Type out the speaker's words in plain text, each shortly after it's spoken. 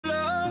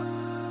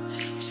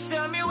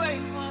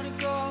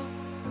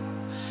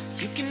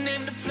can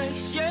name the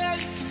place, yeah,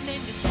 you can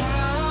name the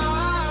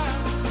time.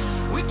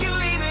 We can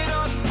leave it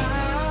all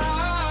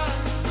behind.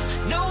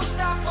 No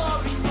stop or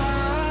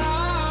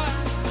rewind.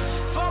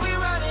 Before we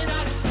running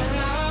out of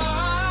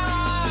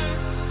time.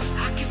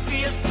 I can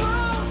see us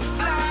both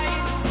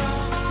flying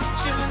around,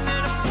 chilling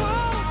in a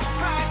pool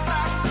right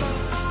by the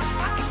coast.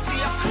 I can see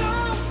our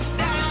clothes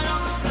down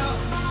on the floor.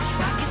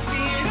 I can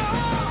see it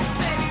all,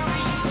 baby, we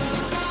should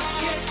go.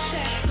 Get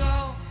set, go,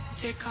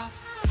 take off.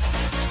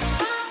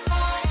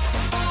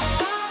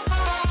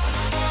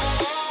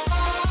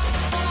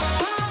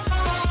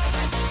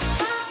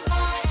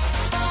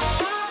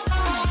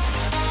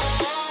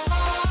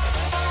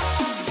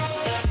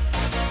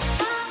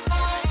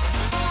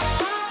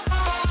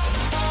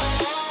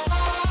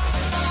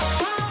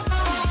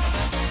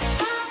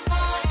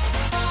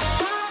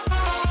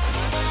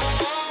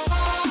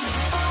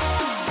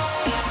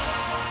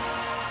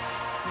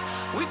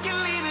 We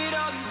can leave it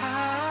all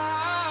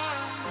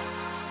behind.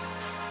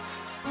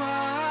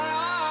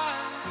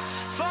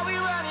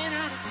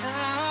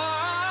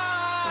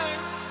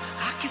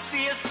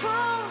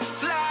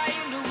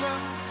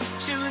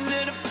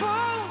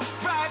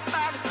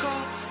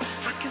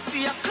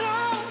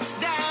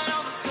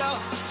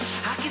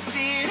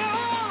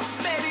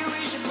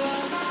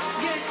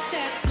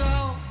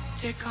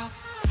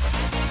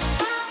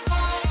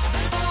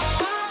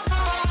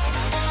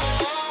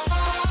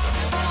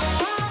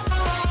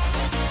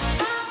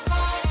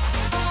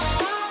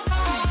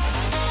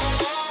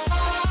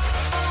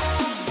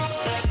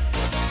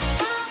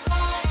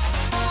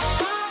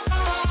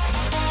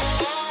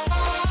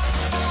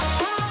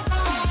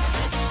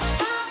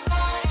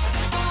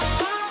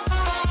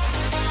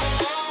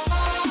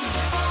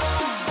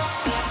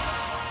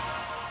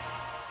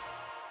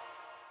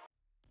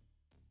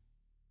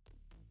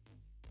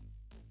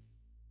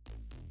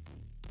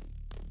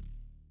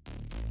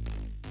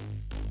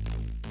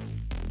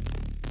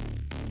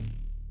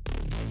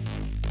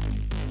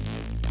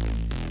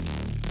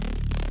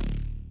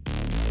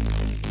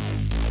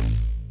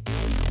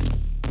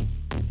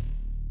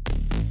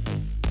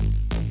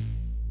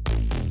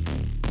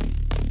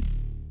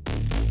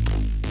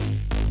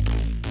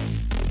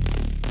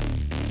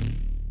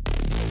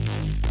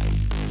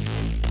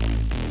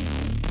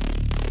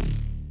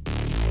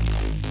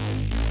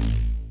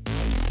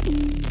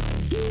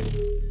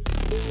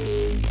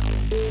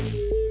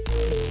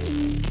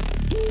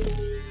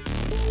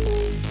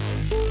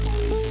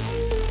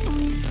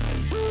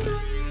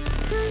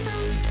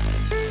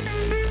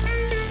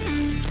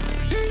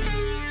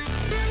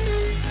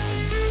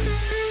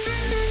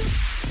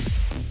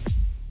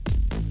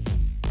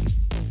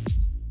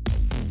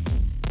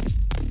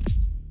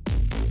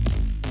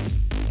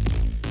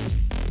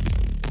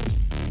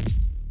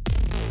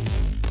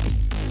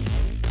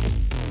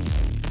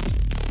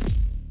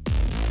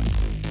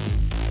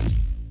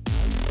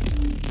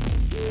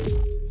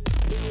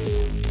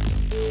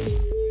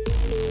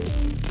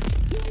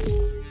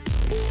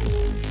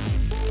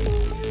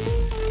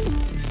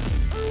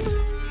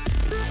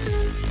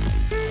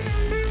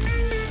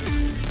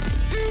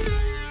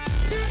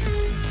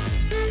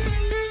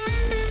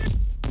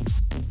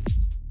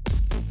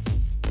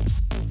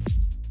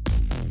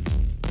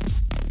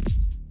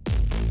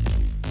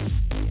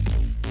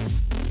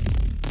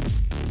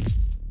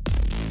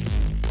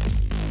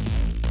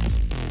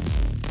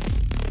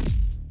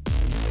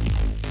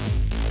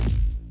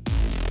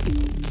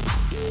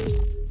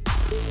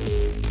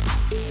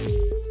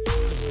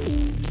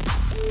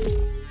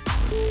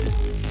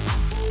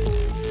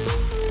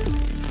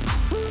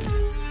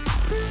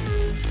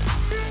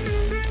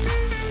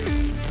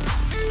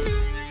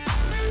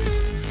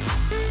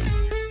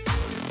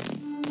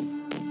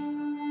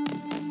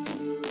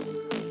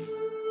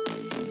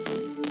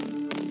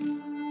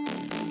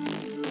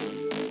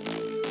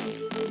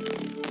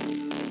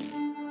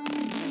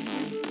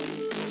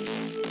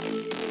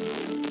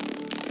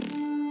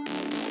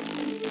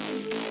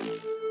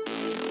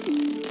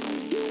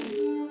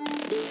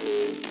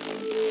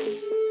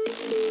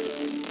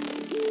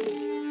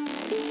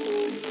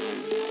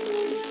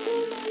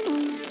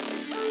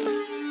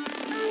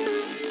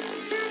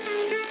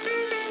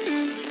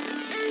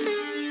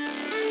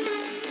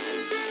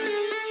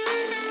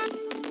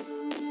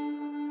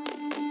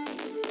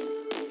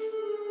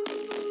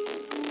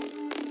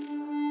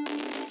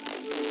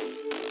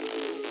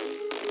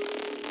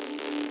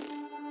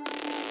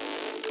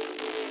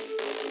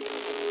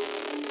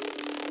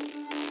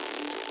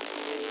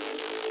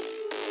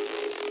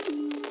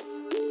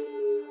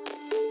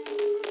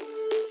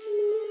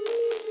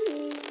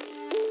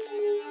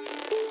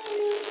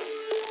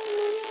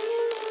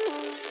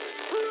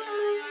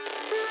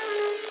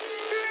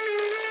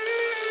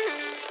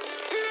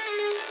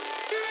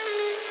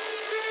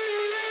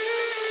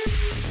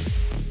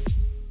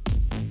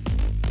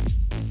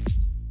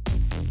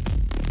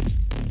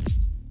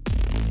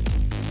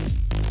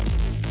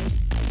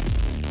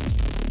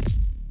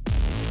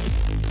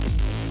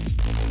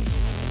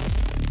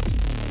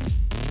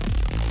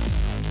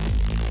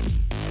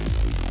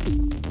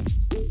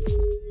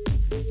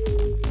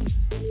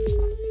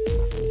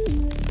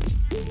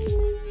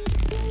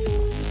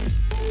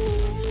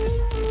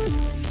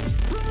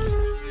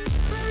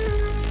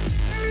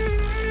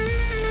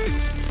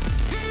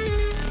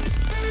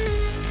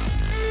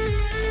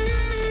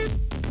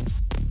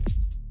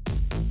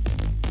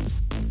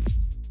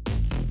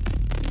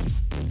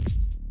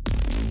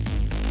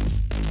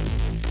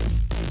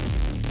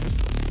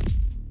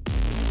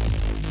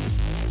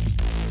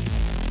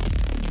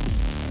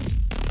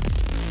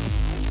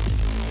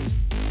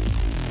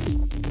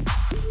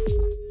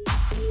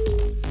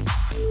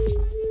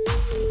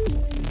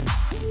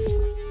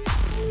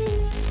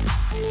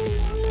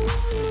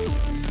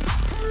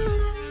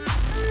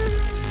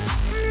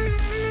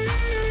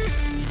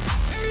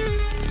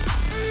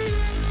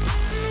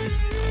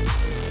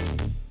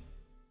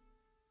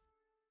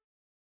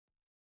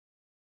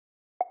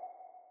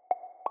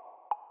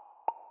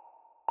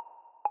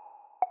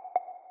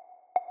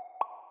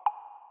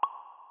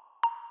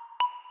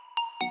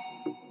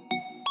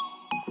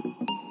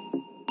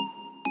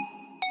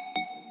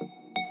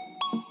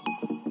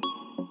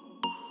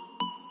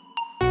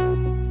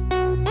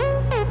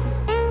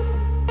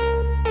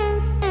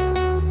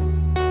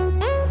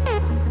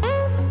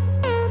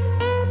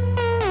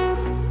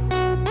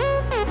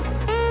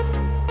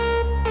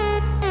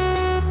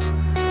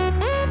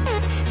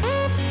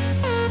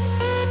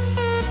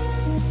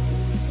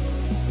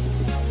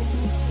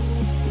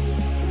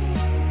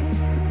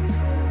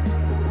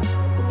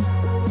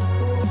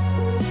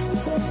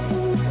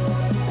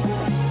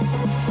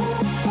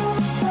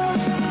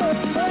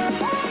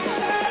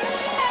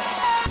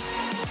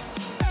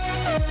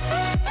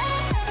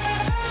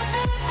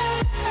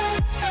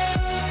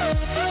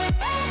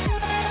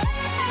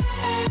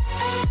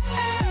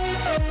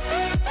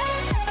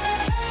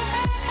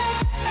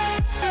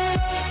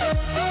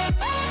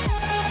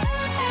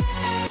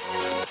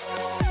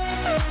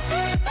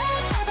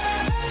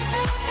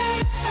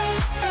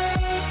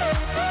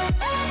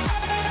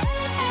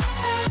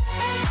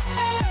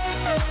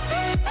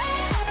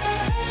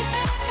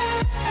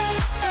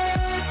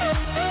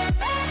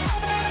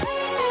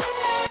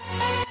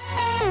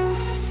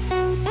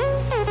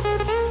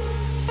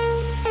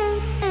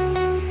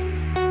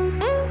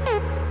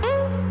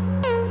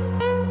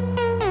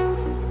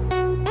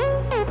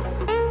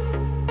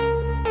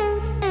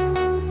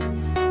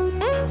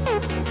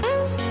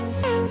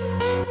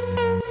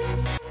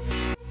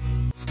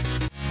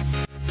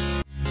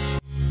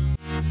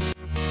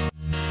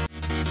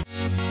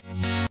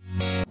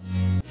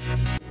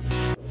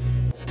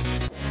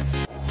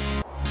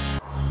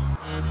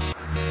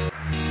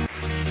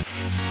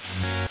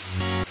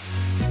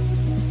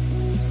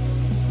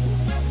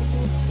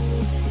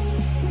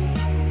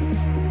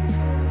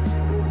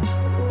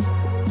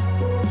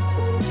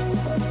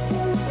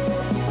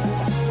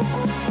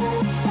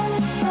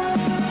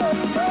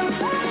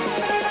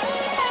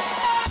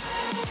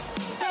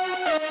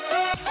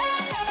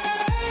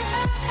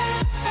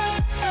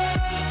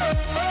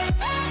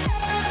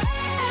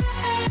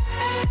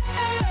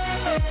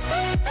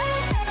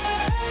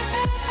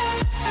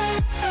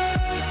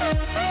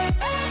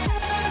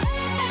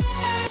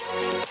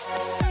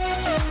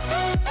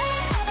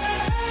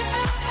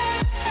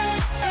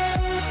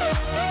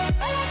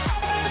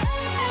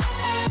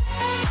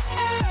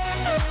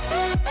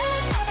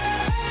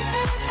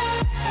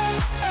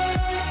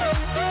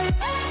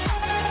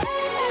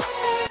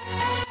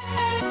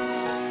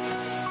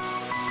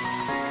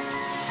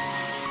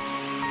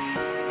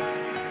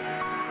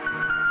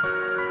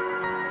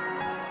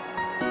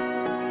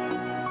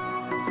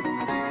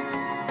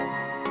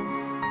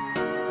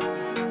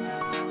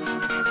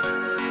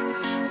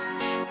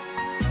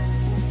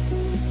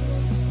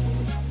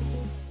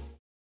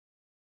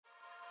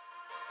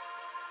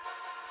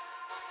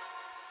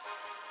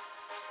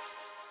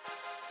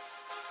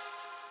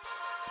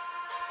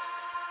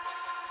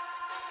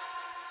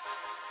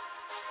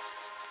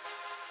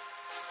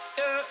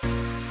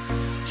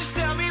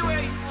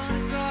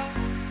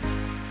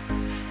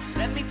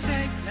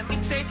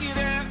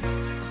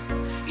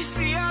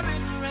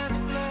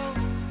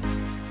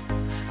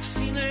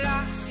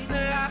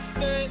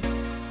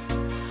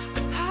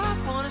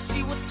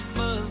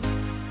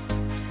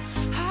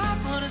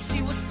 wanna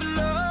see what's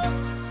below.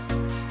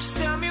 Just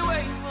tell me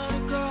where you wanna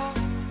go.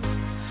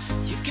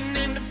 You can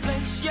name the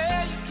place,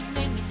 yeah, you can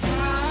name the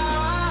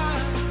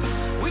time.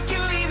 We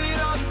can leave it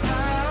all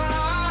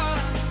behind.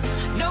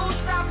 No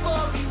stop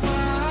or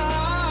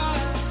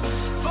rewind.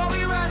 Before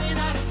we running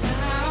out of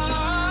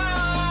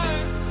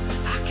time.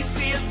 I can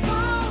see us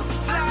both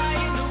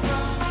flying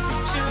around,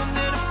 chilling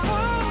in a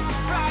pool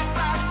right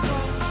by the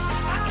coast.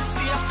 I can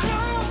see our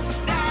clothes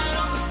down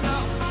on the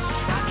floor.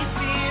 I can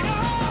see it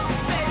all,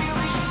 baby,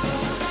 we should go.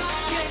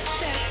 Get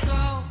set,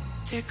 go,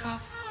 take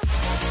off.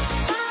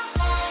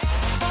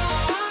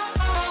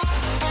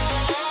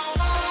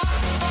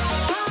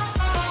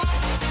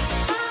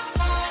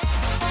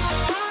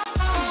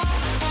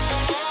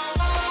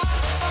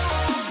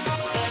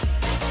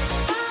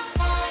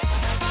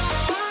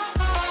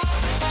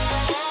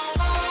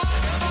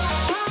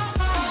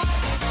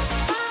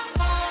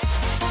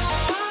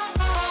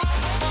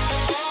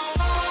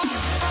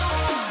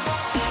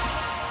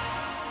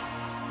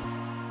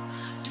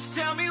 Just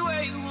tell me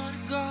where you wanna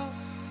go.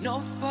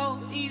 North Pole,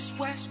 East,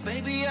 West,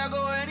 baby, I'll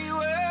go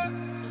anywhere.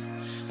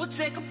 We'll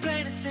take a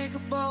plane and take a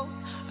boat.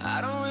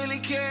 I don't really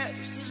care,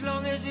 just as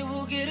long as it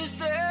will get us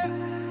there.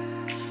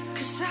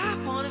 Cause I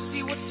wanna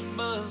see what's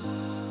above,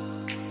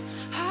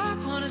 I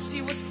wanna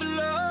see what's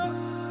below.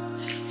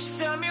 Just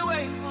tell me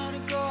where you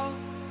wanna go.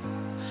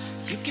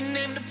 You can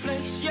name the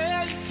place,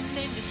 yeah, you can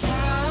name the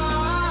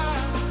time.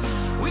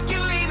 We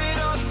can leave it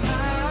all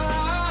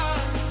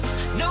behind.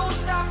 No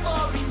stop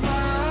or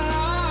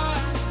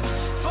rewind.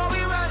 Before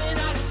we running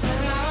out of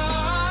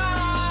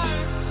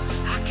time.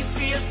 I can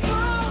see us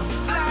both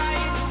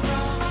flying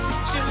around,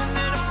 chilling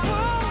in a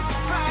pool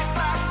right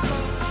by the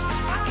coast.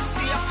 I can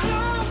see our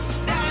clothes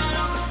down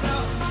on the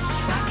floor.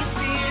 I can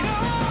see it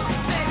all,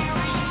 baby,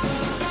 we should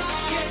go.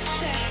 Get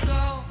set,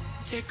 go,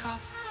 take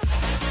off.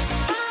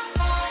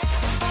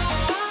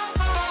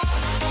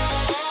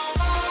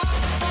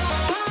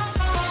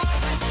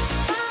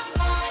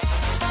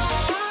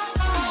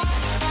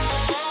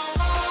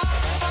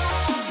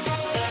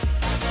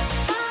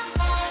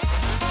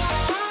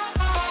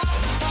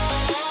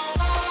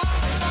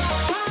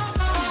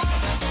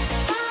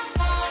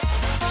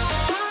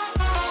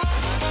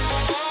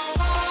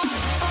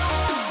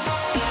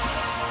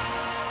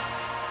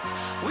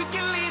 We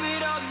can leave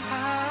it all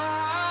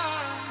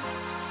behind.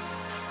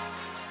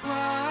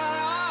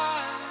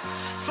 Why?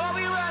 Before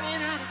we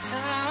running out of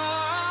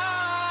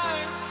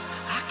time.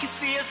 I can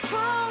see us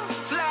both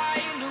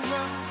flying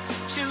around,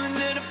 chilling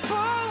in a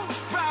pool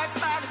right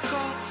by the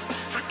coast.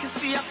 I can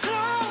see our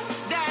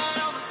clothes down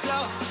on the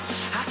floor.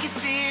 I can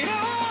see it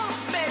all,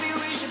 baby,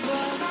 we should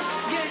both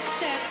get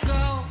set,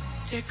 go,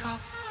 take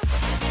off.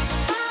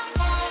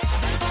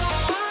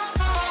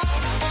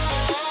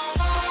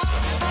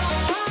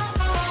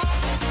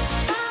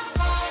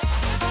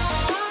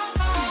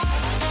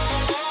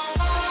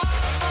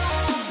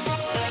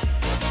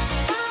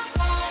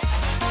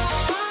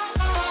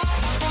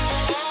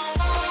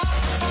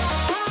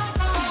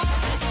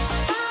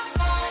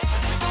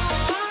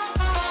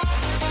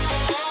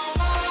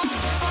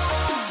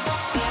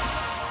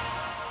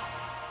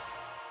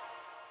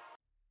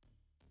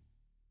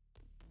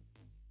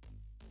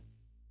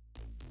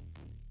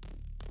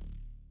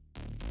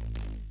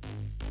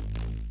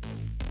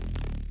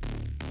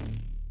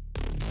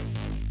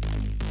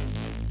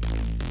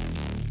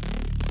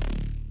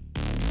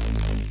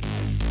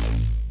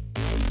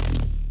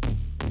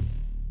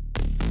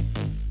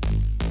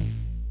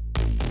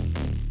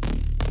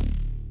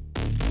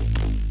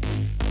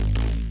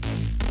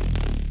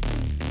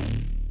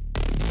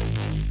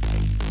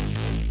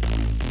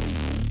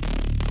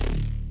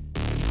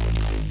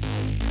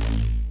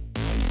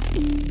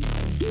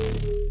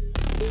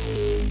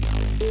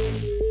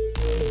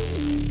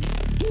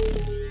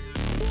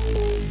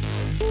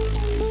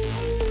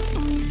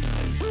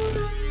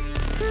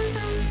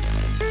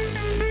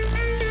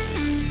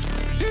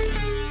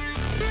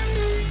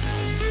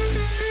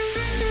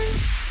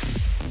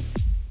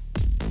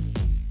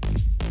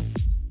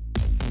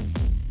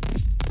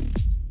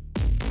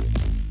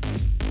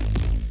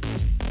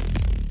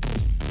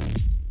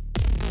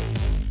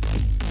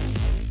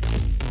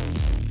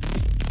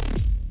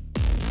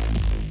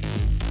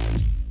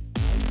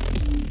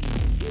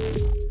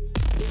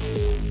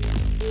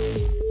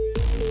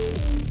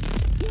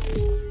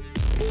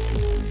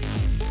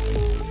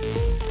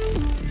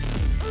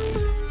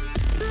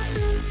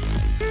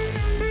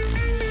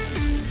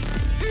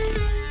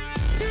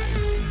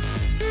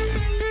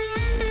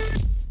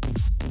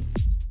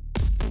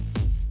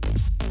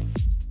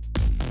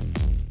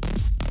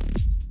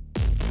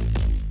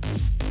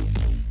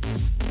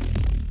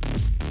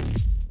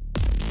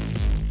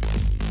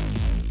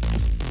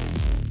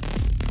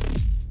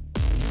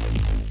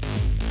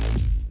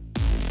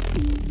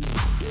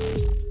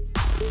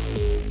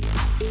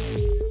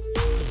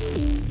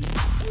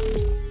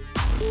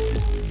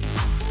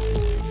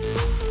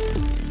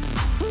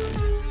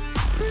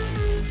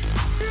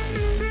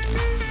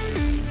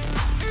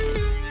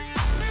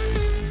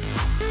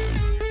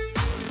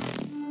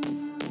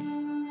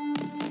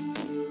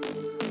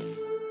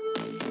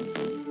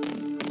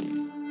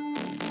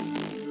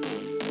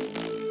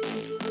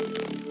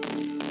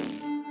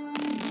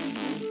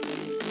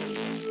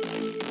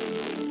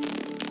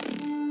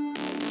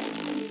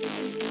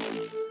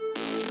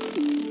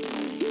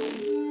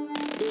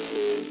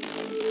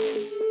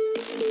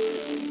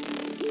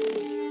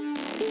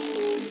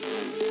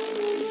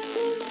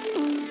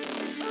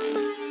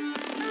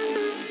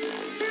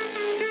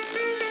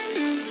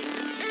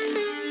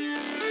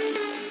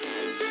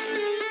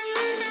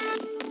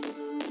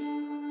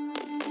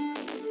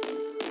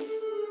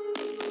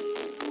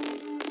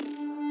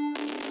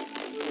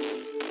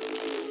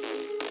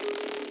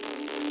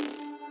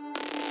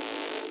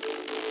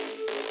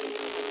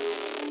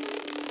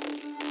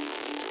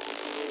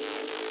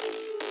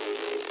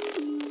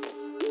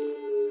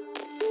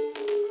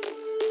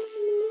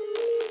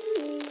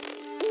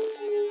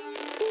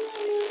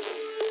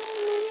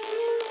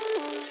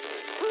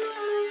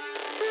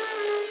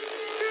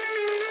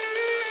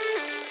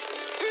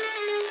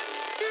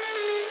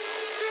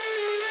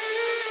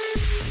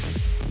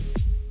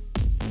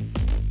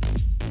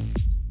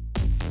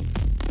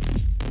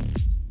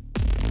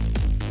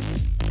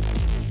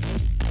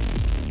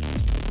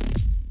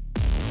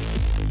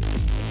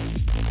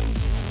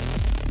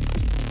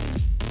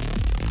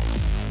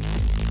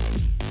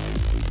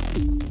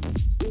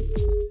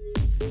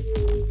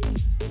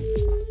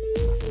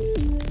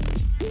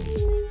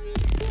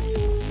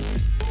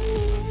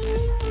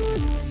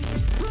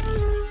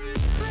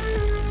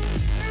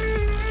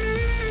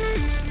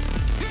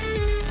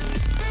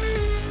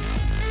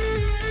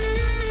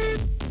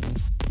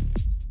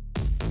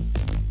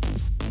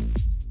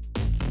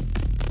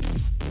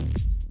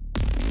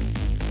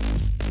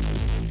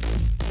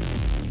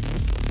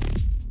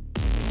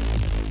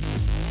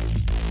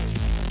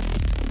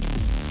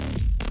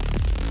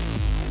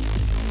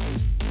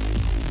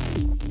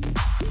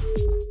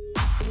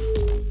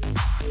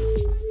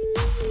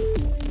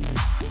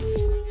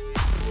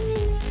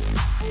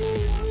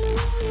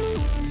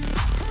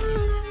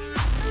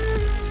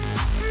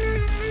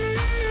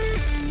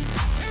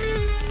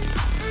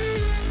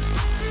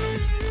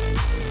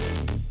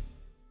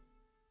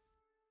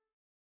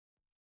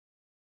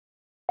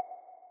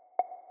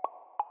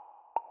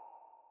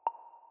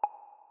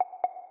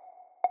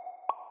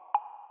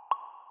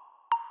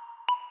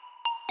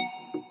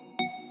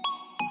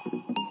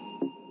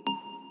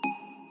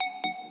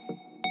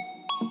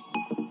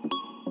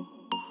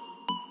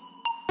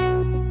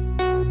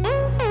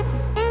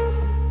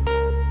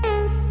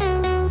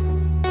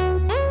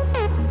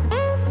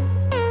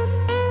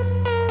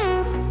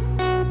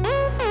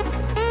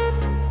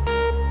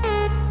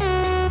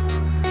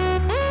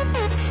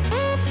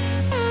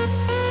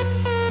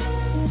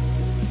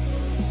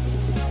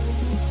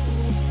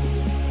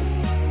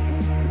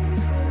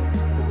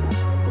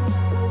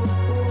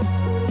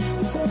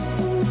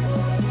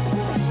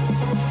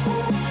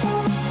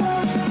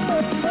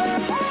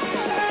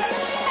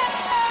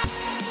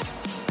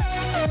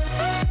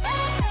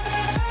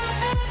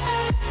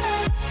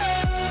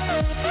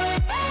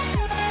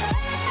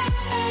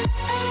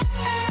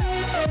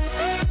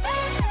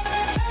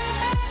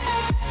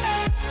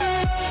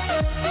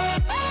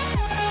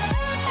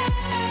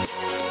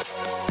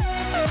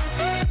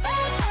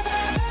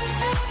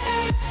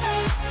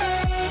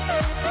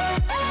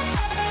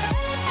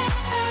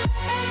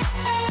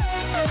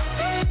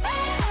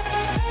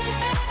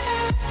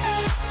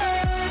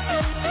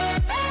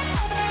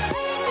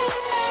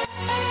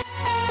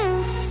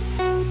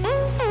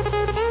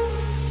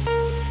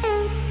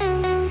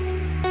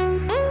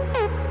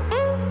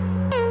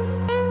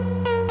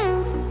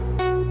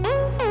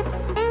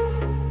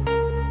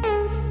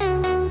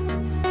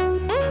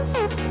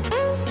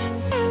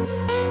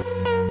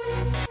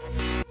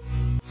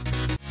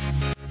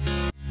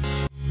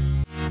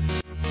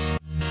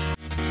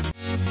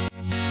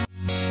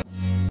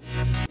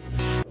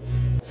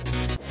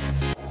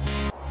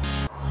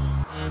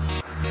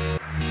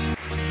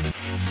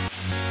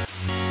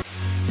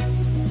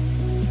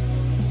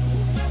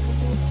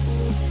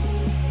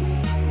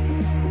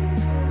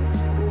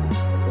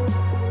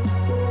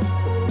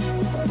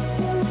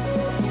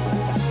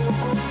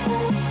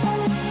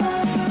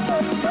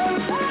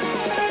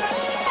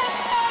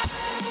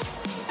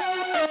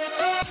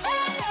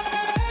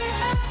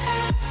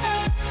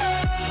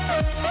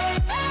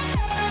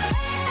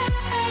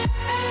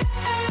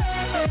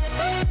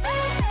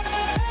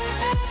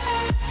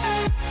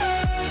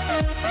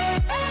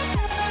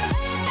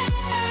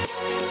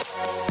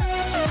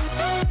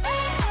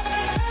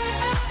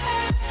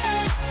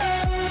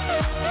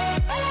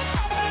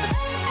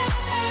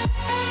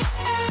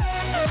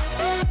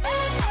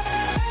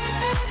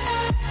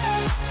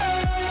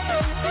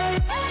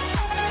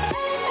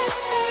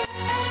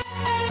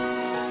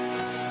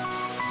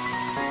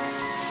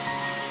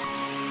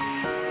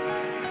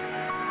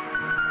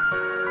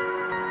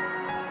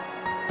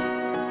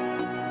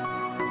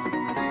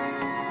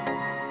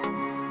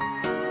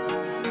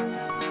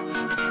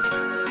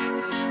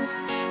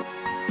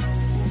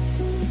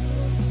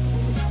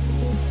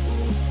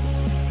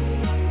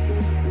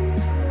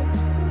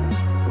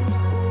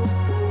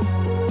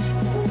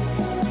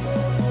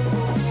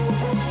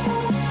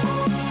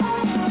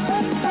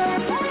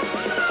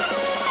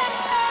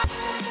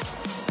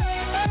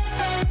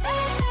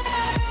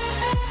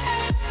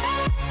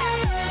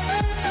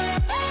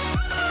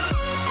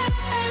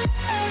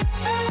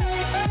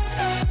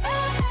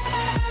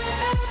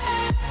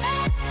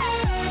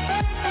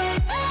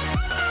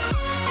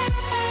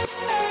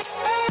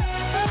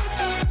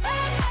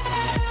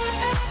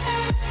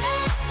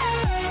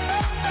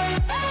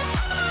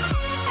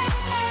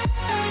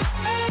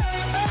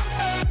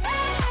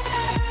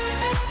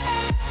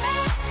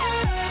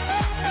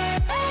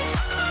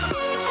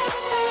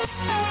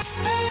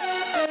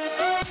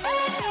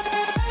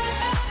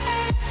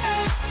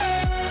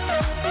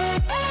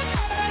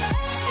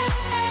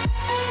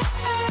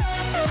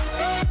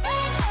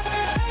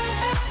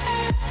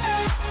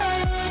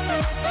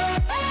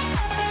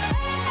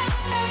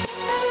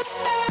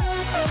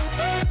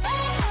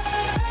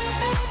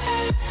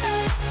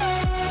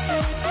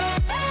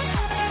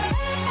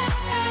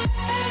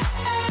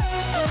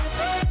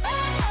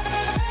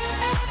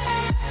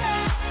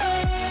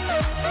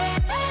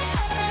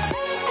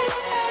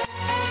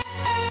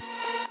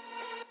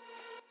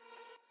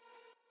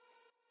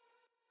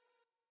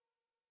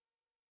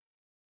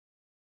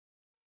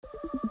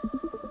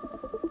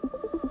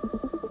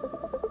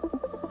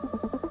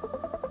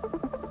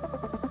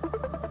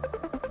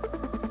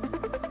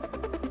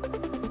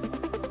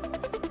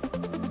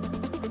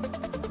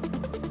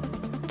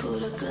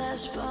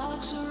 glass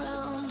box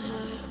around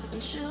her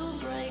and she'll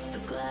break the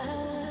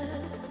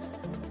glass.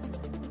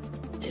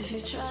 If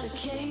you try to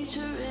cage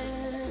her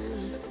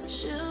in,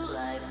 she'll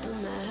light the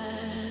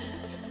match.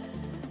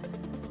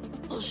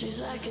 Oh,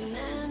 she's like an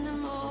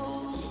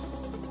animal,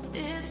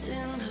 it's in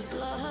her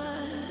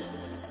blood.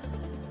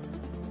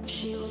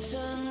 She will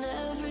turn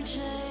every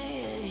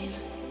chain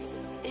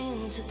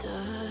into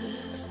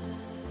dust,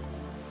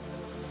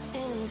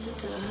 into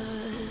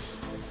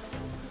dust,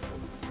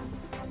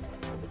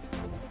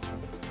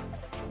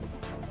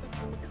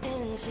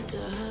 into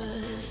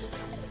dust.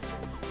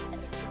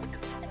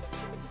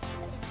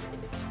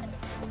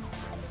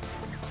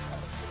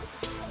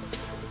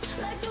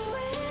 Like the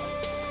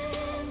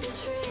wind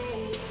is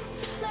free,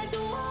 like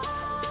the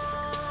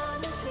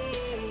water's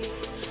deep.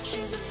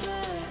 She's a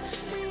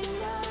burning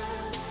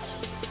rush.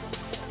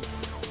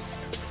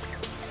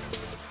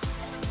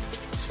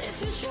 If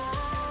you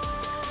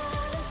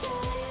try to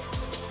take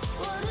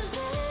what is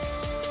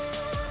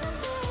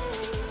anything,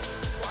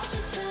 watch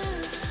it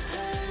turn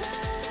her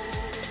life.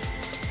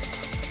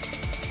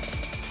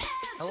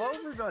 Hello,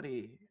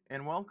 everybody,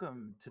 and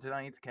welcome to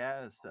tonight's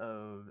cast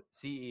of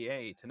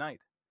CEA. Tonight,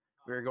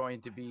 we're going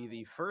to be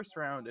the first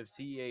round of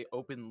CEA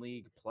Open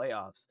League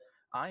playoffs.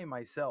 I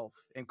myself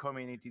am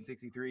Comey in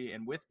 1863,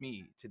 and with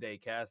me today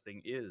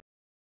casting is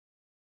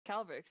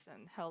Calbrix,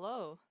 and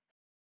hello.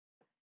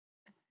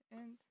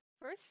 And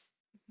first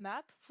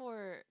map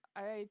for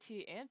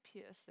IIT and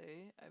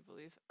PSA, I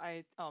believe.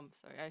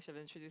 Sorry, I should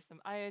have introduced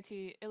them.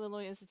 IIT,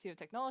 Illinois Institute of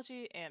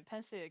Technology, and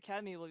Penn State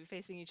Academy will be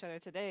facing each other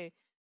today,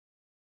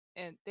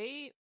 and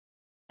they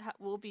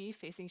will be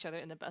facing each other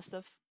in the best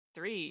of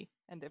 3.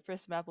 And their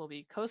first map will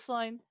be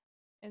Coastline.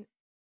 And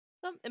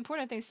some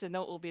important things to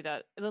note will be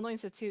that Illinois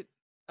Institute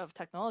of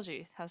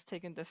Technology has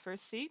taken the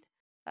first seed,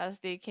 as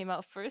they came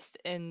out first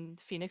in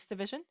Phoenix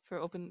Division for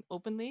Open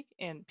League,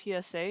 and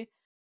PSA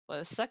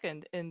was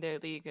second in their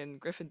league in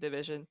Griffin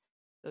Division.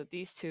 So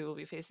these two will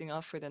be facing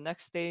off for the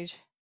next stage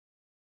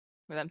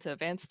for them to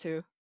advance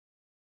to.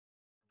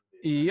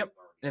 Yep.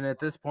 And at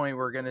this point,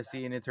 we're going to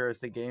see an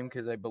interesting game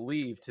because I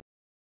believe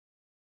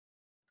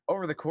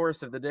over the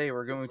course of the day,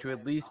 we're going to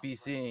at least be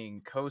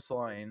seeing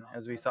Coastline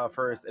as we saw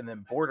first, and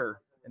then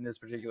Border in this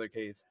particular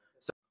case.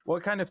 So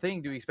what kind of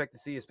thing do we expect to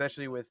see,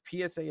 especially with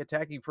PSA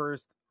attacking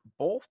first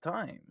both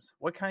times?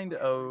 What kind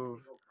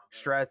of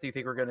strats do you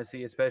think we're going to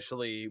see,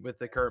 especially with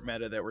the current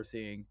meta that we're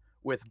seeing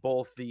with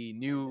both the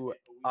new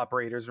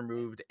operators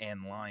removed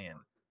and Lion?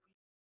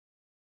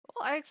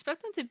 Well, I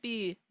expect them to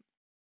be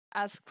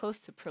as close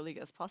to Pro League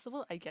as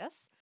possible, I guess,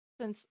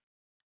 since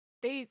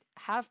they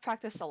have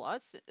practiced a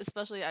lot,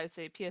 especially I would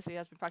say PSA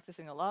has been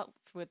practicing a lot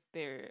with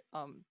their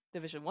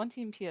Division 1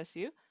 team,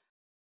 PSU,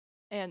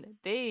 and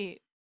they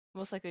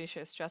most likely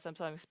share strats,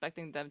 so I'm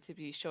expecting them to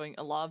be showing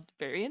a lot of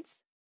variance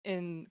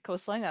in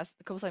Coastline, as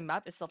the Coastline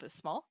map itself is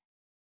small.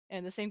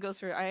 And the same goes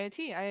for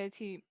IIT.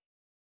 IIT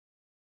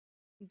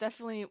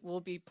definitely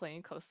will be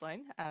playing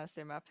Coastline as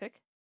their map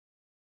pick.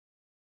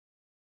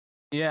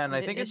 Yeah, and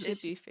I think it should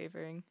be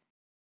favoring.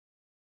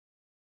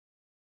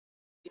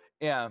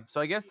 Yeah, so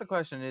I guess the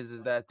question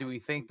is that do we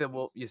think that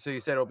so you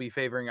said it'll be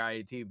favoring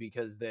IIT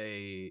because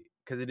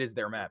it is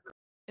their map.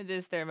 It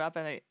is their map,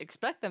 and I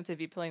expect them to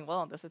be playing well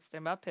on this. It's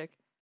their map pick.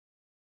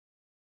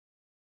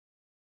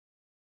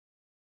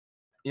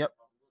 Yep.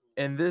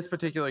 In this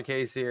particular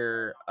case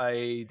here,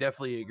 I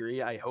definitely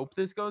agree. I hope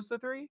this goes to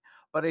 3,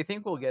 but I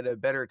think we'll get a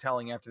better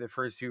telling after the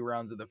first few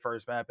rounds of the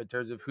first map in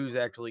terms of who's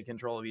actually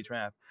control of each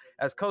map.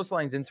 As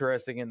Coastline's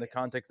interesting in the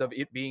context of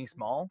it being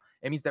small,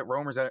 it means that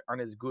roamers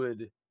aren't as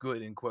good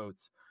in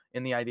quotes,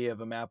 in the idea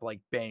of a map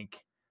like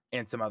Bank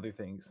and some other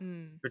things,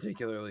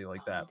 particularly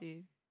like that.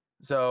 Indeed.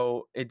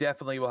 So it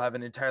definitely will have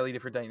an entirely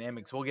different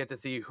dynamics. We'll get to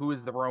see who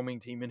is the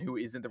roaming team and who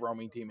isn't the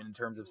roaming team in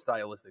terms of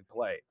stylistic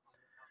play.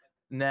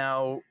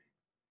 Now,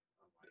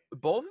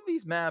 both of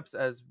these maps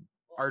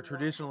are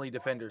traditionally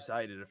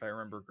defender-sided, if I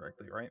remember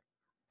correctly, right?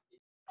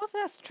 Both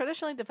yes,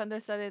 traditionally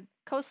defender-sided.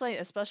 Coastline,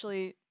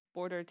 especially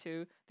Border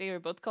 2, they were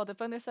both called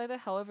defender-sided.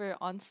 However,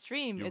 on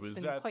stream, it's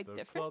been quite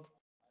different.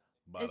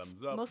 It's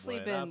mostly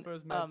been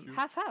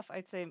half-half,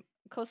 I'd say.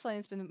 Coastline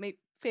has been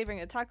favoring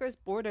attackers.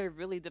 Border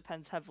really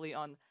depends heavily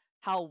on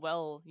how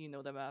well you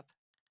know the map.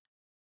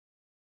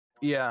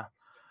 Yeah,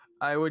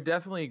 I would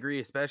definitely agree,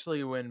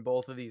 especially when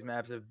both of these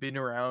maps have been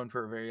around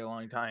for a very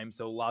long time,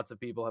 so lots of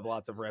people have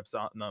lots of reps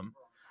on them.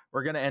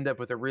 We're going to end up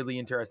with a really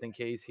interesting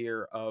case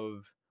here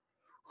of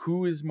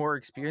who is more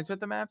experienced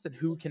with the maps and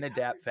who can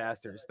adapt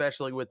faster,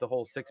 especially with the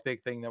whole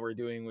 6-pick thing that we're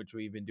doing, which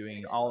we've been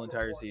doing all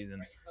entire season.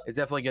 It's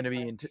definitely going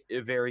to be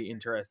very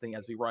interesting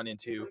as we run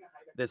into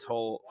this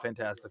whole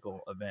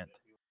fantastical event.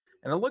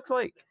 And it looks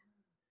like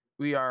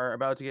we are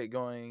about to get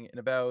going in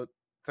about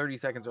 30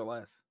 seconds or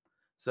less.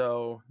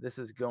 So this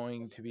is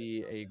going to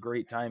be a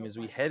great time as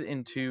we head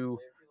into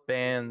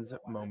bans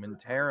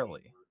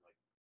momentarily.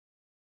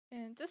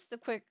 And just a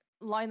quick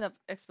lineup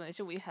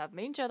explanation: we have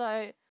Main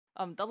Jedi,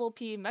 Double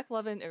P,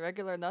 McLovin,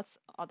 Irregular Nuts,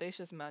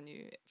 Audacious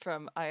Manu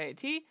from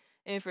IIT,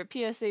 and for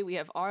PSA we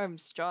have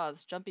Arms,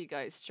 Jaws, Jumpy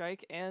Guy,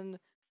 Strike, and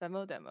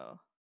Femo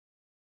Demo.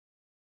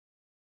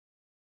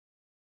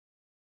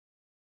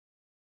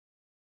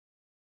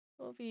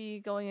 We'll be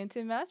going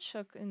into match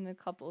in a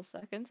couple of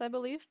seconds, I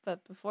believe.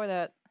 But before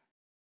that,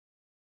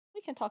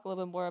 we can talk a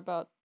little bit more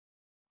about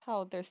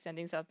how their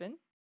standings have been.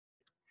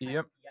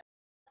 Yep.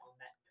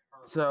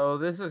 So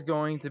this is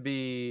going to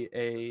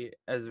be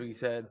as we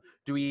said,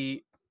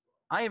 I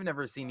have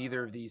never seen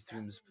either of these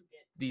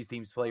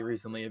teams play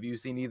recently. Have you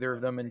seen either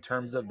of them in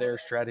terms of their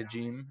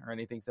stratageme or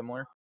anything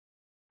similar?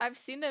 I've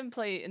seen them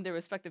play in their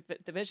respective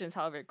divisions.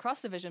 However,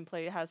 cross-division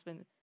play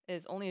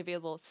is only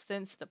available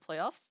since the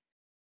playoffs.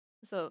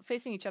 So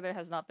facing each other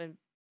has not been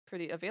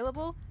pretty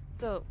available.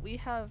 So we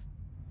have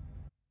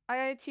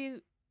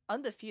IIT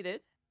undefeated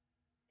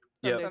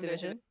from their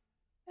division,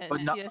 and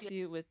But not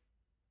PSU with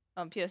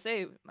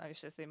PSA, I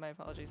should say, my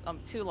apologies,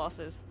 2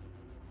 losses.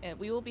 And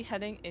we will be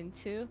heading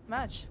into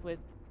match with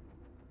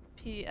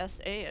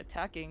PSA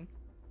attacking.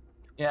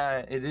 Yeah,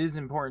 it is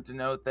important to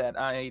note that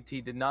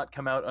IIT did not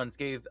come out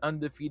unscathed.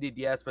 Undefeated,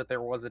 yes, but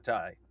there was a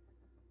tie.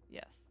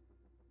 Yes.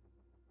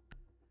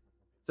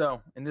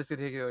 So, in this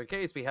particular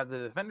case, we have the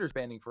defenders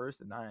banning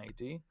first in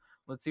IIT.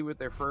 Let's see what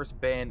their first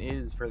ban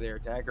is for their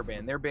attacker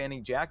ban. They're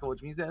banning Jackal,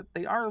 which means that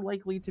they are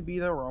likely to be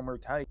the roamer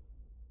type.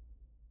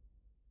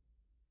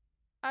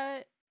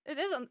 It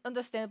is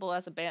understandable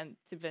as a ban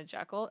to ban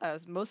Jackal,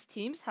 as most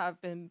teams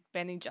have been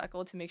banning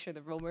Jackal to make sure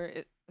the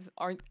roamer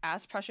aren't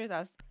as pressured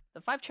as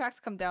the 5 tracks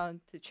come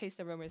down to chase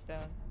the roamers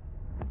down.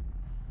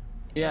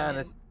 Yeah, and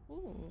it's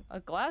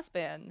a glass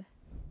ban.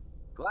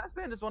 Glass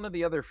ban is one of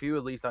the other few,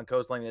 at least on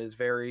Coastline, that is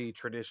very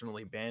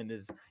traditionally banned.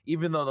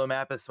 Even though the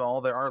map is small,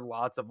 there are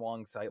lots of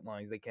long sight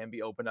lines that can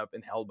be opened up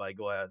and held by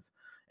glass.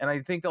 And I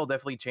think they'll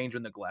definitely change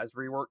when the glass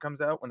rework comes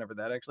out, whenever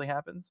that actually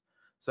happens.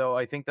 So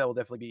I think that will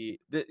definitely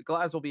be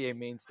glass will be a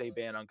mainstay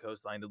ban on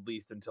Coastline, at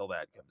least until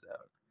that comes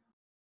out.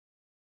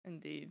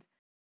 Indeed.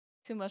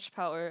 Too much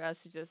power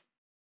as to just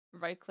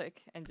right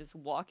click and just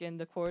walk in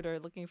the corridor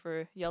looking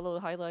for yellow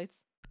highlights.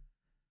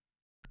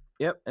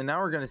 Yep, and now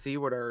we're going to see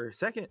what our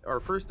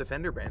first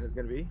defender ban is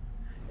going to be.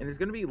 And it's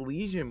going to be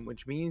Legion,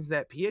 which means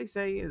that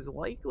PSA is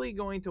likely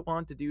going to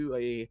want to do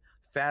a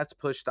fast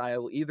push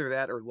style, either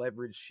that or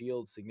leverage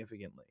shield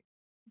significantly.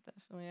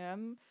 Definitely.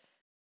 I'm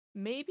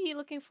maybe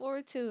looking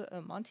forward to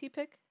a Monty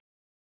pick.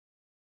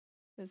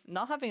 Because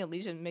not having a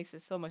Legion makes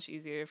it so much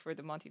easier for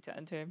the Monty to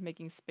enter,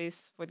 making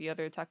space for the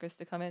other attackers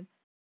to come in.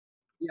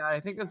 Yeah, I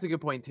think that's a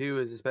good point too,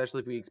 is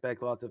especially if we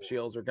expect lots of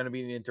shields, we're going to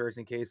be in an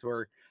interesting case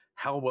where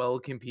how well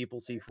can people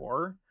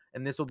C4?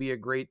 And this will be a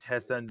great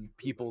test on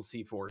people's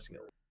C4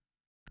 skill.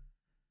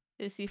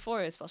 The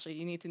C4 especially,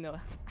 you need to know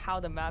how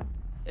the map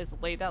is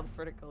laid out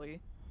vertically.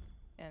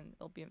 And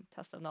it'll be a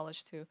test of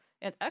knowledge too.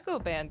 And Echo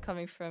Band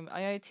coming from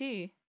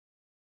IIT.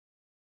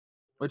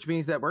 Which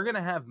means that we're going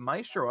to have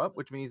Maestro up,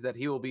 which means that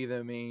he will be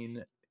the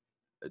main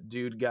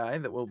dude guy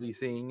that we'll be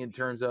seeing in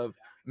terms of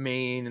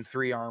main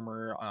 3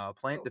 armor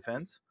plant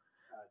defense.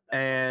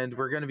 And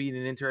we're going to be in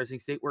an interesting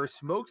state where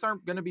smokes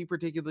aren't going to be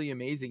particularly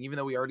amazing, even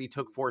though we already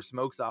took 4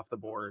 smokes off the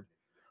board.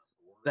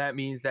 That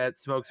means that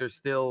smokes are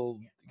still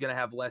going to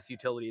have less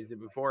utilities than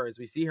before. As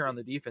we see here on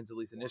the defense, at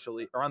least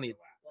initially, or on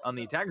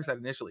the attacker side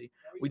initially,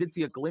 we did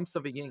see a glimpse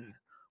of a Ying,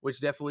 which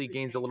definitely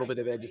gains a little bit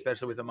of edge,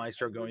 especially with a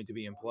Maestro going to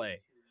be in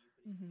play.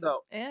 Mm-hmm.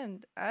 So,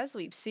 and as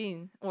we've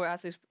seen, or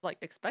as we've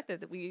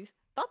expected, that we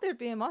thought there'd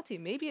be a Monty,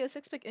 maybe a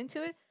 6-pick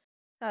into it,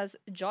 as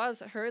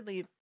Jaws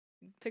hurriedly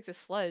picked a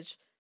sledge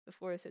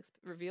before a 6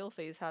 reveal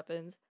phase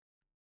happens.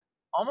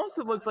 Almost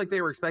it looks like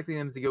they were expecting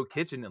them to go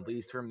kitchen at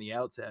least from the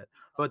outset,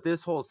 but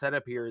this whole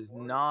setup here is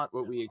not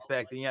what we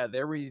expect. And yeah,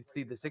 there we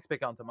see the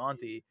 6-pick onto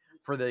Monty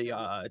for the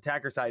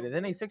attacker side, and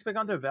then a 6-pick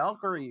onto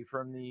Valkyrie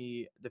from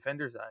the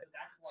defender side.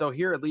 So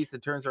here, at least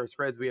in terms of our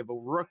spreads, we have a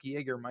Rook,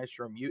 Jaeger,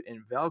 Maestro, Mute,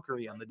 and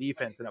Valkyrie on the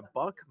defense, and a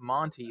Buck,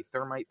 Monty,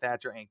 Thermite,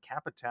 Thatcher, and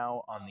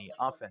Capitao on the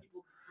offense.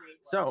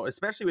 So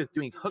especially with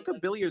doing hookah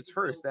billiards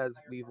first, as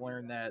we've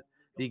learned that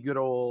the good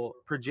old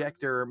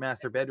projector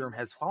master bedroom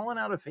has fallen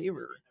out of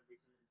favor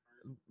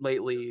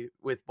lately,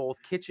 with both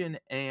kitchen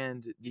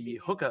and the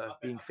hookah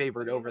being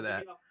favored over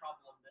that.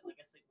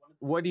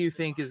 What do you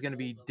think is going to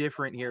be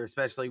different here,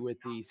 especially with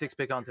the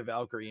 6-pick onto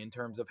Valkyrie, in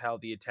terms of how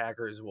the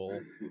attackers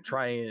will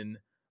try and,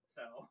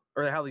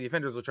 or how the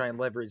defenders will try and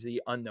leverage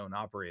the unknown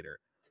operator?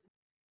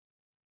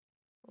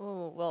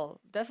 Oh, well,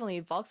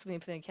 definitely Valk's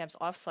been putting camps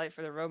off-site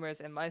for the roamers,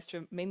 and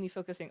Maestro mainly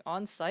focusing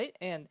on-site,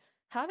 and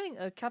having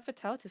a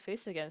Capitao to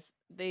face against,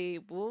 they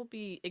will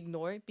be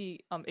ignoring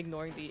the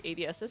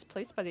ADSs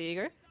placed by the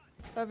Jaeger.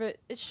 However,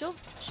 it should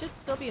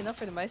still be enough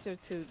for the Maestro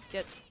to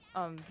get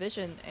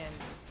vision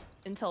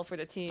and intel for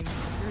the team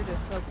through the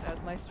smokes, as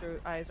Maestro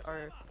eyes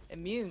are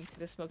immune to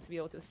the smoke to be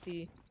able to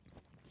see.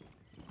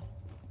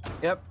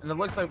 Yep, and it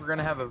looks like we're going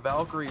to have a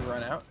Valkyrie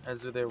run out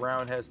as the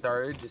round has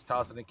started, just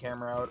tossing the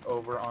camera out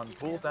over on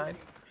poolside.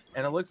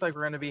 And it looks like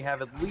we're going to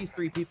have at least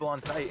 3 people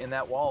on site, and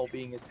that wall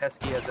being as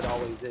pesky as it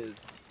always is.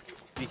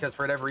 Because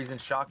for whatever reason,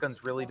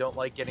 shotguns really don't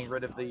like getting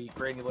rid of the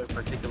granular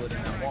particulate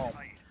in that wall.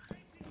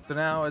 So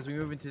now, as we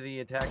move into the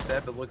attack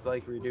step, it looks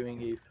like we're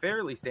doing a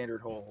fairly standard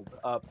hold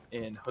up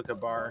in hookah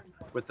bar,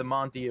 with the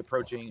Monty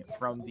approaching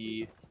from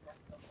the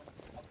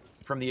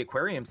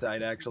aquarium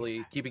side,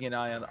 actually, keeping an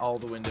eye on all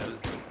the windows.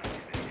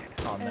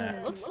 on And that.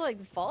 it looks like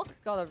Valk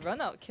got a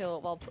run-out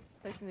kill while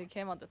placing the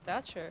cam on the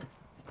Thatcher.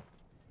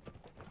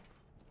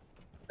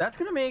 That's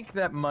going to make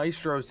that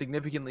Maestro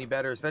significantly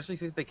better, especially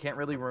since they can't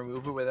really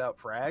remove it without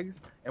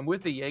frags. And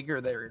with the Jaeger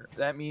there,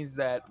 that means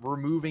that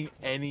removing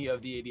any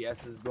of the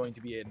ADS is going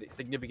to be a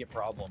significant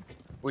problem,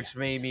 which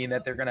may mean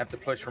that they're going to have to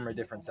push from a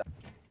different side.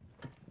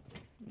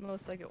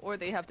 Most likely, or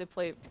they have to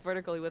play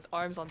vertically with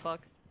arms on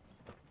Buck.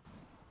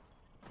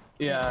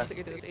 Yeah.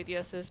 Figure those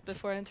ADSs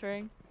before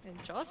entering.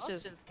 And Joss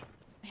just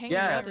hanging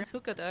Yeah. around the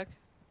hookah deck.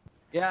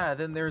 Yeah,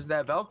 then there's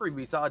that Valkyrie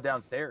we saw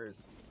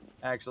downstairs.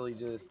 Actually,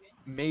 just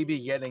maybe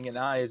getting an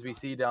eye as we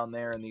see down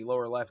there in the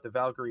lower left, the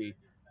Valkyrie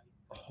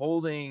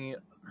holding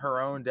her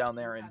own down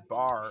there in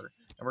bar.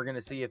 And we're going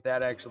to see if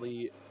that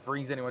actually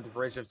brings anyone to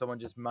fruition if someone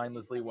just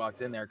mindlessly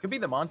walks in there. Could be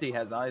the Monty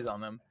has eyes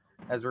on them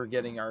as we're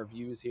getting our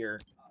views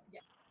here.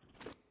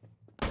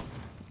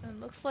 And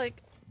looks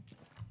like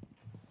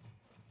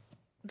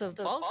the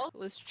Valk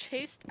was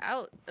chased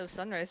out of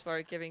Sunrise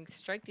Bar, giving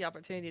Strike the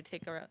opportunity to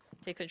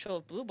take control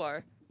of Blue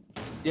Bar.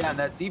 Yeah, and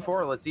that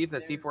C4, let's see if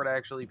that C4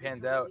 actually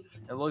pans out.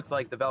 It looks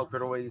like the Valk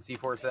put away the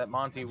C4 so that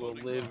Monty will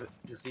live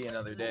to see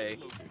another day.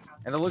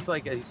 And it looks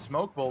like a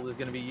smoke bolt is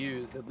going to be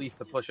used, at least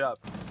to push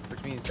up,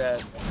 which means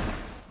that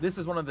this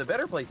is one of the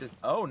better places.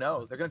 Oh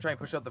no, they're going to try and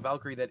push out the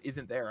Valkyrie that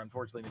isn't there.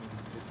 Unfortunately, the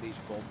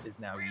asphyxiation bolt is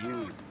now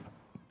used.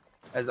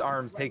 As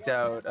Arms takes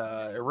out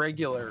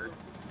Irregular.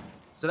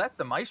 So that's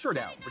the Maestro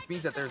down, which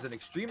means that there's an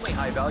extremely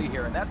high value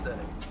here, and that's a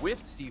whiff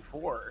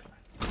C4.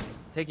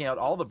 Taking out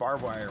all the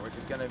barbed wire, which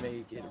is going to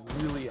make it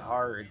really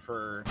hard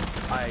for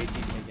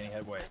IIT to make any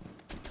headway.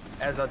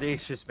 As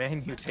Audacious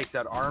Manu takes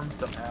out Arms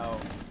somehow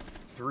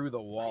through the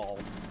wall.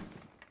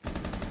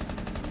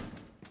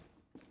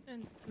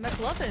 And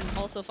McLovin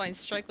also finds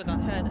Strike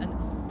without head, and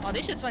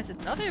Audacious finds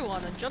another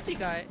one, a Jumpy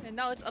Guy, and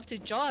now it's up to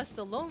Joss,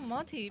 the lone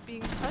Monty,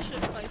 being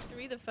pressured by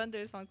 3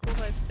 defenders on Cool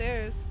Life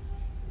stairs,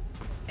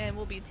 and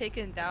will be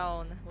taken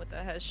down with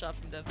a headshot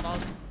from the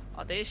Valk.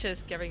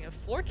 Audacious getting a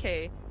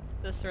 4K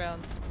this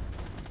round.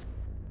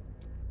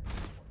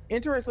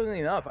 Interestingly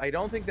enough, I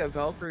don't think that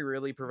Valkyrie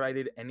really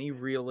provided any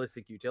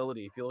realistic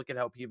utility. If you look at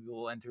how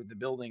people entered the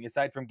building,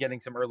 aside from getting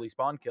some early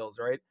spawn kills,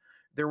 right?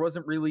 There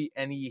wasn't really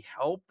any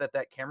help that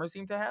camera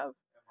seemed to have.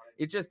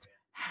 It just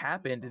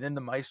happened, and then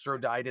the Maestro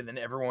died, and then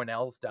everyone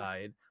else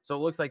died. So it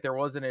looks like there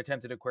was an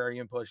attempted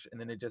Aquarium push,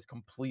 and then it just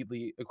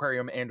completely,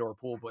 Aquarium and or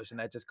pool push, and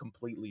that just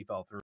completely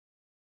fell through.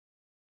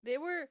 There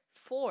were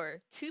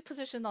 4, 2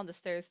 positioned on the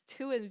stairs,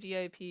 2 in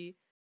VIP,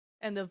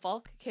 and the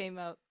Valk came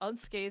out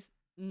unscathed,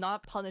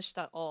 not punished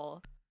at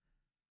all.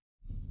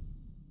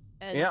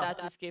 And that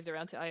just gave the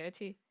round to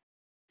IIT.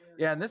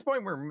 Yeah, at this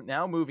point, we're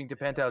now moving to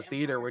Penthouse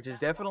Theater, which is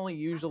definitely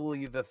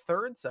usually the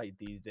third site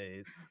these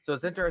days. So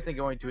it's interesting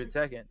going to it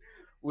second,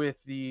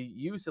 with the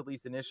use, at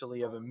least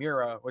initially, of a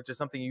Mira, which is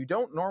something you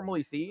don't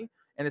normally see.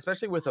 And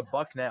especially with a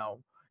Buck now,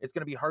 it's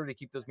going to be harder to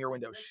keep those mirror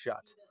windows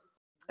shut.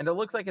 And it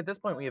looks like at this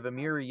point we have a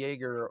Mira,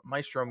 Jaeger,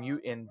 Maestro,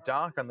 Mute, and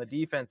Doc on the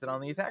defense. And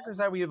on the attacker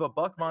side, we have a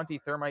Buck, Monty,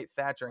 Thermite,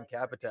 Thatcher, and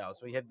Capital.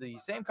 So we have the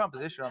same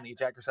composition on the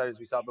attacker side as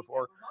we saw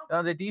before. And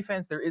on the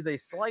defense, there is a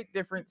slight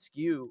different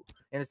skew.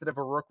 And instead of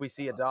a Rook, we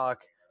see a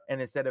Doc.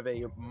 And instead of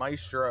a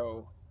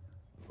Maestro,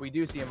 we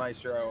do see a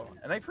Maestro.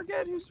 And I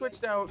forget who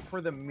switched out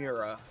for the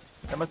Mira.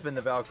 That must have been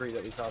the Valkyrie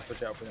that we saw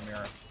switch out for the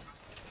Mira.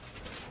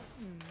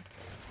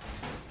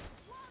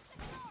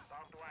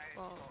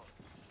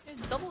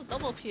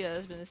 Double Pia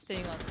has been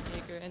staying on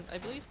Jaeger, and I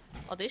believe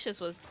Audacious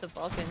was the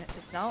Vulcan,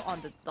 is now on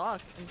the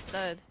Dock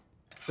instead.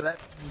 So that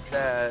means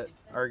that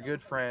our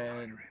good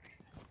friend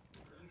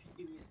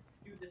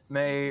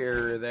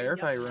Mayor there,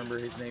 if I remember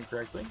his name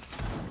correctly,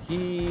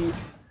 he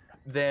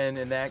then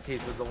in that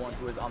case was the one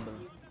who was on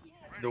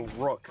the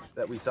Rook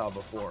that we saw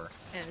before.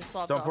 And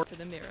swapped off to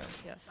the Mira,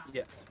 yes.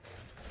 Yes.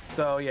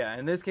 So yeah,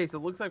 in this case, it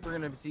looks like we're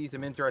going to see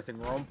some interesting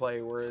roam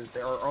play, whereas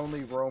our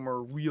only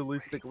roamer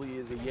realistically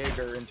is a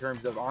Jaeger in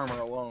terms of armor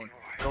alone.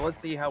 So let's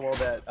see how well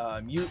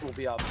that Mute will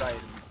be outside.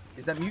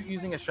 Is that Mute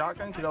using a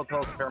shotgun? Because that'll tell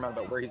us a fair amount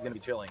about where he's going to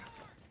be chilling.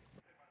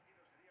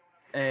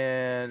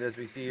 And as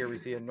we see here, we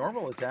see a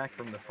normal attack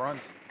from the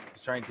front,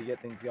 just trying to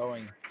get things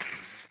going.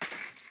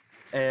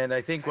 And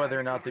I think whether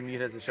or not the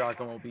Mute has a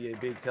shotgun will be a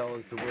big tell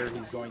as to where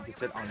he's going to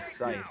sit on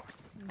site.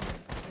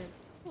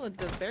 Well,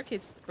 the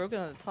barricade's broken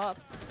on the top.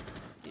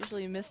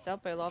 Usually missed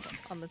out by a lot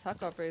on the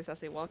attack operators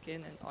as they walk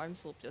in, and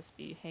Arms will just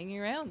be hanging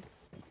around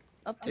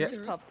up to the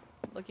top,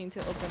 looking to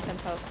open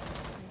Penthouse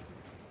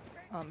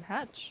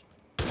hatch.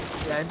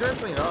 Yeah,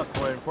 interestingly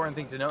enough, one important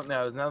thing to note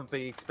now is now that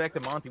they expect a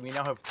Monty, we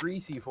now have 3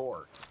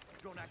 C4.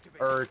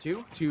 Or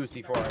 2? 2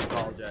 C4, I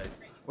apologize.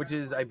 Which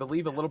is, I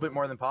believe, a little bit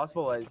more than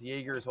possible, as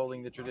Jaeger is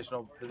holding the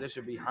traditional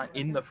position behind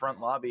in the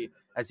front lobby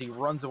as he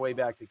runs away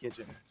back to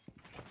kitchen.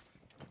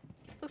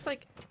 Looks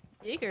like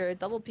Jaeger,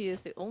 Double P,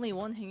 is the only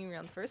one hanging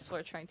around first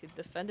floor trying to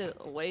defend it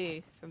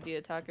away from the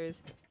attackers,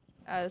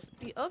 as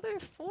the other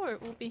 4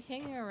 will be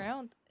hanging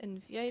around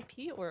in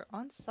VIP or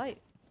on site.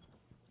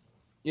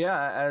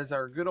 Yeah, as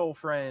our good old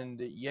friend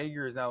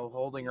Jaeger is now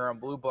holding her on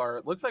blue bar,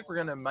 it looks like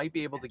might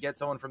be able to get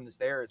someone from the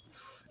stairs.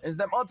 Is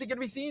that Monty gonna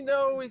be seen?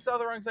 No, we saw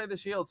the wrong side of the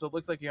shield, so it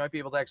looks like you might be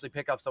able to actually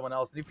pick off someone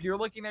else. And if you're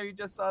looking there, you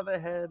just saw the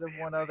head of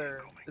one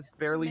other, just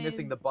barely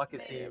missing the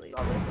bucket seams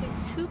on this. Missing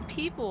two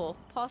people,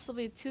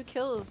 possibly 2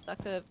 kills that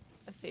could have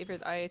favored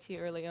IIT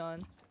early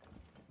on.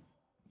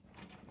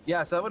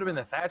 Yeah, so that would have been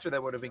the Thatcher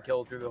that would have been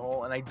killed through the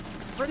hole, and I'm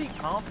pretty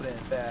confident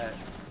that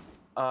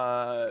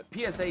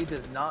PSA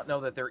does not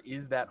know that there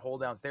is that hole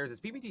downstairs as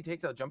PBT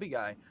takes out Jumpy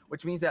Guy,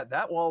 which means that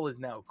that wall is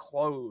now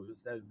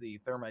closed as the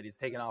thermite is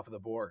taken off of the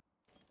board.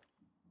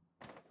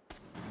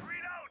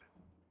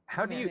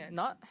 How do you...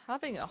 Not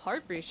having a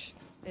heart breach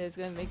is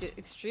going to make it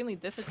extremely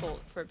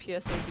difficult for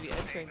PSA to be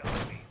entering the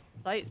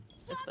site,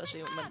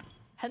 especially when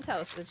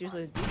Penthouse is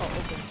usually the default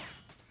open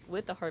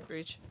with the heart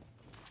breach.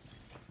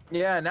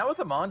 Yeah, now with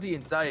the Monty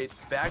in sight,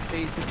 back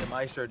facing the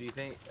Maestro, do you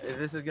think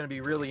this is going to be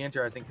really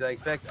interesting? Because I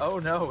expect, oh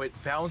no, it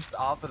bounced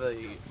off of the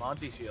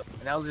Monty shield.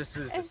 And now there's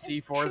just a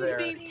C4 there.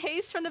 He's being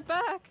tased from the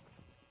back.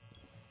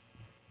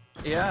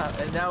 Yeah,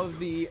 and now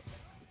the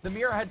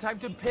Mirror had time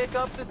to pick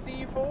up the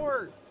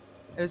C4.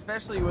 And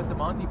especially with the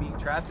Monty being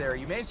trapped there,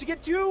 you managed to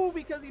get 2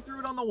 because he threw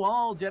it on the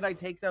wall. Jedi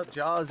takes out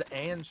Jaws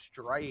and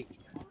Strike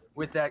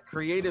with that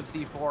creative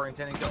C4,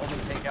 intending to only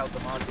take out the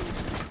Monty.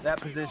 That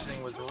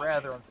positioning was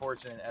rather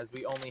unfortunate as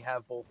we only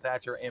have both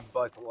Thatcher and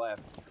Buck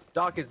left.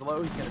 Doc is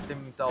low, he's going to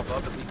stim himself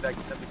up at least back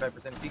to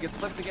 75%. As he gets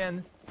flipped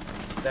again,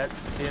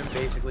 that's him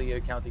basically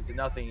accounting to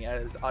nothing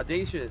as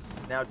Audacious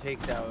now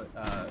takes out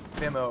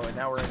Fimo, and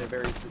now we're in a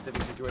very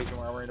specific situation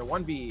where we're in a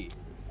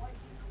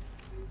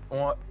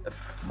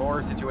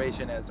 1v4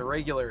 situation as a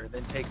regular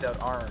then takes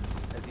out Arms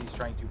as he's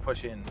trying to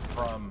push in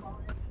from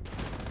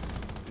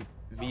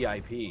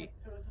VIP,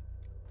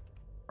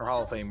 or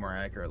Hall of Fame more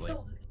accurately.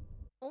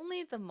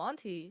 Only the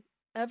Monty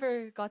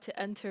ever got to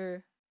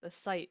enter the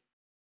site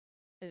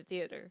in the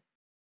theater.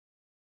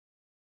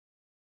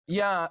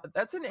 Yeah,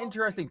 that's an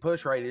interesting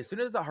push, right? As soon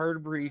as the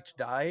hard breach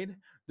died,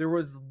 there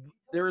was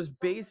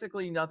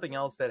basically nothing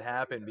else that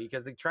happened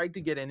because they tried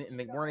to get in and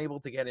they weren't able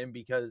to get in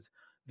because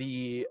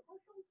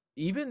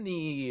even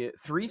the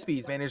 3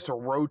 speeds managed to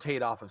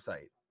rotate off of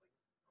site.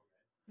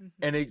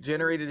 And it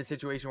generated a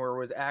situation where it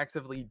was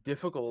actively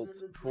difficult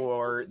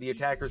for the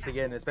attackers to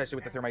get in, especially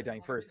with the thermite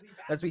dying first.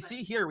 As we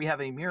see here, we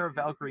have a Mirror,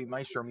 Valkyrie,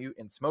 Maestro, Mute,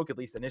 and Smoke, at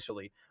least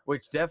initially,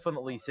 which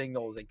definitely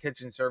signals a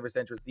kitchen service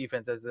entrance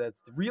defense, as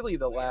that's really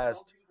the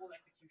last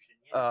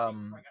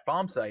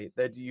bomb site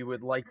that you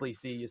would likely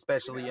see,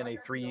 especially in a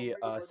 3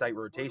 site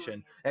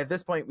rotation. And at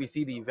this point, we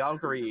see the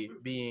Valkyrie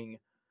being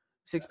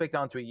 6-picked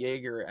onto a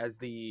Jaeger as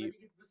the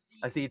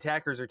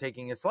attackers are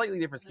taking a slightly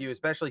different skew,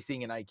 especially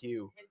seeing an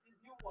IQ.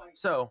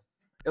 So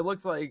it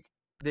looks like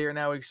they are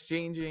now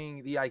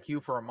exchanging the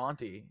IQ for a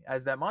Monty,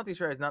 as that Monty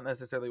strat has not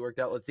necessarily worked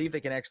out. Let's see if they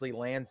can actually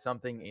land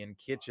something in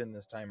kitchen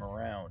this time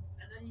around.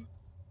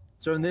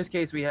 So in this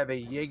case, we have a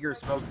Jaeger,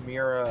 Smoke,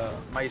 Mira,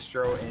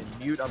 Maestro, and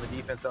Mute on the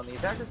defense. On the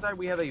attacker side,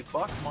 we have a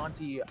Buck,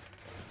 Monty,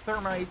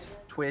 Thermite,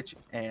 Twitch,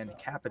 and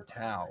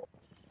Capital.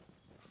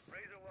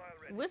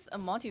 With a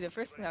Monty, the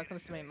first thing that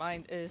comes to my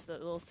mind is the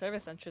little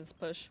service entrance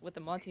push with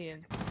the Monty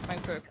and trying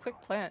for a quick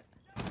plant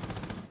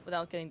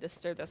without getting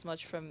disturbed as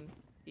much from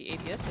the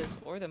ADSs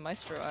or the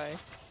Maestro Eye.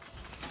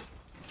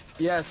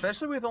 Yeah,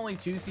 especially with only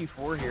 2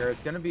 C4 here,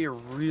 it's going to be a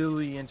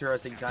really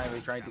interesting time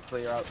of trying to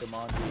clear out the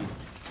Monty,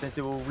 since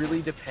it will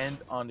really depend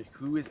on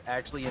who is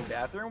actually in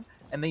bathroom,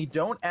 and they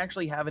don't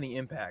actually have any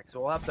impact.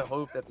 So we'll have to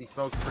hope that the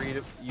Smoke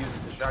creative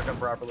uses the shotgun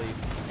properly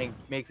and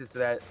makes it so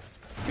that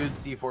good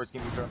C4s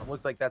can be thrown. It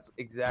looks like that's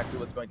exactly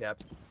what's going to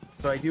happen.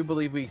 So I do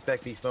believe we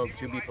expect the Smoke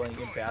to be playing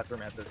in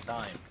bathroom at this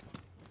time.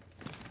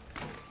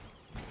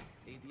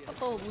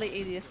 Couple late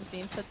ADS is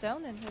being put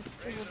down, and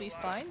it will be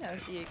fine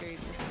as the Jaeger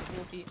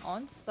will be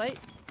on site,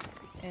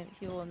 and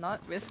he will not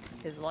risk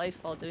his life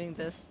while doing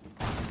this.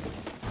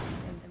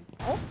 And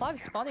all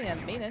 5 spawning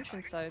at main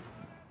entrance side.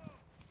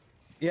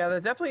 Yeah,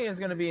 that definitely is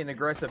going to be an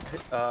aggressive,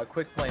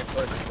 quick plant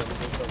push that we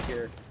look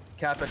here.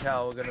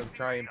 Capital going to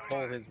try and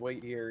pull his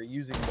weight here,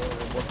 using more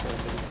than what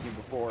we've seen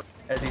before,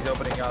 as he's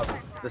opening up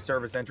the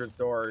service entrance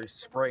door,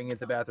 spraying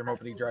into bathroom,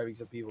 hoping driving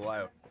some people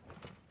out.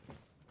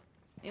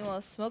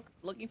 Meanwhile, Smoke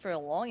looking for a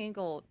long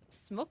angle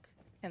smoke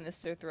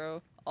canister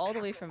throw all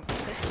the way from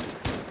kitchen.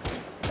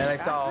 And I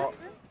saw,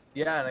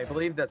 yeah, and I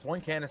believe that's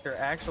 1 canister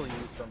actually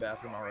used from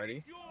bathroom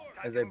already,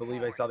 as I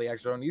believe I saw the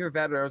extra one. Either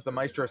that or it was the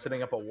Maestro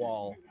sitting up a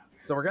wall.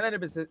 So we're going to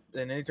end up in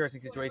an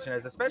interesting situation,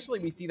 as especially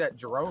we see that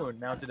drone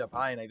mounted up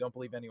high, and I don't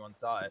believe anyone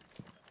saw it.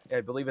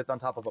 I believe it's on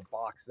top of a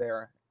box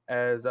there,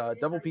 as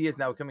Double P is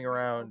now coming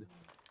around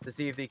to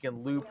see if they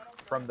can loop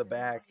from the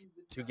back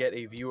to get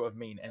a view of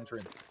main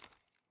entrance.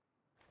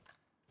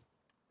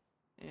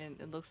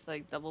 And it looks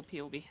like Double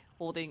P will be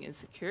holding in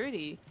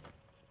security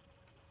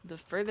the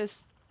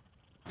furthest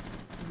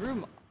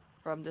room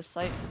from the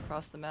site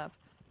across the map.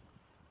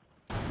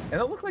 And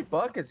it looked like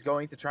Buck is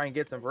going to try and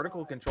get some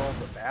vertical control of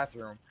the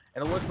bathroom.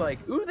 And it looks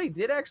like, ooh, they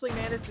did actually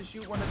manage to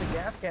shoot one of the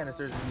gas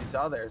canisters that you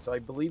saw there. So I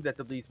believe that's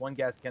at least 1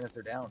 gas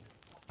canister down.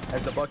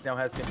 as the Buck now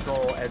has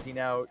control, as he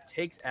now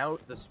takes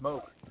out the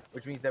smoke,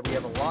 which means that we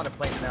have a lot of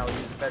plant now,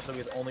 especially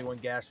with only one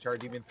gas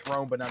charge even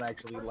thrown but not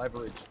actually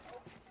leveraged.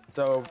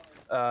 So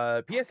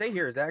PSA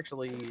here is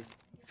actually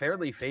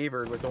fairly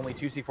favored with only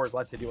 2 C4s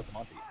left to deal with the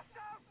Monty.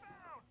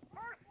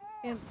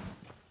 And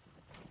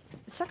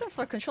second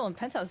floor control in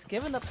Penthouse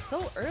given up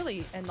so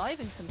early and not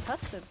even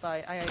contested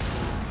by IIT.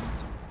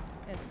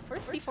 And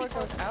first C4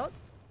 goes out,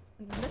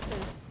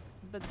 misses,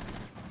 but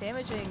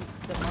damaging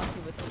the Monty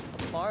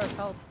with a bar of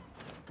health.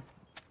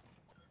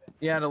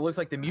 Yeah, and it looks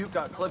like the mute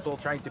got clipped while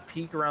trying to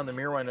peek around the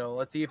mirror window.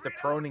 Let's see if the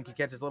proning can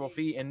catch his little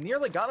feet. And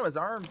nearly got him. His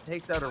arms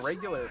takes out a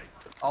regular,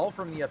 all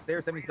from the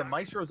upstairs. That means the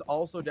Maestro's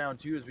also down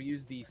too, as we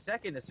use the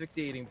second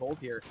asphyxiating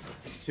bolt here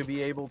to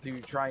be able to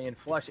try and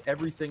flush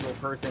every single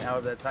person out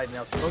of that side.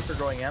 Now smokes are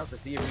going out to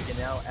see if we can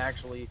now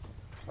actually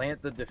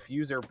plant the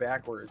diffuser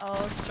backwards.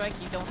 Oh,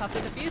 Strike, you don't have the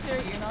diffuser.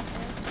 You're not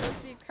supposed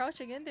to be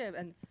crouching in there.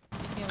 And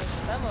speaking of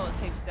which, Memo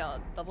takes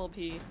down Double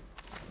P.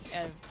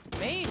 And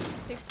Main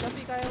takes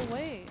Jumpy Guy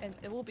away, and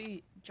it will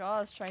be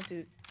Jaws trying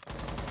to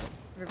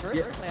reverse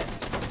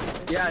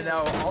plant. Yeah, now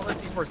all the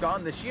C4's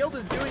gone. The shield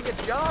is doing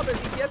its job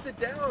as he gets it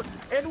down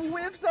and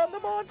whiffs on the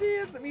Monty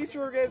as the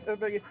Maestro gets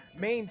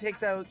Main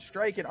takes out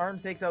Strike and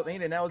Arms takes out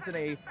Main, and now it's in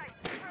a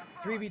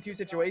 3v2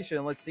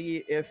 situation. Let's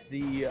see if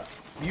the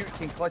Mute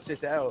can clutch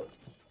this out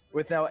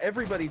with now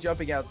everybody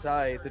jumping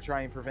outside to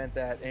try and prevent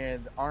that,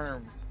 and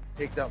Arms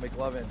takes out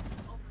McLovin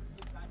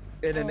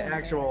in an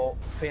actual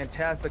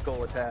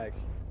fantastical attack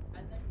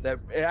that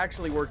it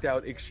actually worked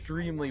out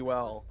extremely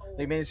well.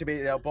 They managed to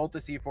bait out both the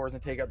C4s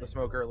and take out the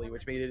smoke early,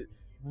 which made it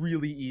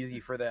really easy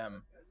for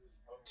them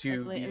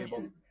to be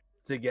able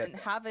to get. And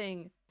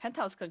having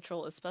Penthouse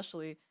control,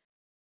 especially,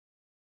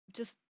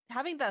 just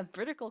having that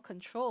vertical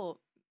control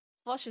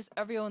flushes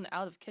everyone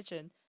out of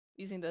kitchen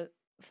using the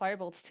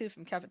firebolts too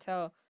from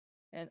Capital.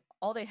 And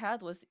all they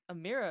had was a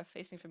mirror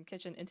facing from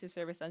kitchen into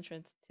service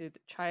entrance to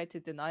try to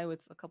deny with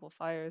a couple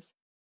fires.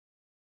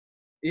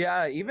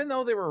 Yeah, even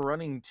though they were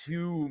running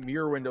 2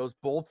 mirror windows,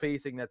 both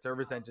facing that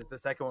service entrance, the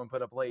second one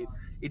put up late,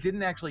 it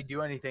didn't actually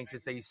do anything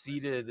since they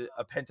seeded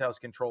a Penthouse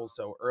control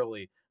so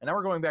early. And now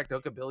we're going back to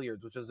Hookah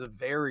Billiards, which is a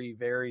very,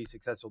 very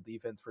successful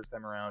defense first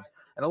time around.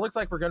 And it looks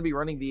like we're going to be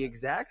running the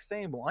exact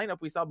same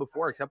lineup we saw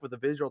before, except with the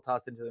visual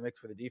tossed into the mix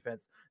for the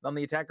defense. And on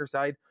the attacker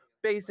side,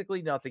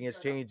 basically nothing has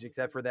changed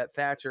except for that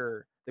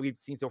Thatcher that we've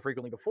seen so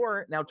frequently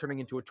before, now turning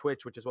into a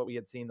Twitch, which is what we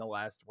had seen the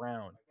last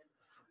round.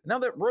 Now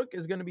that Rook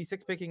is going to be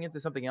 6-picking into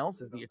something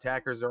else as the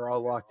attackers are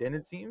all locked in,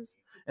 it seems.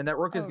 And that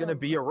Rook is going to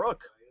be a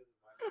Rook.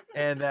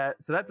 And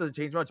so that doesn't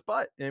change much,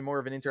 but in more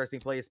of an interesting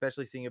play,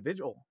 especially seeing a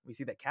Vigil, we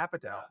see that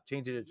Capital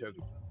change it to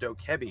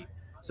Dokebi.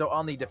 So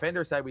on the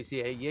defender side, we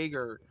see a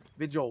Jaeger,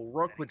 Vigil,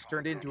 Rook, which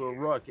turned into a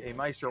Rook, a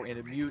Maestro, and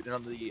a Mute. And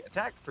on the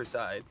attacker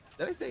side,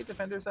 did I say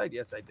defender side?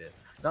 Yes, I did.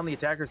 And on the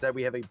attacker side,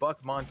 we have a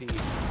Buck, Monty,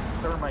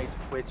 Thermite,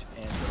 Twitch,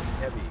 and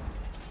Dokebi.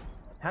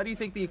 How do you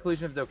think the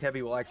inclusion of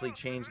Dokebi will actually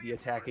change the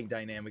attacking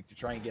dynamic to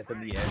try and get them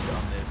the edge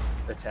on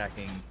this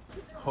attacking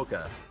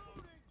Hookah?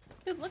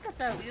 Dude, look at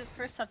that. We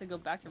first have to go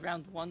back to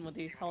round 1 when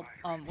they held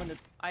when the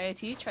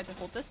IIT tried to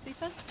hold this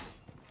defense.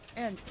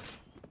 And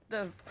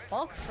the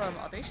bulk from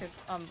Audacious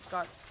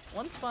got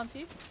 1 spawn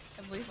peak,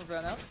 I believe, of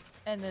run out,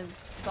 and then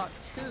got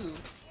 2.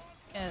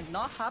 And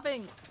not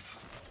having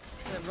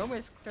the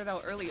roamers cleared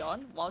out early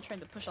on while trying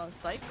to push on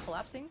site,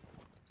 collapsing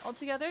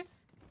altogether,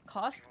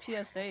 cost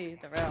PSA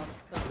the round,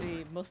 so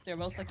they're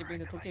most likely bring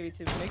the Dokebi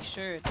to make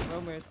sure the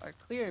roamers are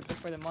cleared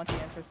before the Monty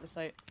enters the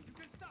site.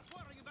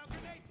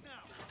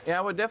 Yeah,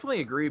 I would definitely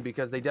agree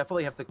because they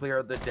definitely have to clear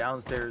out the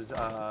downstairs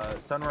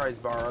sunrise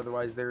bar,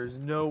 otherwise there's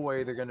no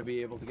way they're going to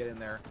be able to get in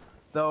there.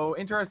 Though,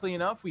 interestingly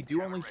enough, we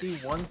do only see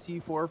 1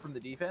 C4 from the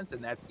defense,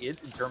 and that's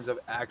it in terms of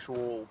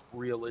actual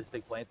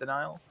realistic plant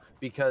denial,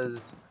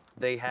 because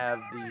they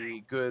have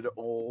the good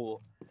old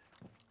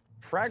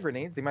frag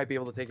grenades. They might be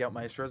able to take out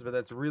Maestros, but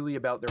that's really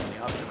about their only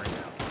option right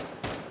now.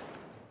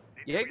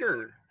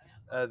 Jaeger,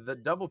 the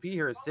Double P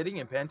here is sitting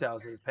in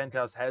Penthouse as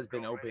Penthouse has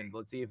been opened.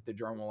 Let's see if the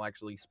drone will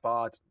actually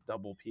spot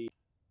Double P.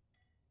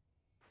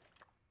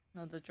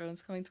 Now the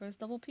drone's coming towards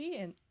Double P,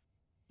 and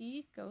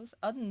he goes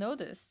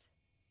unnoticed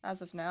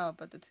as of now,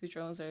 but the 2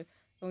 drones are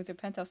going through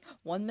Penthouse.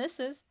 1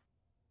 misses.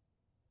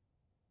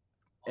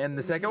 And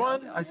the second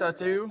one, I saw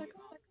 2.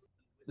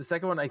 The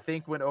second one, I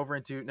think, went over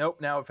into...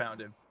 Nope, now it found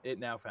him. It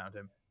now found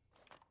him.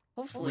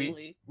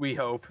 Hopefully. We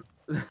hope.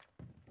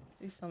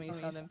 Please tell me you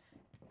found him.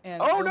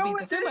 And oh no,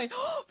 it did!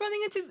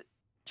 Running into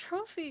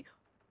Trophy!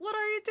 What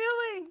are you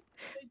doing?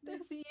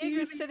 There's a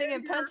Jaeger sitting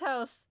in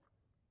Penthouse.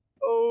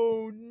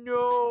 Oh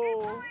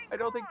no! I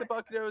don't think the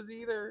Buck knows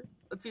either.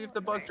 Let's see if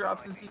the Buck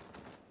drops and see.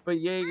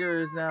 But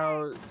Jaeger is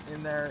now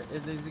in there.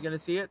 Is he gonna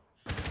see it?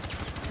 The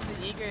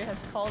Jaeger has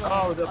called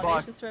the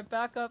Audacious for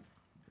backup.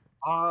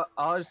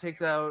 Oz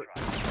takes out...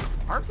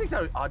 Arms takes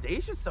out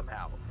Audacious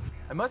somehow.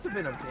 It must have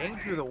been a bang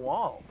through the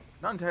wall.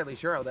 Not entirely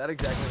sure how that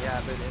exactly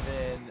happened. And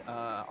then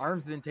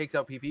Arms then takes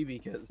out PP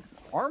because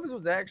Arms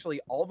was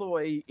actually all the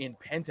way in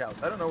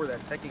Penthouse. I don't know where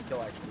that second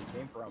kill actually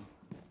came from,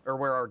 or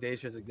where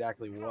Audacious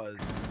exactly was.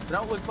 So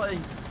now it looks like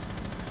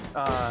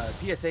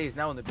PSA is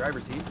now in the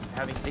driver's seat,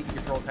 having taken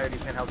control of Coyote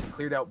Penthouse and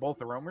cleared out both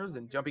the roamers,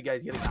 and Jumpy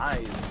Guy's getting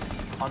eyes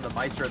on the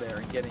Maestro there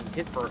and getting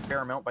hit for a fair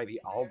amount by the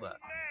Alda.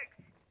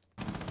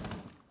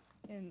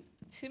 And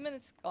 2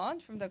 minutes gone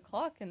from the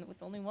clock, and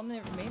with only 1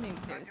 minute remaining,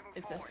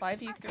 it's a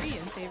 5v3 in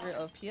favor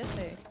of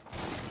PSA.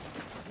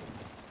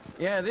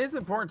 Yeah, it is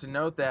important to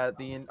note that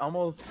the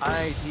almost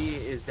IIT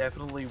is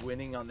definitely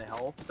winning on the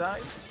health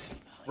side.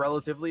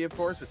 Relatively, of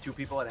course, with 2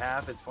 people at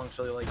half, it's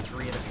functionally like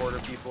 3 1/4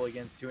 people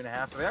against 2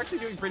 1/2. So they're actually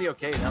doing pretty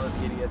okay now that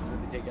the ADS has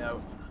been taken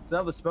out. So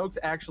now the smokes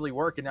actually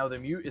work, and now the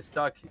mute is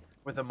stuck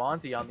with a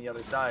Monty on the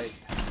other side.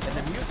 And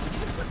the mute, he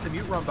just lets the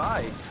mute run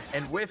by,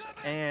 and whiffs,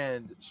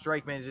 and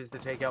Strike manages to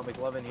take out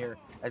McLovin here,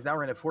 as now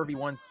we're in a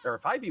 4v1 or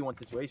 5v1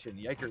 situation.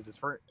 Yikers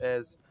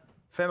as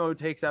Femo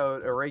takes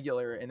out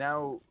Irregular, and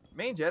now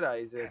Main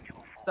Jedi is just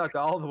stuck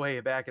all the way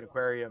back in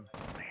Aquarium.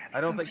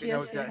 I don't think they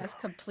know PSA has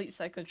complete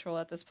side control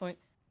at this point.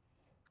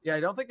 Yeah, I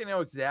don't think they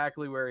know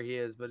exactly where he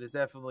is, but it's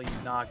definitely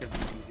not going to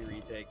be an easy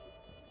retake.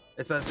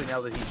 Especially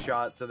now that he's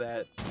shot, so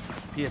that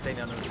PSA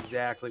now knows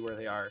exactly where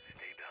they are.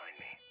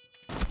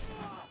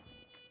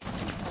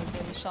 Oh,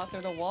 getting shot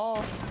through the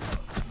wall.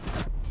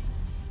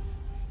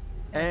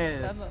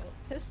 And Femo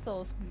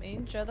pistols,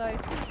 Main Jedi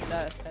to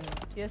death,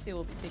 and PSA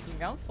will be taking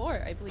round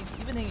 4, I believe,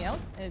 evening out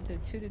into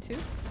 2-2.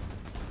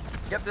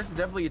 Yep, this is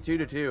definitely a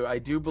 2-2. I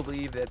do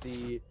believe that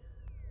the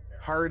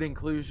hard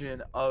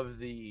inclusion of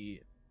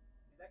the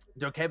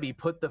Dokebi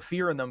put the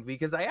fear in them,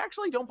 because I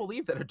actually don't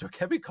believe that a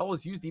Dokebi call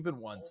was used even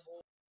once.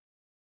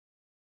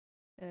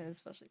 And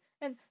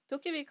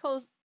Dokebi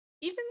calls,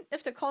 even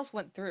if the calls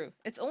went through,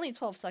 it's only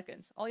 12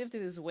 seconds. All you have to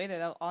do is wait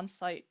it out on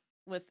site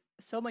with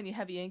so many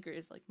heavy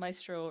anchors like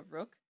Maestro or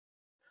Rook.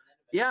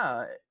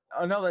 Yeah,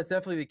 no, that's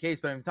definitely the case,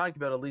 but I'm talking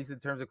about at least in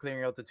terms of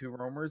clearing out the 2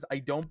 roamers. I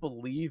don't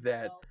believe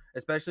that,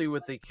 especially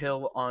with the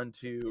kill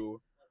onto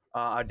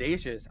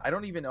Audacious. I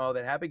don't even know how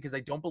that happened, because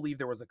I don't believe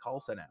there was a call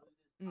sent out.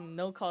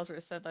 No calls were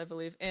sent, I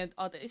believe. And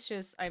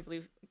Audacious, I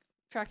believe,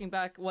 tracking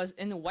back, was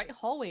in the white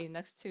hallway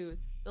next to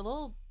the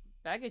little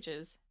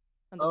baggages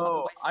on the top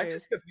of white I'm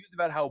stairs. just confused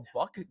about how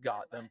Buck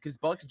got them, because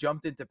Buck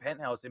jumped into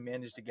Penthouse and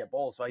managed to get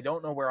both, so I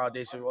don't know where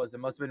Audacious was. It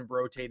must have been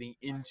rotating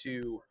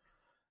into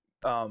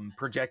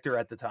Projector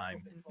at the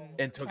time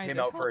and took Trying him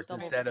to out help first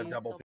double instead of P.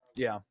 double P.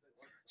 Yeah.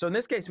 So in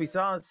this case, we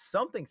saw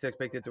something six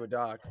picked into a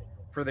dock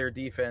for their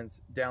defense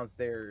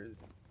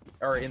downstairs,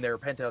 or in their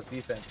Penthouse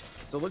defense.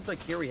 So it looks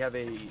like here we have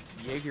a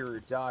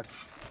Jaeger, Doc,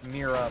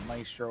 Mira,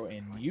 Maestro,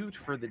 and Mute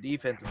for the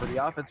defense. And for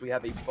the offense, we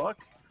have a Buck,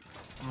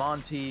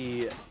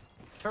 Monty,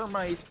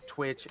 Thermite,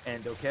 Twitch,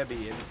 and Dokebi.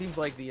 And it seems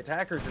like the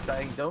attackers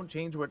deciding don't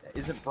change what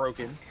isn't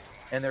broken,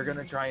 and they're going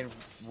to try and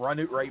run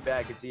it right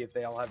back and see if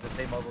they all have the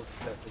same level of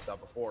success they saw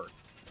before.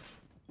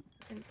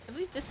 And I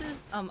believe this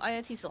is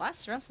IIT's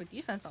last round for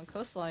defense on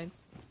Coastline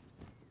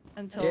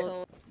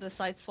until the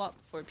side swap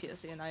for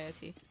PSA and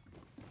IIT.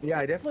 Yeah,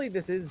 I definitely,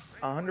 this is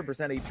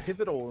 100% a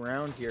pivotal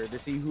round here to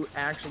see who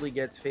actually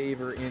gets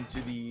favor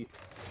into the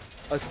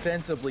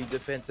ostensibly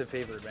defensive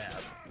favored map.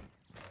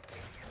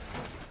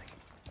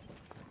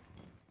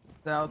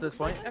 Now at this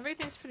point,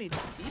 Everything's pretty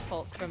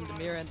default from the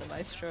Mira and the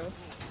Maestro.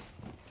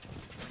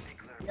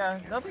 yeah,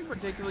 nothing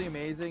particularly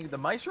amazing. The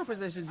Maestro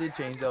position did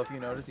change though, if you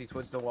notice. He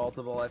switched the wall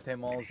to the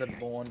left-hand wall instead of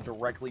the one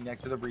directly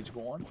next to the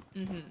breachable one.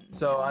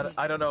 So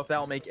I don't know if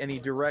that'll make any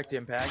direct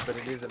impact, but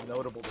it is a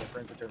notable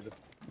difference in terms of...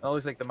 It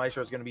looks like the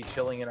Maestro is going to be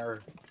chilling in our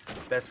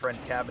best friend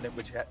cabinet,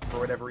 which for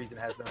whatever reason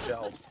has no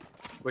shelves.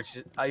 Which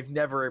I've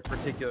never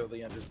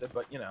particularly understood,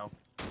 but you know.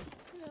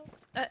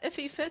 If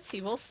he fits,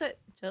 he will sit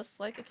just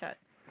like a cat.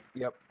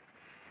 Yep.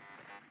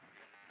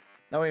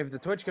 Now we have the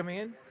Twitch coming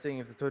in, seeing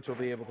if the Twitch will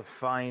be able to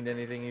find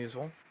anything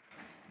useful.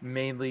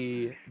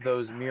 Mainly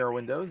those mirror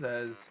windows,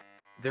 as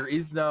there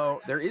is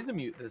a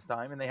mute this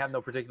time, and they have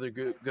no particular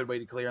good way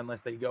to clear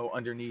unless they go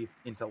underneath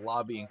into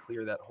lobby and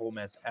clear that whole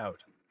mess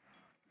out.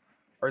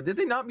 Or did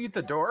they not mute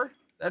the door?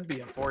 That'd be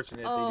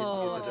unfortunate if they didn't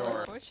mute the door.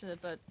 Unfortunate,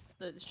 but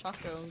the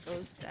shock drone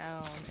goes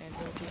down, and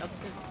it'll be up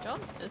to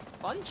Jones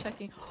just body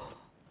checking.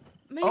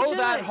 Oh,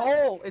 that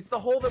hole! It's the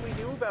hole that we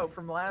knew about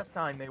from last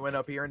time they went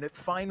up here, and it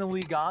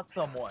finally got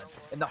someone.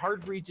 And the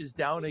hard breach is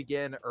down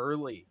again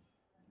early,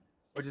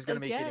 which is going to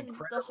make it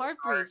incredible. The hard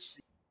breach.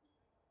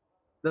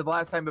 The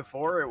last time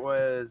before, it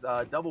was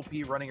Double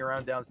P running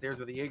around downstairs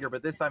with a Jaeger,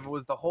 but this time it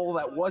was the hole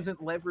that wasn't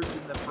leveraged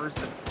in the first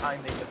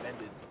time they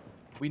defended.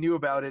 We knew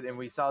about it, and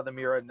we saw the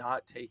Mira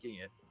not taking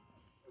it.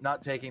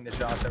 Not taking the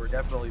shots that were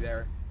definitely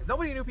there. Because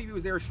nobody knew PP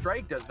was there.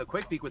 Strike does the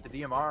quick peek with the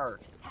DMR.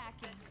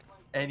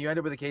 And you end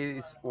up with a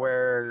case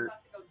where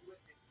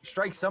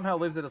Strike somehow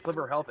lives at a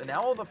sliver of health, and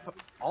now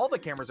all the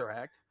cameras are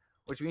hacked,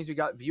 which means we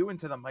got view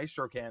into the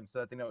Maestro cams so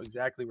that they know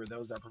exactly where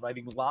those are,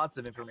 providing lots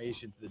of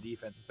information to the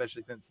defense,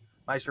 especially since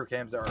Maestro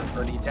cams are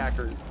the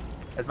attackers,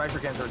 as Maestro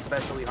cams are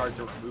especially hard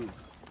to remove.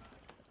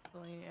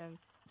 And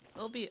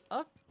it'll be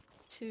up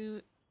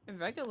to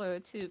Irregular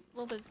to a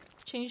little bit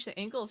change the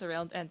angles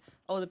around, and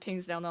the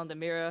ping's down on the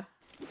Mira.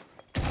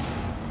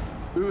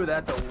 Ooh,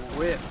 that's a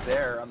whiff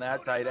there on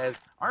that side as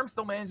Arm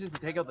still manages to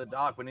take out the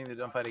Doc, winning the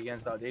gunfight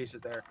against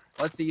Audacious there.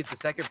 Let's see if the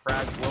second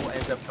frag will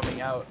end up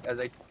coming out as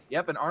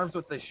yep, and Arms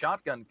with the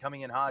shotgun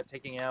coming in hot,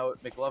 taking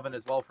out McLovin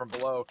as well from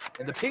below.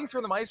 And the pings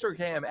from the Maestro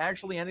Cam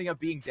actually ending up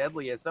being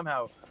deadly as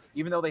somehow,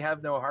 even though they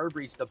have no hard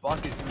breach, the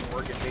Buck is doing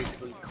work and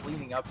basically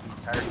cleaning up the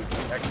entirety of the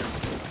protection.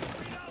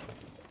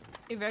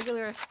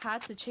 Irregular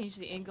had to change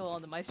the angle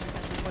on the Maestro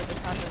Cam before this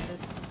happened.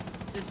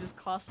 This is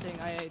costing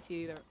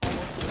IIT. They're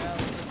almost around.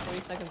 There's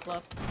 40 seconds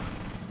left.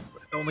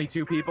 Only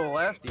 2 people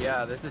left?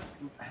 Yeah, this is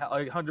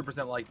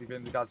 100% likely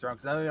going to cost around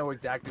because I don't know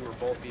exactly where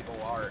both people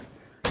are.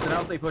 So now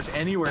if they push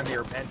anywhere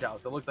near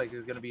Penthouse, it looks like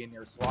there's going to be a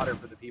near slaughter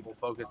for the people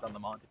focused on the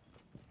Monte.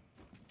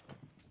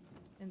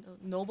 And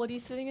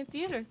nobody's sitting in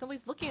theater.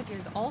 Nobody's looking at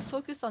theater. They're all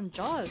focused on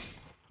Jaws.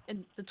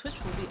 And the Twitch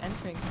will be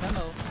entering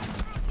Memo.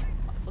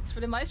 Looks for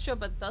the Maestro,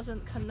 but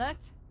doesn't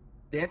connect.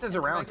 Dances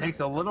around, takes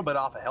a little bit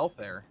off of health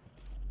there.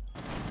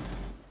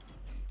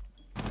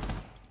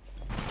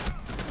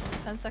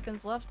 10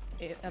 seconds left.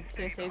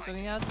 PSA is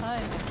running out of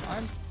time. And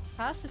Arms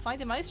has to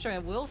find the Maestro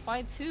and will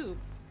find 2.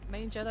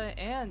 Main Jedi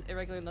and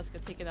Irregular Nuts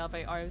get taken out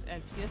by Arms,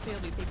 and PSA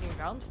will be taking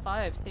round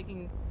 5,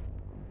 taking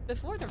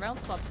before the round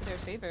swap to their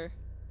favor.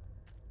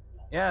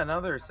 Yeah,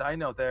 another side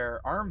note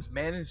there. Arms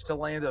managed to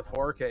land a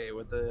 4K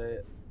with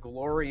the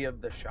glory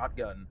of the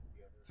shotgun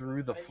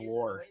through the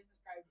floor.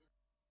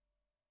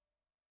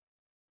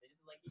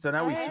 So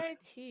now we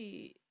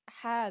IIT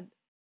had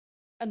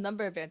a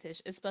number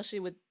advantage, especially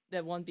with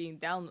the one being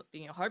down,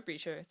 being a heart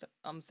breacher,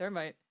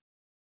 Thermite.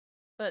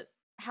 But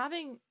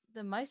having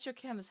the Maestro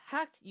Cam is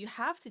hacked, you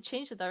have to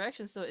change the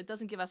direction so it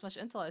doesn't give as much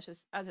intel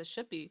as it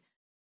should be.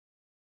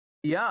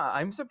 Yeah,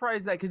 I'm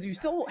surprised that because you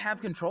still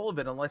have control of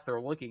it unless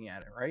they're looking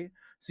at it, right?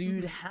 So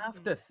you'd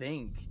have to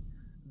think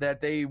that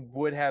they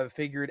would have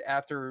figured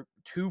after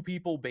 2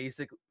 people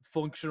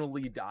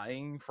functionally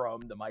dying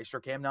from the Maestro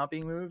Cam not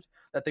being moved,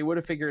 that they would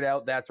have figured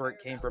out that's where it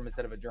came from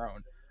instead of a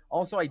drone.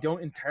 Also, I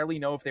don't entirely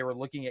know if they were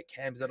looking at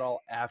cams at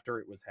all after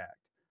it was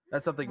hacked.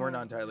 That's something we're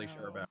not entirely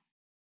sure about.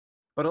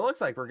 But it looks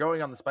like we're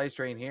going on the spice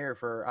train here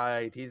for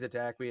IIT's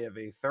attack. We have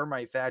a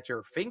Thermite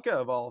Thatcher, Finka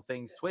of all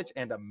things, Twitch,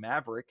 and a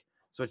Maverick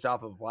switched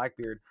off of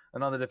Blackbeard.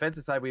 And on the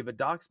defensive side, we have a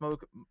Doc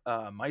Smoke,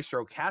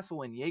 Maestro,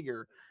 Castle, and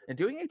Jaeger, and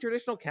doing a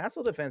traditional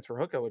castle defense for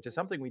Hookah, which is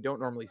something we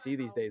don't normally see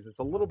these days. It's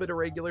a little bit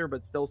irregular,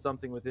 but still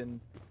something within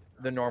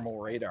the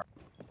normal radar.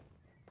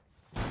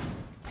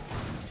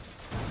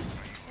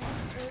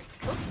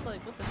 Looks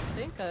like with the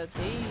Finka,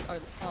 they are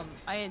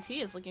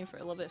IIT is looking for a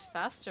little bit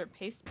faster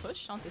paced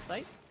push onto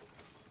site.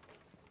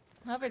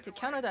 However, to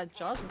counter that,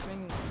 Jaws is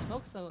bringing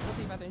smoke, so it'll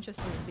be rather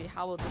interesting to see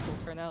how this will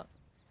turn out.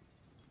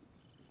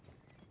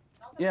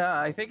 Yeah,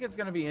 I think it's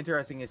going to be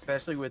interesting,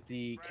 especially with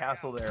the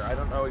castle there. I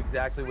don't know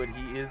exactly what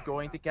he is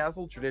going to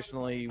castle.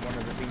 Traditionally, one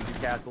of the things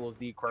you castle is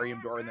the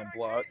aquarium door and then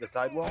blow out the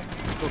sidewall.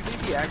 We'll see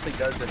if he actually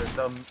does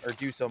it or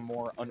do some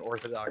more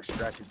unorthodox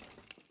strategy.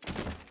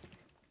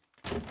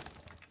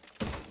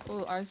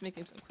 Oh, Arms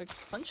making some quick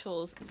punch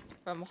holes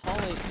from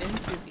hallway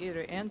into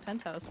theater and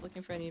penthouse,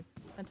 looking for any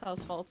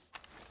penthouse faults.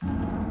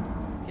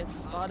 Gets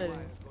spotted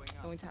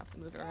and going to have to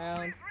move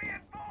around.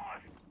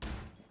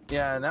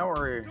 Yeah, now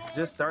we're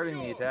just starting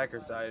the attacker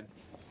side.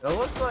 It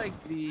looks like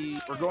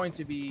we're going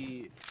to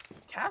be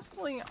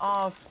castling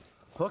off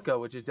Hookah,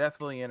 which is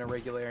definitely an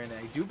irregular, and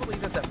I do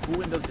believe that pool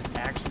window is just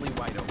actually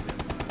wide open.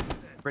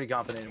 Pretty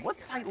confident. What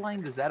sight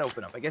line does that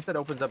open up? I guess that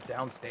opens up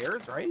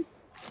downstairs, right?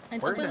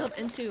 And opens up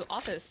into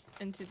office,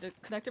 into the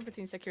connector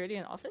between security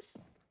and office.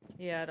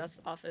 Yeah,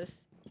 that's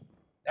office.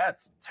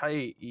 That's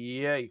tight.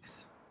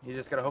 Yikes. You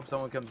just gotta hope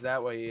someone comes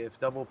that way. If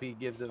Double P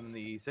gives him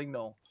the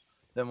signal,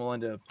 then we'll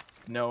end up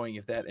knowing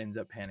if that ends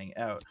up panning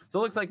out. So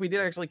it looks like we did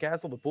actually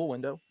castle the pool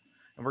window,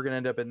 and we're gonna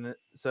end up in the,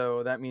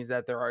 so that means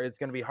that it's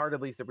gonna be hard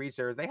at least to breach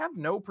there. They have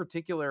no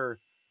particular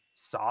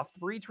soft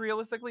breach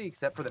realistically,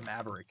 except for the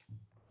Maverick.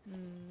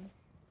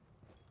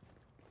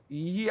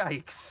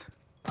 Yikes.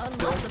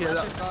 Don't get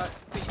up.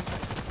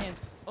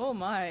 Oh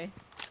my.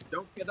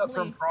 Don't get up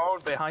from prone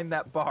behind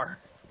that bar.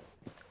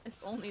 If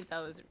only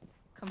that was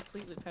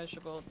completely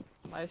penetrable,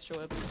 Maestro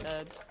would be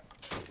dead.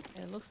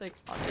 And it looks like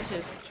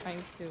Audacious is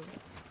trying to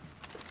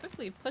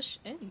quickly push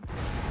in.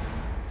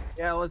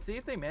 Yeah, let's see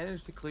if they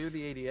manage to clear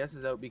the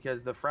ADSs out,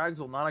 because the frags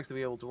will not actually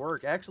be able to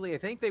work. Actually, I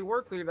think they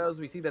were cleared out as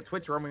we see that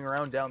Twitch roaming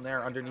around down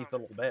there underneath the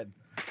little bed.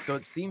 So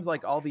it seems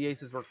like all the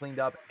aces were cleaned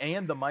up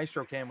and the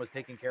Maestro cam was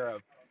taken care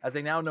of. As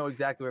they now know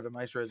exactly where the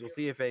Maestro is, we'll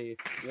see if a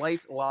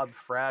light lob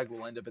frag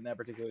will end up in that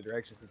particular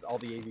direction since all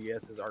the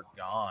ADSs are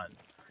gone.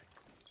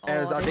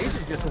 As Audacious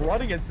is just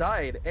running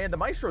inside, and the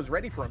Maestro's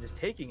ready for him, just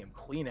taking him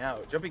clean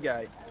out. Jumpy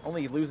guy,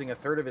 only losing a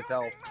third of his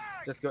health,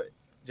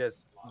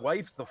 just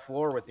wipes the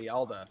floor with the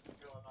Alda,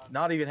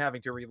 not even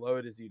having to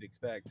reload as you'd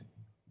expect.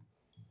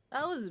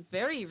 That was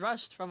very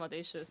rushed from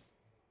Audacious,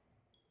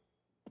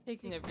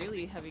 taking a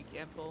really heavy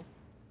gamble.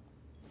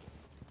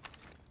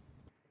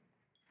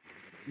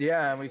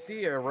 Yeah, and we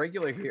see a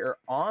regular here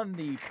on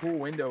the pool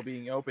window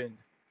being opened,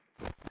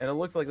 and it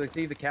looks like, let's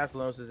see if the castle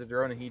notices a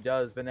drone, and he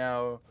does, but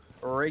now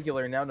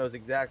Regular now knows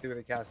exactly where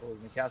the castle is,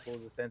 and the castle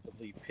is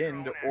ostensibly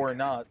pinned or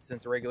not,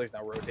 since the Regular is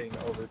now rotating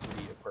over to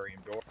the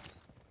aquarium door.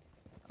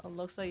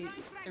 Looks like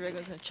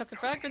Irregular's gonna chuck a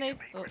frag grenade,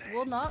 but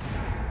will not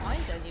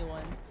find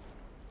anyone.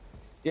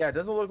 Yeah, it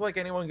doesn't look like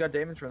anyone got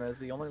damaged from this.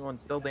 The only one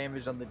still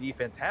damaged on the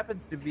defense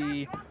happens to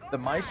be the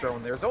Maestro,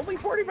 and there's only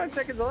 45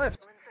 seconds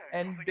left.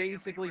 And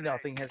basically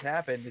nothing has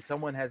happened.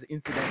 Someone has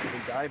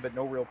incidentally died, but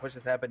no real push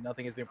has happened.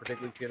 Nothing has been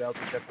particularly cleared out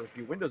except for a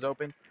few windows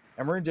open.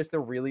 And we're in just a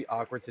really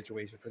awkward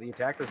situation for the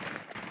attackers.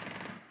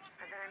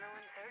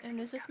 And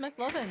it's just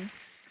McLovin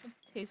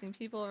chasing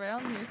people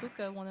around near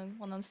Hookah, one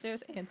on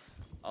stairs, and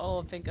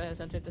oh, Finka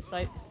has entered the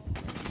site.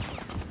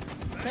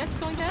 Plant's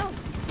going down!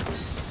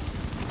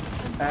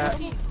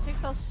 And he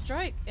picks out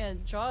Strike,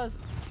 and Jaws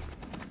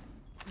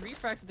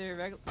refracts their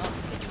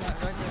taking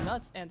out regular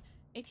nuts, and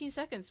 18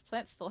 seconds,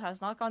 Plant still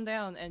has not gone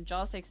down, and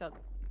Jaws takes out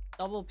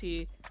double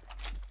P.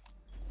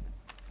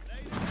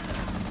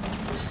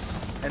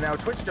 And now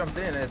Twitch jumps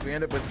in as we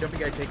end up with Jumpy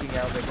Guy taking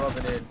out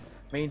McLovin and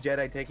Main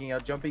Jedi taking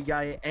out Jumpy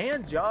Guy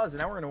and Jaws,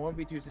 and now we're in a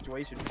 1v2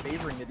 situation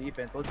favoring the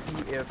defense. Let's see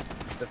if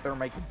the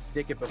Thermite can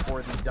stick it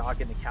before the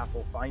Doc and the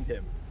castle find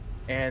him.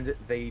 And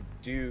they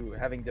do,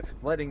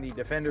 letting the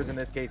defenders in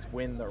this case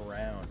win the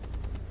round.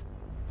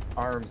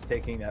 Arms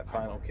taking that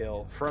final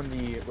kill from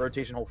the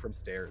rotation hole from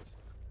stairs.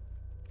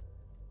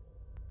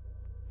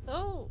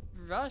 So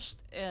rushed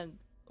and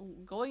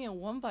going in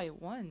one by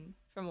one,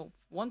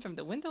 one from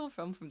the window,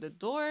 from the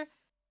door,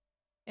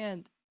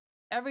 and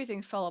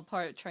everything fell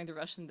apart trying to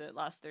rush in the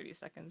last 30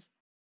 seconds.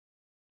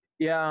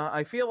 Yeah,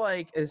 I feel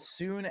like as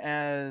soon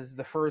as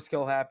the first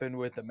kill happened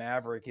with the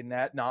Maverick and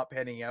that not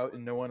panning out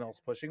and no one else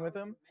pushing with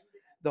him,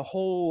 the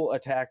whole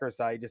attacker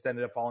side just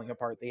ended up falling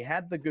apart. They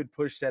had the good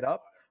push set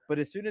up, but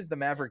as soon as the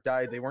Maverick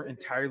died, they weren't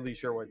entirely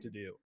sure what to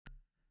do.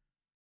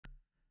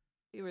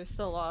 We were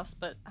so lost,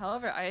 but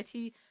however,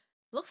 IIT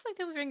looks like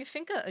they were bringing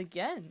Finka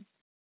again.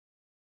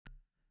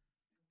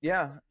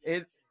 Yeah,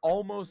 it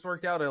almost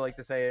worked out, I like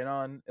to say,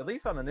 and at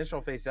least on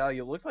initial face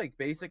value, it looks like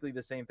basically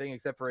the same thing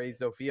except for a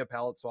Zofia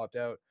palette swapped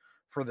out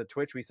for the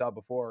Twitch we saw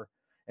before.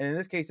 And in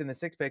this case, in the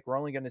 6-pick, we're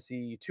only going to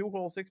see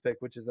 2-hole 6-pick,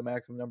 which is the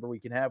maximum number we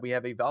can have. We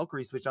have a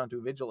Valkyrie switch onto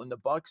a Vigil and the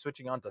Buck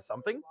switching onto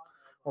something.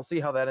 We'll see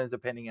how that ends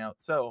up panning out.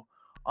 So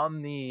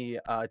on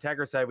the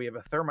attacker side, we have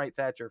a Thermite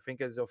Thatcher,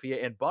 Finka,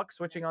 Zofia, and Buck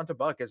switching onto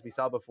Buck, as we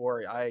saw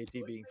before,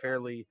 IIT being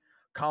fairly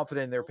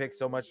confident in their pick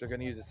so much they're going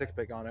to use a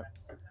 6-pick on it.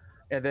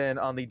 And then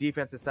on the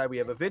defensive side, we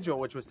have a Vigil,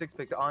 which was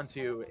 6-picked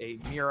onto a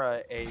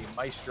Mira, a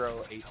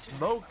Maestro, a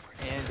Smoke,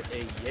 and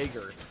a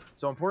Jaeger.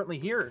 So importantly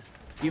here,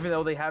 even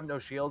though they have no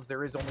shields,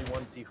 there is only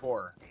one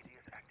C4.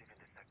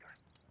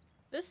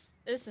 This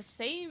is the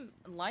same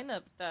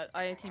lineup that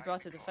IIT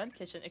brought to Defend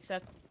Kitchen,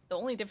 except the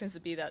only difference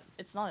would be that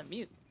it's not a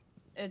mute.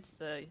 It's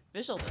a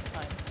Visual this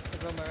time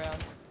to roam around.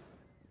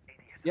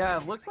 Yeah,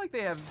 it looks like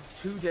they have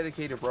 2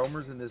 dedicated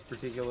roamers in this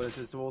particular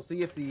instance, so we'll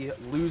see if the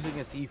losing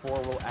a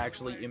C4 will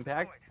actually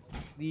impact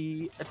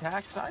the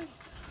attack side,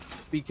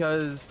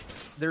 because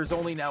there's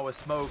only now a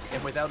Smoke,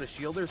 and without a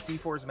shielder,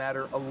 C4s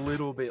matter a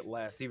little bit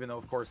less, even though,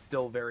 of course,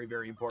 still very,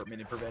 very important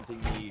in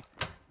preventing the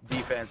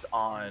defense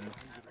on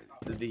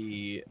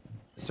the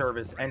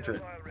service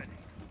entrant.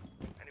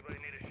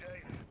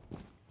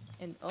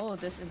 And oh,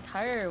 this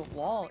entire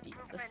wall,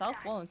 the south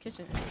wall and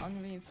kitchen is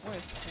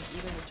unreinforced, and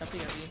even with jumping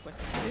are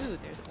reinforcing too.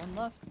 There's one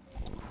left.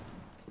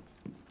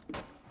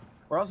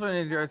 We're also in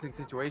an interesting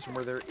situation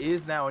where there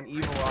is now an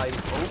Evil Eye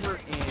over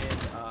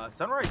in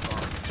Sunrise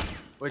Farm,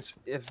 which,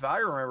 if I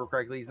remember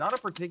correctly, is not a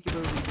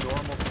particularly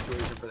normal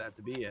situation for that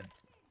to be in.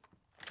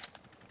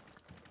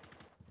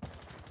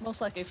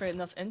 Most likely for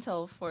enough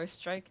intel for a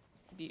Strike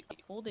to be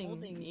holding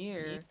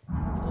near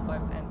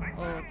O5's and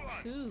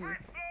O2.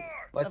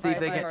 Let's see if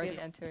they can. Already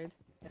entered.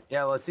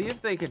 Yeah, let's see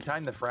if they can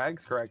time the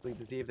frags correctly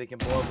to see if they can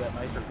blow up that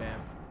Maestro cam.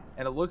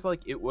 And it looks like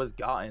it was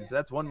gotten, so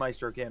that's one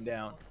Maestro cam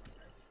down.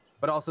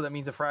 But also that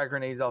means a frag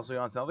grenade is also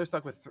on. So now they're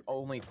stuck with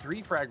only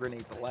 3 frag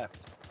grenades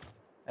left,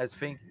 as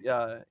Fink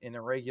in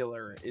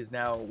Irregular is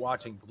now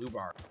watching Blue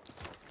Bar.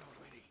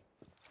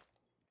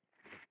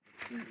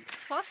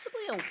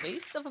 Possibly a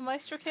waste of a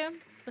Maestro cam.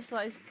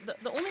 Besides,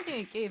 the only thing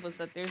it gave was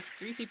that there's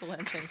 3 people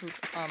entering who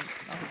on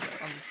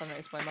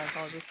Sunrise. My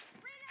apologies.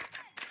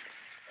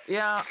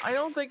 Yeah, I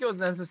don't think it was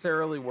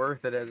necessarily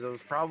worth it, as it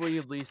was probably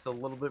at least a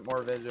little bit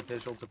more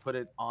beneficial to put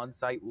it on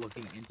site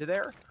looking into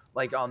there,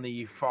 like on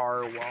the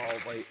far wall,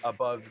 like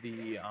above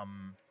the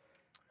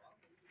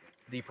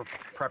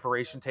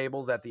preparation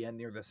tables at the end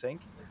near the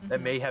sink.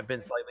 That may have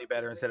been slightly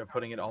better instead of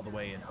putting it all the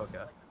way in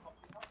Hookah.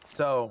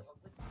 So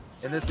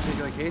in this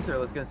particular case here,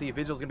 let's gonna see if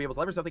Vigil's gonna be able to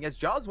leverage something, as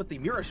Jaws with the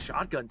Mira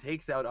shotgun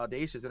takes out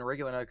Audacious, and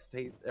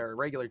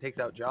Regular takes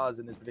out Jaws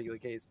in this particular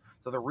case.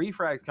 So the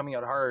refrags coming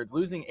out hard,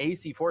 losing a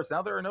C4. So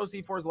now there are no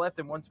C4s left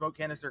and 1 smoke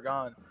canister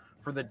gone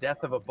for the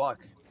death of a Buck,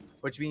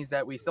 which means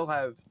that we still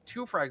have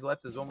 2 frags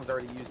left, as one was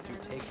already used to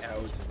take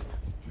out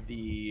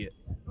the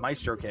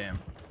Maestro cam.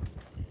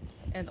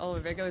 And oh,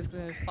 Regular is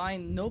gonna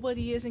find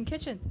nobody is in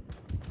kitchen.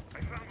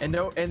 And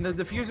the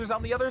diffuser's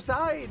on the other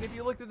side. If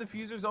you look at the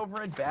diffuser's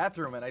over in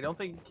bathroom, and I don't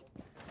think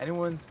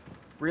anyone's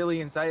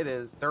really in sight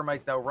as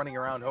Thermite's now running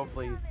around,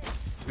 hopefully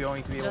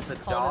going to be able Just to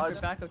called in dodge.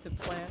 for backup to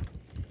plant.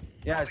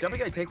 Yeah, as Jumping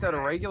Guy takes out a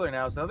regular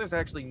now, so now there's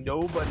actually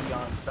nobody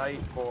on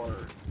site for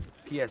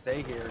PSA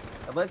here.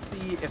 And let's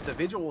see if the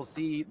Vigil will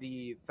see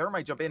the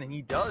Thermite jump in, and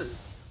he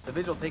does. The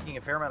Vigil taking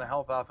a fair amount of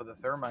health off of the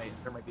Thermite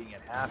being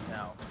at half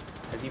now,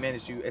 as he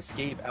managed to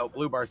escape out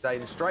Blue Bar side,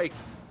 and Strike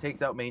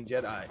takes out Main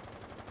Jedi.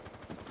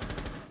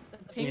 The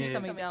ping's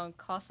coming down,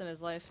 cost him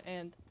his life,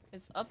 and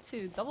it's up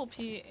to Double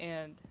P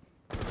and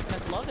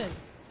McLovin.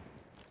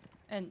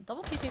 And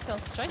Double P takes out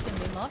Strike in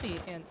main lobby,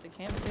 and the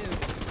cam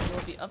 2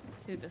 will be up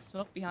to the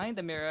smoke behind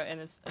the mirror, and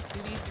it's a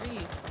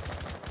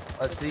 2v3.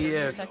 Let's see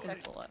if... 30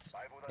 seconds left.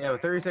 Yeah,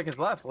 with 30 seconds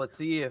left, let's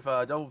see if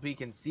Double P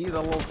can see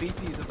the little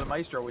feetsies of the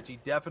Maestro, which he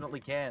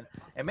definitely can,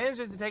 and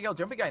manages to take out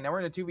Jumping Guy. Now we're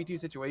in a 2v2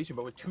 situation,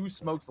 but with 2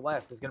 smokes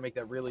left, is going to make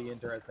that really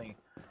interesting.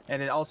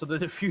 And then also the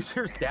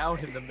diffuser's down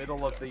in the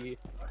middle of the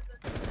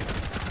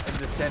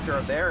center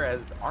of there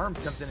as Arms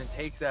comes in and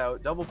takes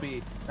out Double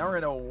P. Now we're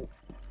in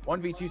a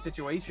 1v2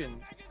 situation.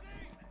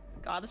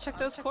 Gotta check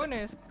those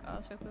corners.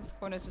 Gotta check those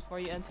corners before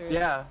you enter.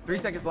 Yeah, 3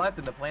 seconds left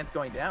and the plant's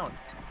going down.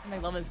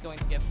 McLovin's going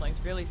to get flanked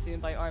really soon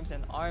by Arms,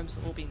 and Arms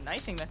will be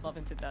knifing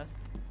McLovin to death,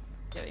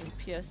 giving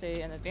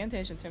PSA an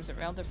advantage in terms of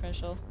round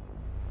differential.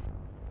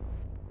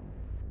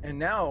 And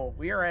now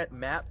we are at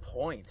map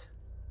point.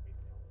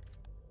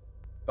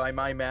 By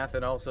my math,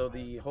 and also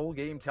the whole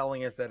game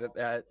telling us that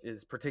that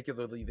is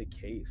particularly the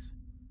case.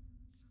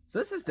 So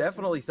this is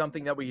definitely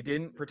something that we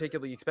didn't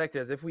particularly expect,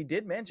 as if we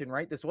did mention,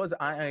 right, this was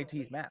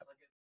IIT's map.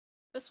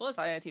 This was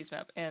IIT's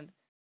map, and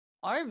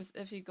Arms,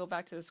 if you go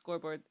back to the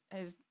scoreboard,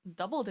 is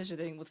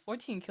double-digiting with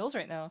 14 kills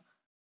right now.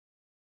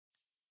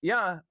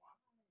 Yeah,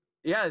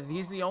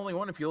 he's the only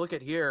one. If you look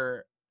at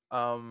here,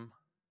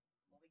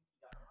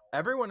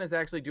 everyone is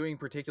actually doing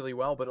particularly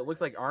well, but it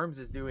looks like Arms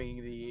is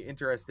doing the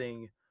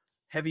interesting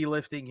heavy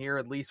lifting here,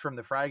 at least from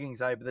the fragging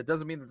side, but that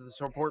doesn't mean that the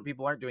support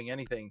people aren't doing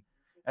anything.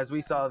 As we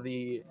saw,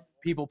 the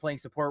people playing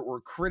support were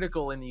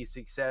critical in the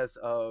success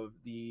of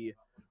the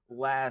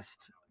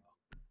last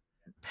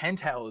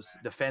penthouse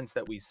defense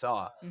that we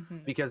saw,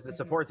 because the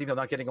supports, even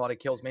though not getting a lot of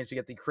kills, managed to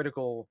get the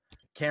critical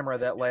camera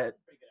that let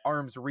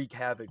Arms wreak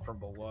havoc from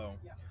below.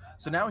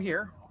 So now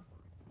here,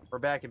 we're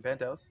back in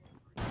penthouse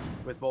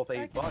with both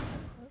a Buck,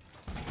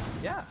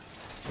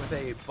 with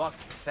a Buck,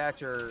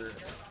 Thatcher,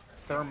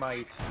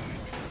 Thermite,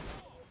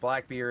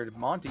 Blackbeard,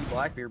 Monty,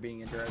 Blackbeard being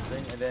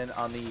interesting, and then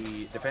on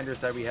the defender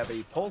side we have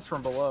a Pulse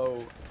from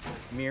below,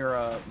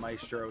 Mira,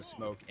 Maestro,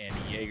 Smoke, and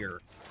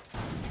Jaeger.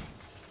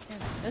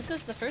 And this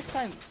is the first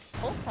time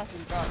Pulse has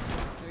been brought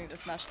during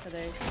this match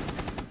today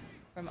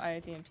from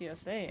IIT and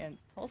PSA, and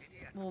Pulse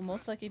will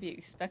most likely be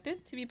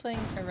expected to be playing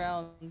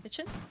around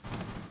Kitchen.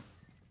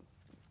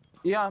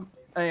 Yeah,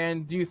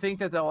 and do you think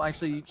that they'll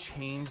actually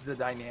change the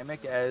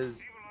dynamic,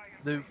 as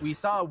we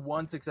saw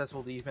one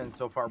successful defense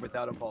so far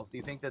without a Pulse? Do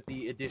you think that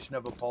the addition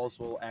of a Pulse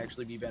will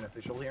actually be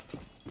beneficial here?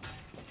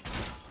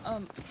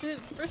 To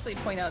firstly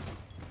point out,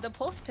 the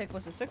Pulse pick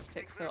was the 6th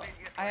pick, so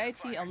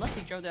IIT, unless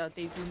they drilled out,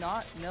 they do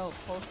not know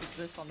Pulse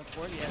exists on the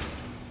board yet.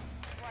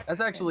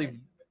 That's actually,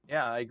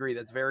 yeah, I agree.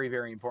 That's very,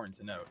 very important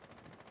to note.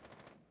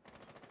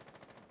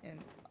 And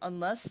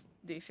unless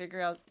they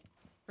figure out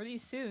pretty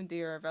soon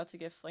they are about to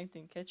get flanked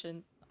in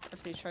Kitchen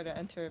if they try to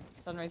enter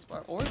Sunrise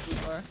Bar or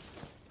Blue Bar.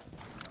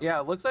 Yeah,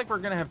 it looks like we're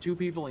going to have 2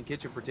 people in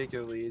Kitchen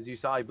particularly. As you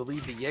saw, I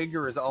believe the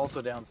Jaeger is also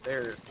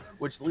downstairs,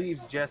 which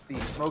leaves just the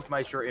Smoke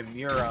Maestro and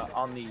Mira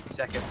on the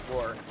 2nd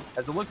floor.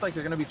 As it looks like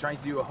they're going to be trying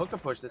to do a hookah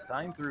push this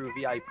time through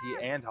VIP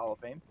and Hall of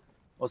Fame.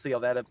 We'll see how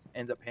that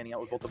ends up panning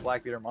out with both the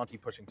Blackbeard and Monty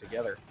pushing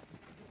together.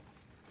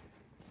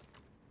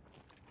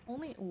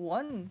 Only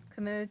one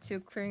committed to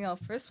clearing out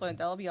first one.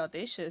 That'll be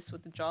Audacious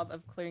with the job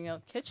of clearing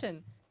out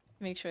Kitchen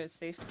to make sure it's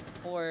safe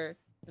for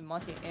the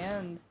Monty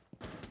and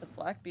the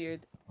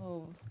Blackbeard.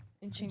 Oh.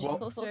 Inching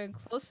closer and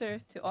closer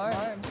to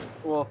Arms.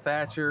 Well,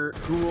 Thatcher,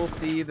 who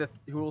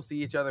will see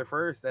each other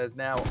first? As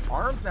now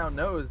Arms now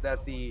knows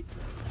that the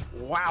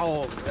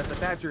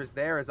Thatcher is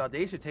there, as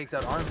Audacia takes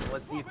out Arms.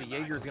 Let's see if the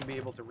Jaeger is going to be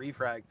able to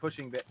refrag,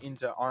 pushing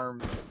into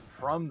Arms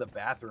from the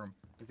bathroom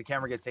as the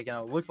camera gets taken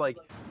out. It looks like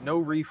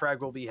no refrag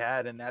will be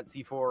had, and that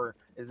C4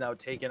 is now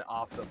taken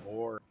off the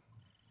board.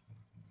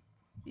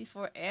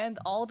 C4 and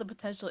all the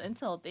potential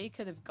intel they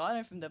could have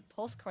gotten from the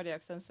Pulse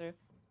cardiac sensor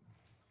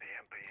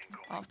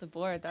off the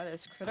board. That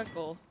is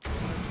critical for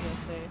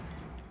PSA.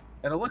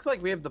 And it looks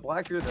like we have the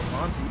Blackbeard and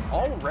Monty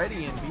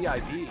already in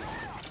VIP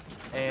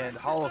and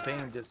Hall of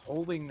Fame, just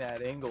holding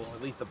that angle.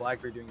 At least the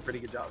Blackbeard doing a pretty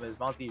good job, as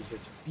Monty is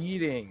just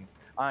feeding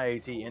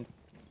IIT. And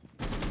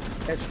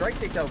as Strike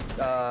takes out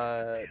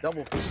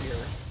Double P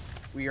here,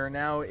 we are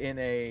now in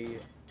a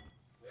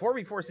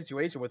 4v4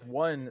 situation with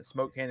 1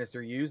 smoke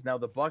canister used. Now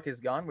the Buck is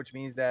gone, which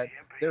means that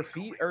their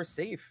feet are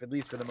safe, at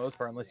least for the most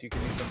part, unless you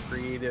can do some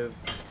creative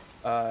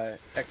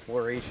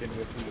exploration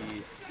with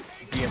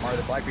the DMR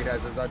that Blackbeard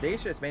has. As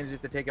Audacious manages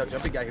to take out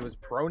Jumping Guy, who was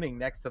proning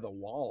next to the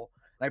wall.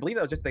 And I believe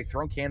that was just a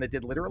throw cam that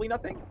did literally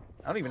nothing.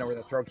 I don't even know where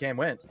the throw cam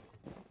went.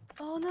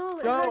 Oh no,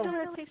 No.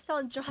 Irregular takes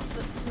down Jaws,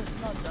 but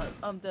not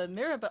Jaws, the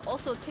mirror, but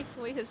also takes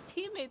away his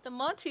teammate, the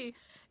Monty.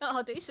 And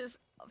Audacious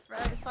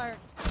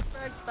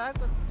frags back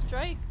with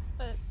strike,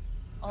 but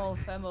oh,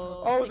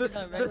 Femo. Oh, taking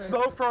down the Irregular.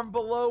 smoke from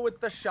below with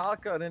the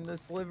shotgun and the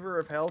sliver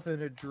of health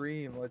in a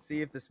dream. Let's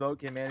see if the smoke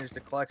can manage to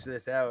clutch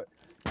this out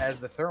as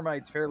the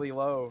thermite's fairly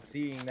low,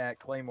 seeing that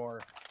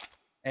Claymore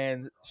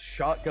and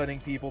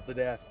shotgunning people to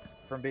death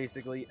from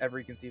basically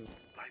every conceivable.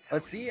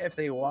 Let's see if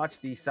they watch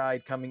the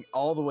side coming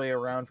all the way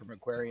around from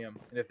Aquarium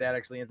and if that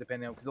actually ends up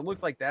ending up, because it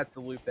looks like that's the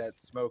loop that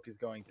smoke is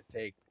going to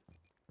take.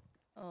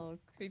 Oh,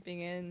 creeping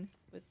in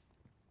with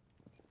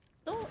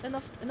still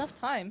enough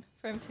time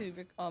for him to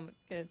get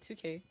a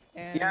 2K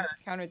and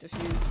counter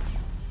defuse.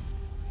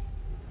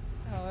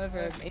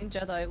 However, main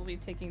Jedi will be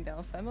taking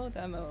down Femo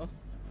Demo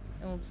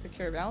and will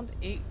secure round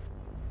 8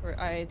 for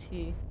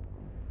IIT.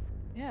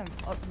 Yeah,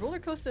 a roller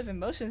coaster of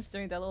emotions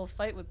during that little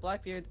fight with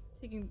Blackbeard,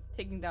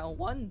 taking down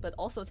one, but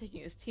also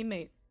taking his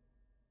teammate.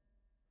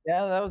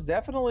 Yeah, that was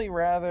definitely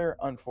rather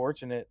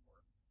unfortunate.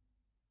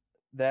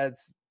 That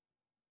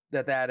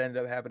ended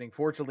up happening.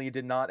 Fortunately, it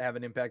did not have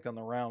an impact on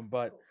the round,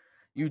 but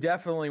you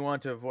definitely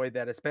want to avoid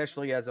that,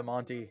 especially as a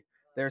Monty.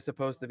 They're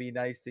supposed to be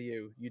nice to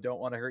you. You don't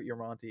want to hurt your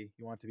Monty.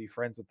 You want to be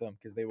friends with them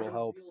because they will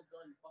help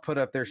put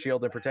up their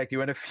shield and protect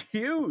you. And a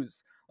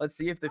fuse! Let's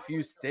see if the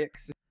fuse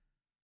sticks.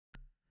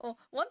 Well,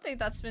 one thing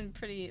that's been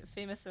pretty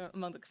famous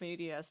among the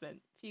community has been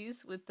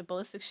fuse with the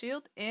ballistic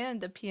shield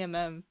and the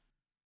PMM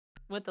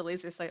with the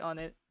laser sight on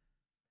it.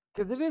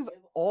 Because it is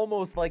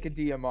almost like a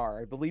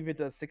DMR. I believe it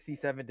does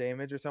 67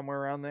 damage or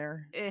somewhere around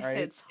there. It right?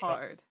 hits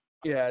hard.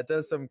 Yeah, it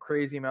does some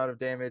crazy amount of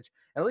damage.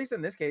 At least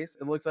in this case,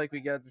 it looks like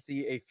we got to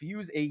see a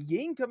fuse, a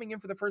Ying coming in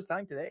for the first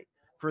time today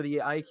for the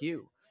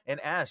IQ. And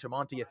Ash, a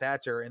Monty, a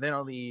Thatcher. And then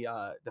on the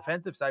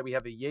defensive side, we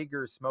have a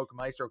Jaeger, Smoke,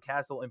 Maestro,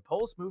 Castle, and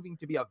Pulse moving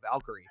to be a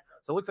Valkyrie.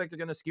 So it looks like they're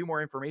going to skew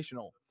more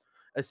informational,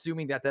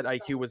 assuming that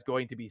IQ was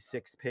going to be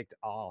 6 picked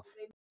off.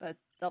 But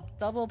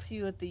double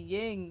P with the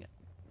Ying,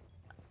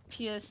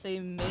 PSA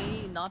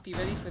may not be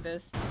ready for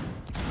this.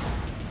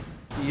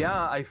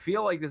 Yeah, I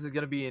feel like this is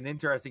going to be an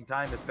interesting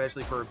time,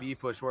 especially for a B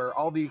push, where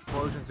all the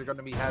explosions are going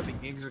to be happening,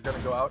 Yings are going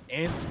to go out,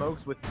 and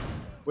Smokes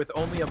with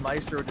only a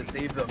Maestro to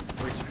save them,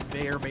 which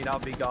may or may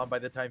not be gone by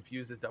the time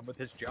Fuse is done with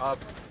his job.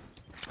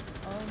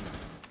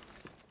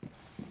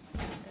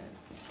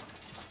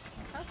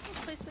 Castle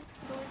placement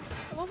going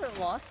a little bit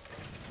lost,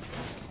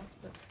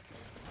 but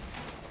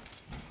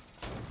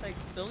it's like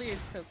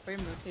Billiards to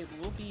Aquarium rotate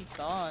will be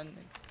gone.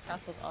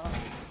 Castle's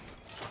off.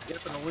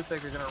 Yep, and it looks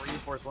like they're going to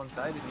reinforce one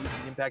side and use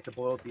the impact to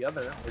blow out the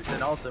other, which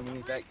then also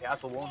means that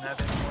Castle won't have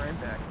any more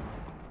impact.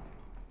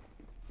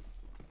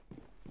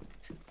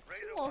 Two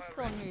walls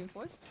still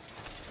unreinforced,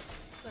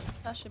 but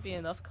that should be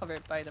enough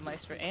covered by the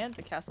Maestro and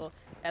the Castle,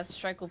 as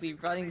Strike will be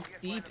running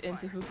deep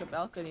into Hookah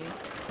Balcony.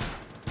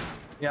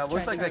 Yeah, it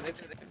looks like that.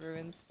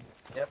 Ruins.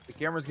 Yep, the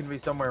camera's going to be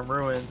somewhere in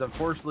ruins.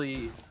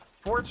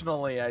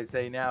 Fortunately, I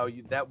say now,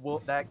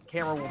 that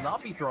camera will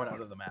not be thrown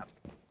out of the map,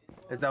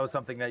 as that was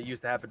something that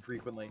used to happen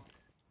frequently.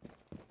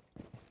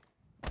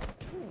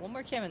 Ooh, one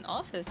more cam in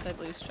office, I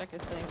believe Strike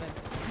is saying, but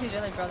he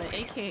generally brought an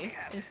AK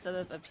instead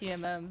of a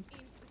PMM.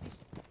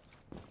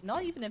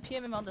 Not even a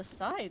PMM on the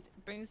side,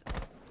 brings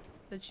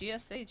the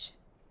GSH.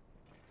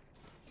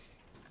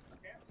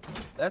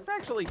 That's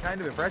actually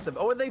kind of impressive.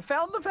 Oh, and they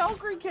found the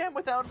Valkyrie cam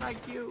without an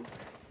IQ.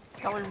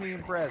 Color me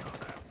impressed.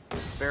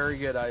 Very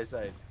good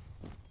eyesight.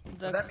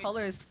 The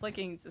colors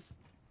flicking just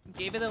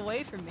gave it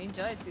away for main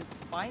Jedi to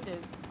find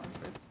it on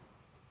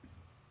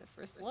the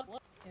first look.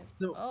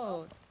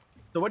 Yeah.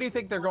 So what do you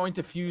think they're going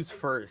to fuse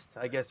first?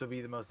 I guess would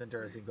be the most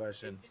interesting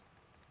question.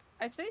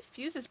 I'd say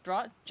fuse is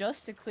brought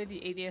just to clear the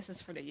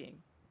ADSs for the Ying.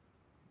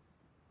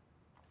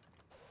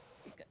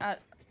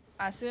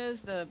 As soon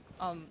as the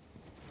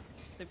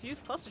fuse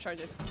cluster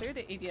charges clear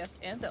the ADS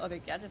and the other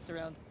gadgets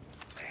around,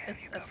 it's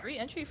a free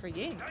entry for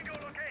Ying.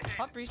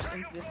 Hot breach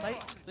into the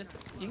site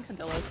with Ying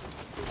Condelas.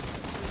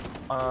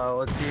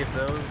 Let's see if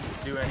those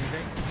do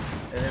anything.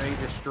 And then we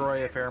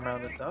destroy a fair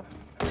amount of stuff.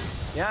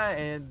 Yeah,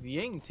 and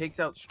Ying takes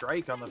out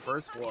Strike on the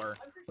first floor,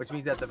 which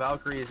means that the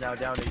Valkyrie is now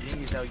down to Ying.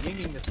 He's now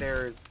yinging the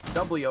stairs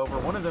doubly over.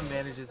 One of them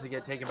manages to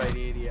get taken by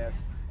the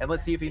ADS. And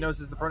let's see if he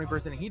notices the proning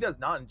person. He does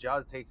not, and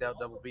Jaws takes out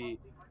Double B,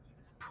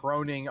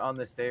 proning on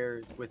the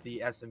stairs with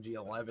the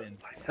SMG-11.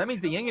 That means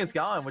the Ying is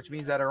gone, which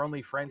means that our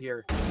only friend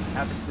here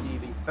happens to be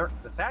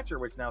the Thatcher,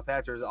 which now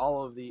Thatchers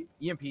all of the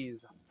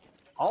EMPs,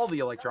 all the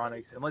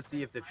electronics. And let's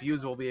see if the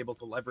Fuse will be able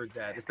to leverage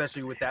that,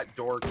 especially with that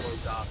door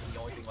closed off and the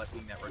only thing left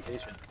being that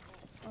rotation.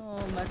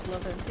 Oh,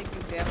 McLovin taking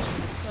damage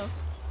from the smoke.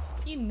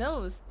 He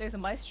knows there's a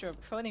Maestro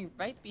proning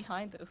right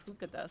behind the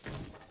hookah dust.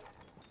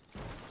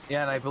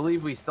 Yeah, and I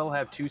believe we still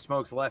have 2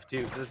 smokes left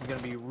too, so this is going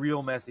to be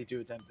real messy to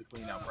attempt to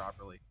clean out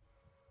properly.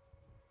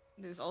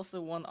 There's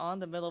also one on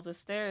the middle of the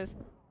stairs.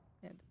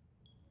 And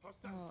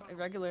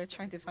Irregular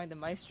trying to find the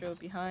Maestro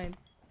behind.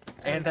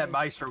 And that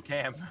Maestro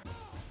cam.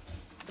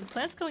 The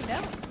plant's going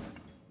down.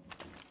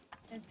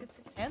 It gets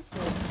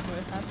cancelled before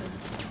it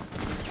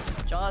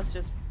happens. Jaws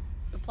just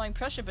applying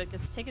pressure, but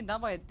gets taken down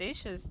by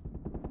Audacious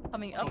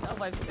coming up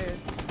L5 stairs.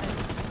 And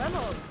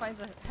Femo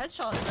finds a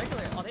headshot on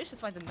regular. Audacious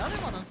finds another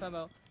one on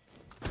Femo.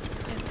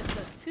 And it's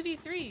a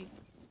 2v3.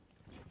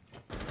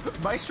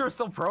 Maestro's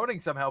still proning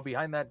somehow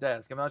behind that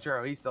desk. I'm not sure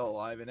how he's still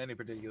alive in any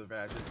particular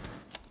fashion.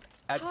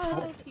 At How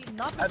full, has he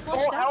not been at full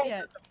flushed out health,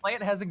 yet? the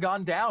plant hasn't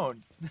gone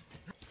down.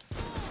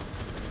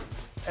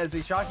 As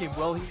they shot him,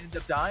 will he end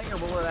up dying or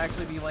will it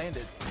actually be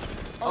landed?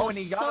 Oh, and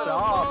he got so it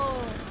off.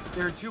 low.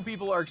 There are two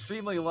people who are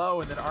extremely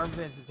low, and then Arms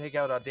managed to take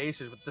out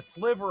Audacious with the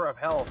sliver of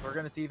health. We're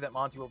going to see if that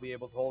Monty will be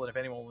able to hold it, if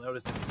anyone will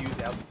notice the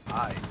fuse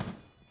outside.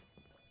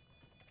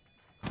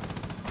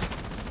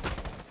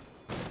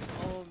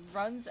 Oh,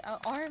 runs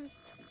out Arms.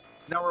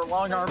 Now we're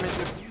long arm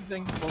into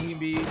fusing. Will he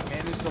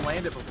manage to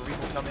land it before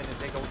people come in and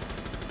take a...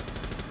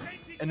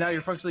 And now you're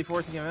functionally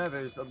forcing him out.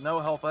 There's no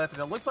health left,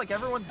 and it looks like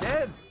everyone's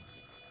dead.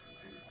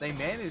 They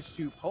managed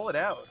to pull it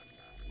out.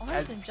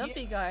 Arms and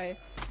Jumpy Guy.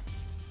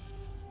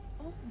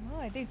 Oh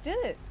my, they did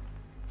it.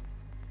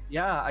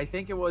 Yeah, I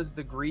think it was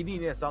the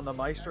greediness on the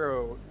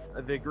Maestro,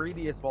 the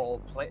greediest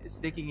while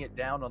sticking it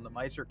down on the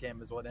Maestro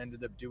cam is what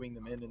ended up doing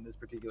them in this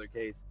particular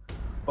case.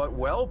 But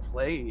well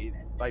played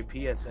by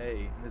PSA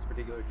in this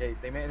particular case.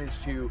 They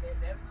managed to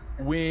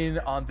win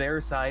on their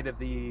side of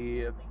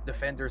the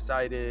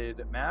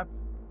defender-sided map,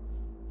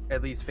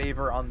 at least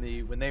favor on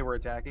the when they were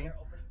attacking,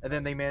 and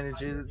then they managed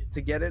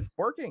to get it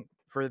working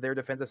for their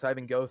defensive side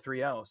and go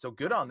 3-0. So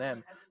good on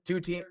them.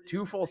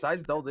 Two full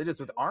sides double digits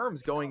with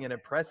Arms going an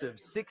impressive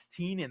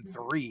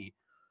 16-3.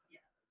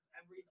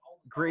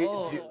 Great.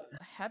 Oh,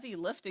 heavy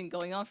lifting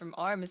going on from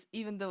Arms,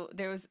 even though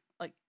there was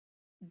like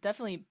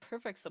definitely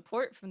perfect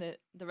support from the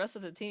rest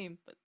of the team,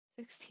 but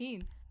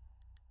 16.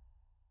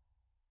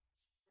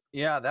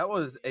 Yeah, that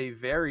was a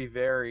very,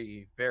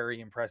 very,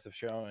 very impressive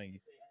showing,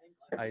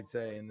 I'd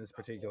say, in this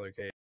particular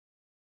case.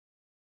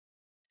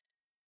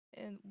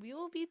 And we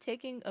will be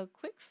taking a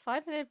quick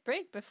 5-minute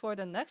break before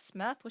the next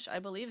map, which I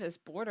believe is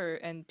Border,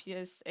 and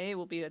PSA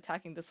will be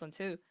attacking this one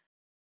too.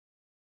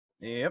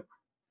 Yep.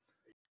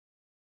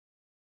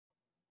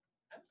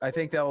 I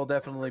think that will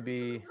definitely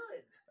be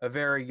a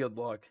very good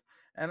look.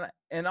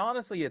 And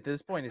honestly, at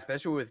this point,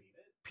 especially with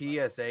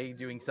PSA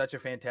doing such a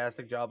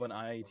fantastic job on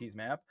IIT's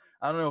map,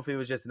 I don't know if it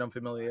was just an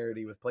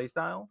unfamiliarity with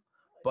playstyle,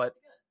 but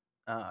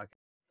okay,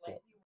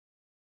 cool.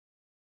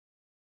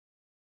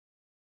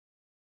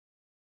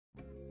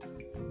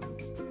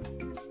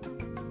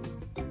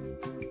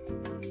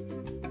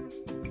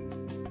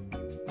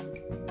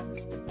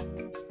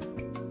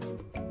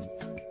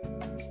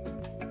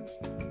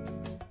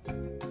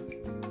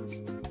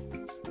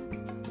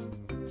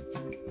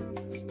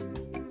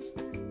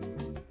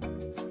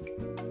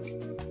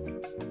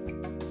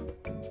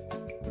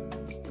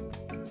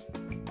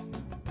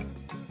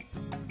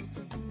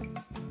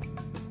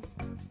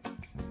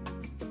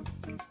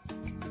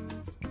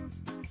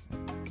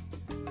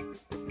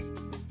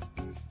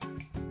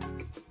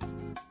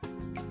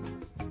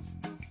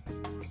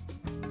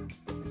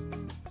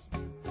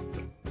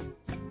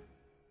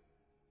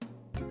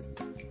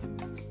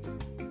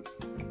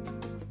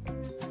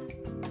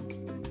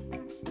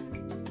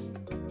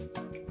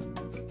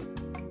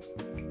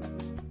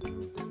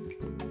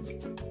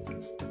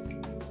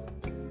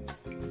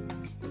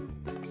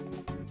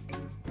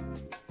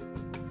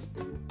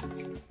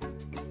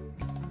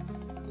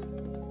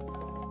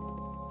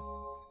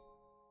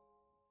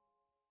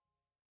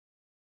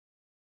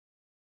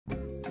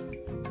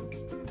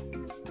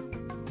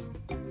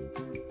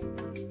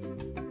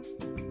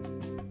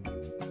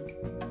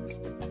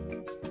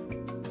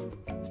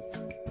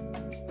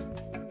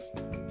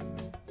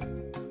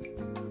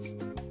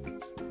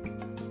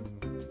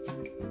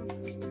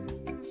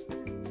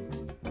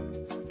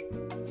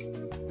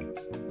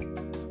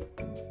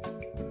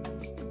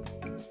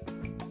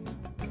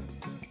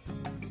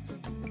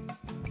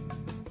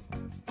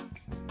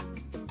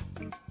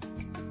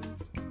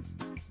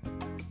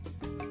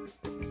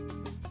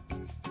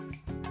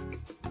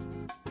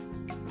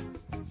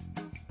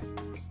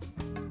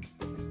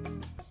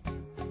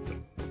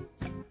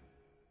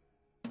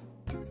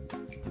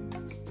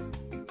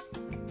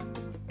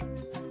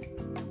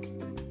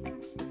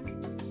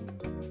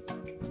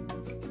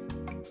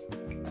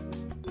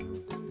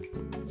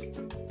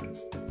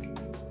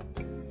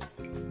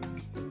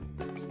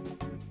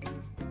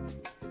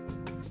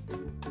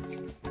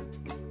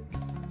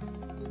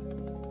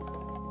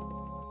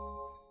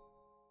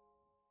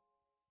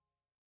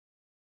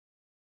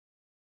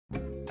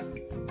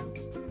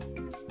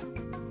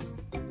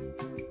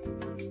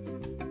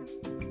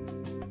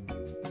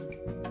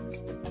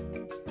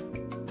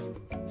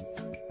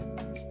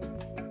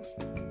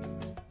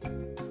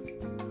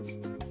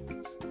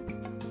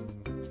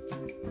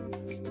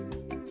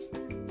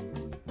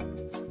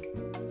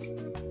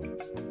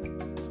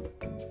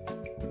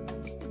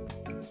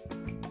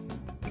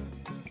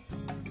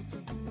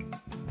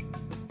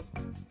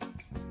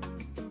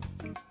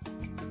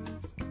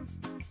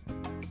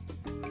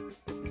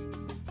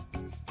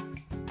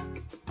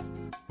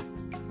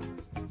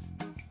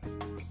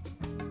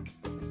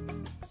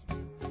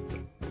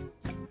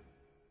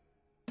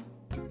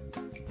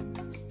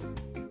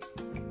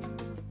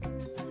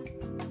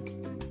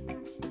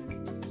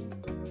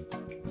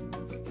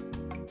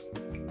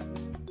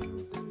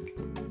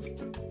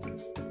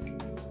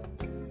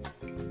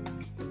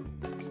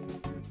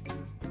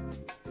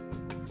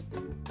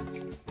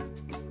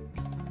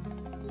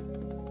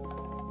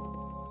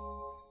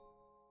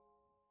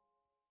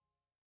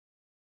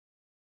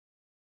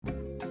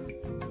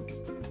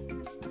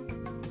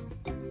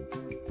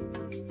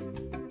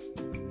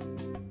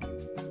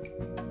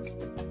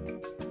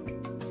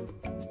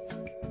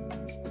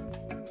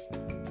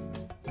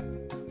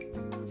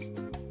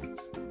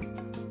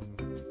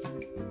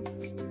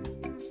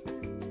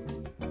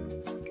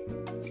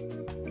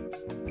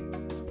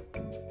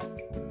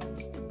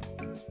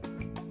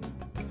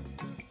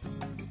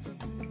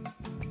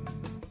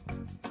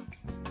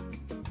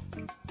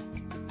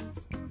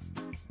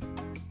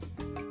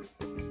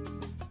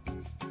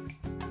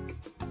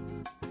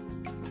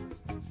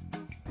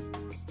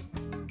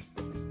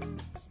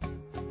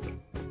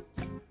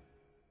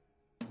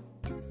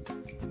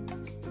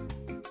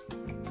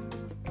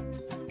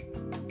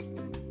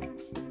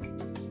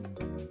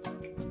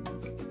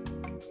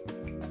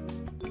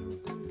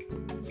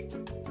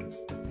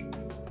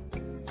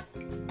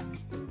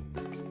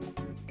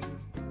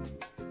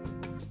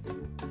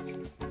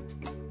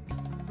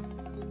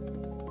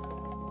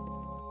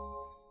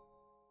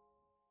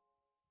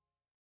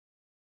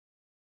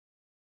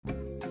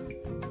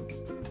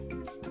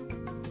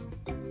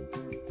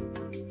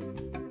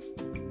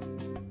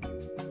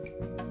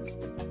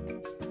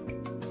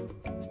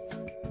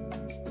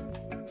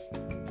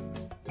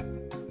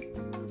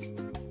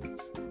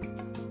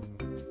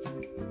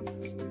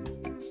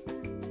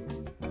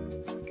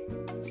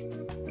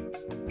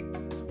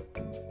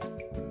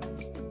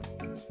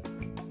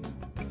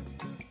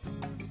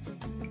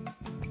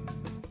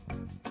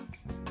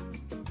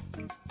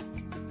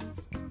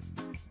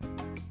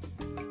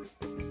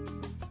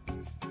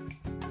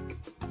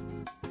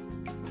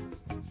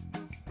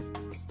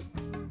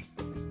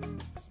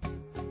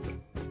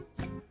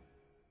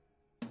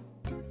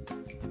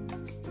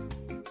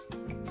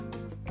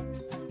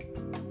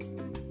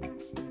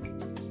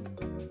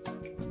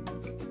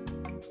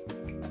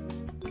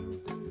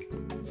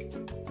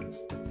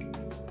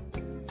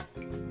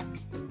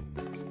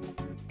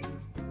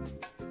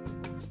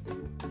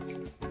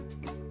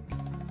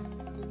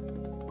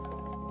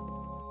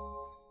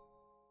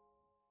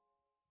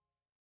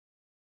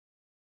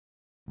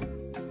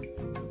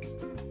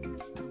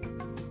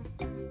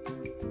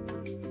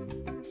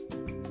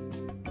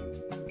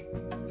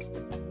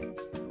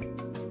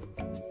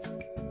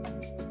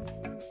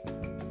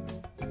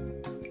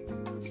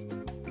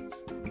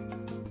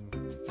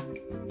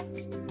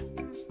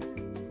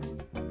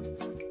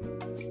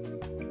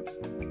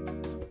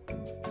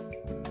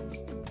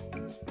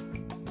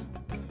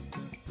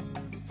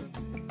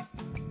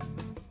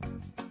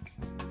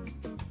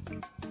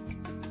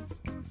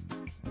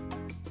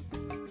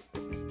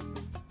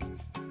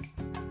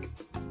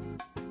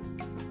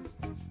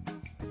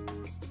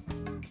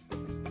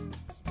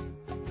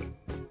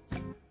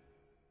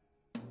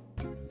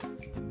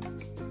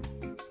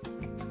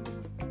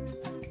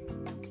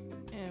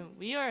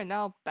 we are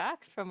now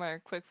back from our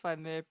quick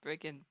 5-minute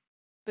break. And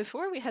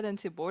before we head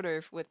into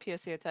border with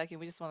PSA attacking,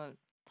 we just want to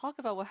talk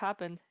about what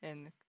happened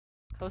in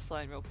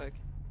coastline real quick.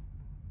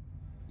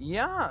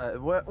 Yeah,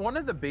 one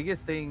of the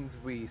biggest things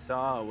we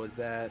saw was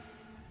that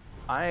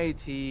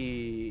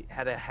IIT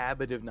had a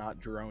habit of not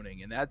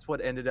droning, and that's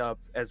what ended up,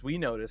 as we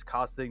noticed,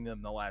 costing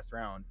them the last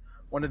round.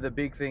 One of the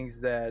big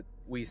things that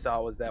we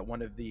saw was that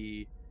one of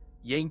the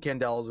Yang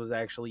Candles was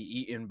actually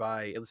eaten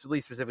by, at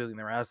least specifically in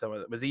the round,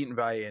 it was eaten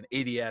by an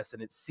ADS,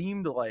 and it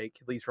seemed like,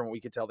 at least from what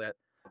we could tell, that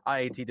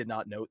IIT did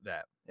not note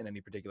that in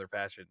any particular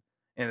fashion.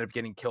 Ended up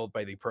getting killed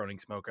by the proning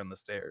smoke on the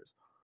stairs.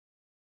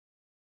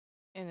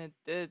 And it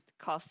did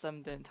cost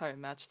them the entire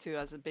match too,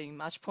 as it being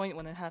match point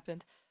when it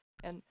happened.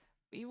 And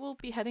we will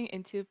be heading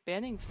into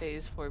banning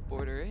phase for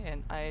border,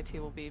 and IIT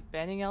will be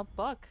banning out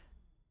Buck.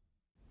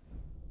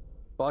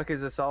 Buck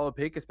is a solid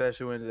pick,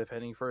 especially when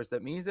defending first.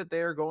 That means that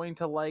they are going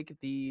to like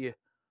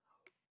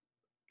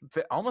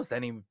almost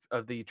any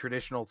of the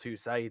traditional two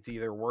sites,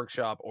 either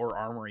Workshop or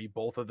Armory.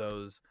 Both of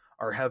those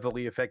are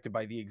heavily affected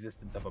by the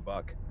existence of a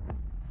Buck.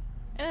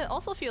 And it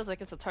also feels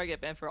like it's a target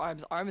ban for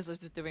Arms. Arms is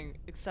just doing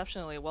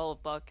exceptionally well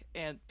with Buck,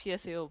 and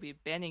PSA will be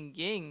banning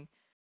Ying.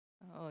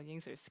 Oh,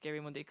 Yings are scary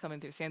when they come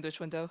in through sandwich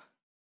window.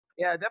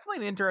 Yeah, definitely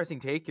an interesting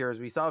take here, as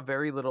we saw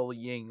very little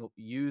Ying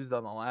used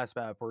on the last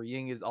map, where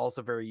Ying is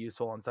also very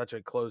useful on such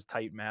a closed,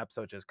 tight map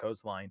such as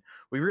Coastline.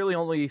 We really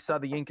only saw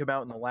the Ying come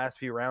out in the last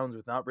few rounds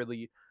with not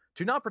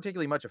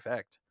particularly much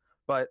effect.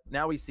 But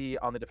now we see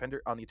on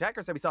the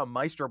attacker side, we saw a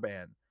Maestro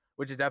ban,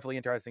 which is definitely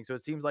interesting. So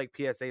it seems like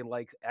PSA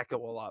likes Echo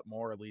a lot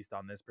more, at least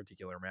on this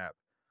particular map.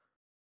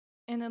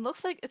 And it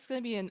looks like it's going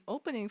to be an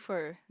opening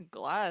for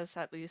Glass,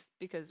 at least,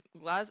 because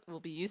Glass will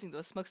be using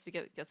those smokes to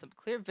get some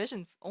clear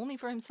vision only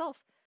for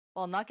himself,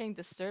 while not getting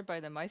disturbed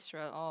by the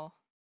Maestro at all.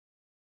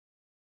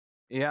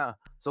 Yeah,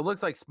 so it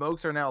looks like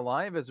smokes are now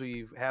live, as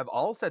we have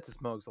all sets of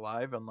smokes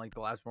live, unlike the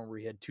last one where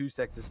we had 2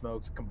 sets of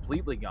smokes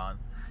completely gone.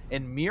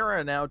 And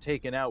Mira now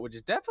taken out, which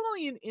is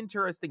definitely an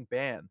interesting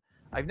ban.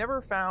 I've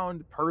never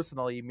found,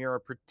 personally, Mira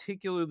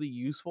particularly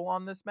useful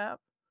on this map.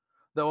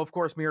 Though, of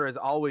course, Mira is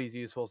always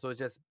useful, so it's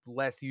just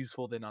less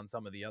useful than on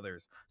some of the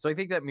others. So I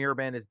think that Mira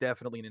ban is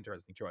definitely an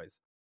interesting choice.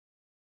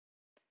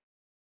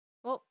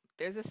 Well,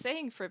 there's a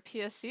saying for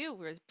PSU,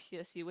 where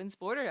PSU wins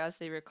border, as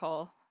they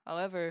recall.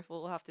 However,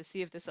 we'll have to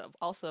see if this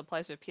also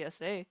applies for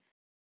PSA.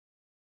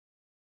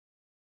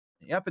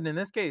 Yep, and in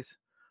this case,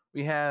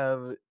 we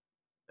have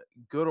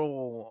good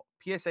old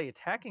PSA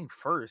attacking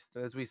first,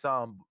 as we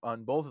saw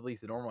on both, at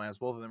least the normal maps.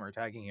 Both of them are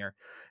attacking here.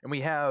 And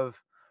we have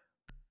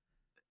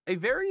a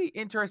very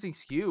interesting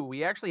skew.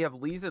 We actually have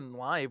Leeson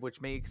live,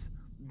 which makes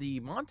the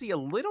Monty a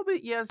little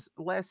bit,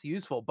 less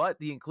useful, but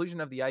the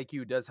inclusion of the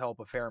IQ does help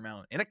a fair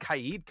amount. And a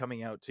Kaid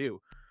coming out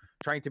too,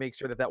 trying to make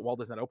sure that that wall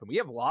does not open. We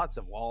have lots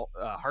of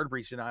hard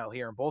breach denial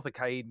here, and both a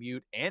Kaid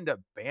mute and a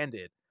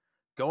bandit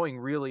going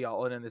really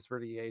all in this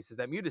particular case. Is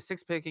that mute is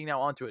 6 picking now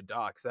onto a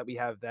dock, so that we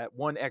have that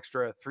 1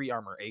 extra 3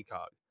 armor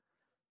ACOG.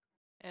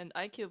 And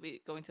IQ will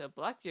be going to a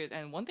Blackbeard.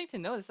 And one thing to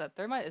note is that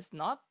Thermite is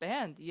not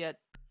banned, yet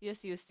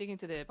PSU is sticking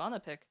to the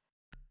Ivana pick.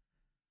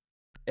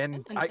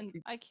 And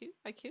IQ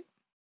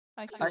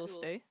will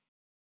stay.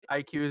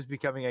 IQ is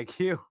becoming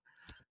IQ,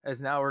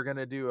 as now we're going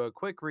to do a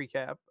quick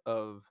recap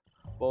of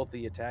both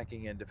the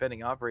attacking and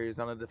defending operators.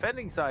 On the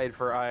defending side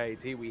for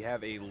IIT, we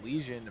have a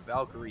Legion,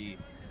 Valkyrie,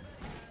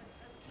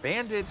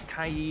 Bandit,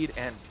 Kaid,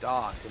 and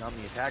Doc. And on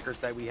the attacker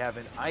side, we have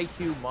an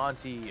IQ,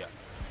 Monty,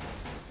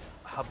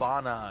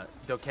 Habana,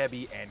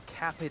 Dokebi, and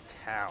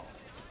Capital.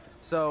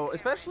 So,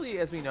 especially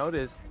as we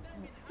noticed,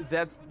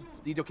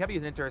 the Dokebi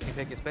is an interesting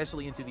pick,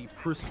 especially into the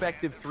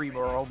prospective 3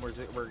 roamers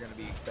that we're going to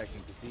be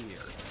expecting to see here.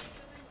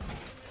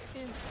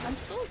 And I'm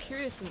still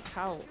curious in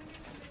how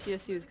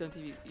PSU is going to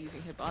be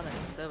using Hibana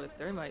instead of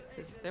Thermite,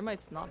 because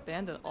Thermite's not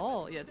banned at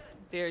all, yet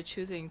they're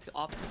choosing to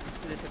opt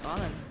to the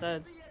Hibana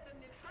instead.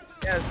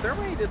 Yeah,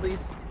 Thermite, at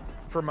least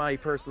from my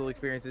personal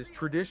experience, is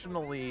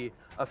traditionally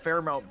a fair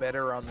amount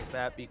better on this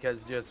map,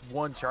 because just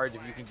 1 charge,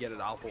 if you can get it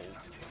off, will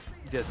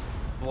just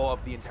blow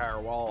up the entire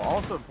wall.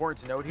 Also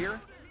important to note here,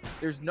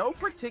 there's no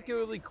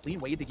particularly clean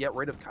way to get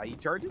rid of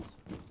Kaid charges,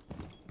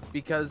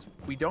 because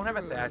we don't have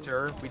a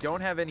Thatcher, we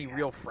don't have any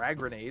real frag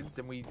grenades,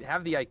 and we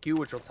have the IQ,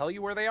 which will tell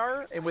you where they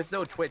are, and with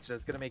no Twitch,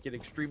 that's going to make it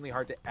extremely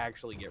hard to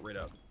actually get rid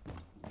of.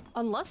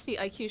 Unless the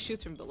IQ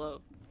shoots from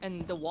below,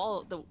 and the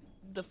wall,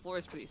 the floor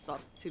is pretty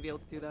soft to be able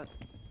to do that.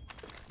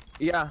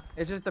 Yeah,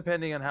 it's just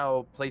depending on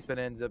how placement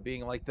ends up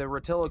being. Like the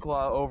Rotilla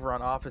Claw over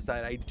on office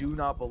side, I do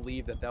not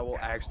believe that will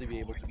actually be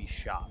able to be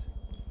shot.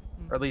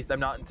 Or at least I'm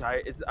not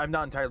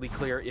entirely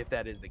clear if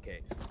that is the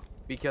case,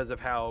 because of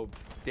how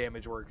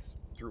damage works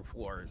through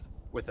floors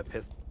with a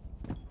pistol.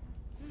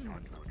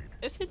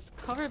 If it's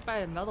covered by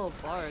a metal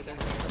bar, then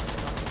it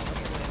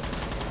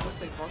looks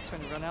like Volk's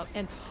trying to run out.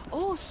 And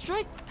oh,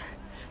 Strike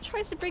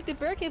tries to break the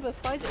barricade, but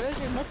finds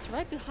Earlier nuts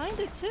right behind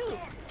it too.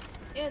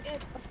 And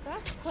a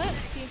fast plant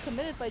being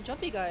committed by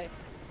Jumpy Guy.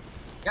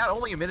 Yeah,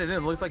 only a minute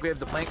in. Looks like we have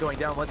the plant going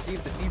down. Let's see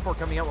if the C4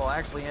 coming out will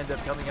actually end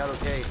up coming out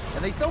okay.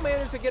 And they still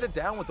managed to get it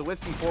down with the whip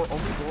C4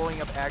 only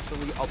blowing up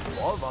actually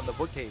above on the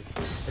bookcase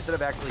instead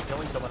of actually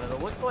killing someone. And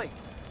it looks like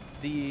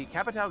the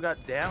Capitao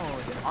got down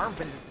and Arm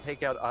finishes to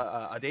take out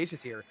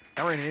Audacious here.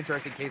 Now we're in an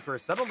interesting case where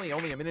suddenly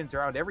only a minute into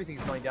round,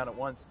 everything's going down at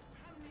once.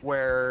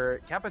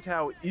 Where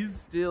Capitao is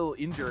still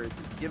injured,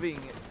 being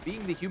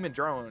the human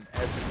drone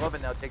as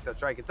McLovin now takes out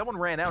Strike. And someone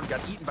ran out and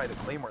got eaten by the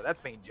Claymore.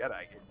 That's main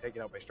Jedi getting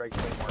taken out by Strike's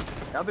Claymore.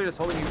 Now they're just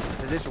holding his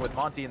position with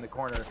Monty in the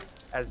corner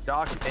as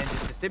Doc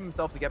manages to stim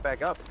himself to get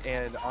back up,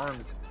 and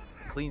Arms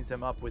cleans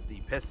him up with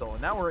the pistol.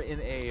 And now we're in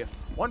a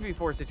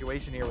 1v4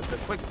 situation here with the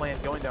quick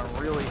plant going down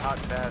really hot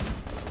and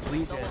fast.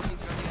 Legion. He's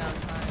running out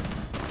of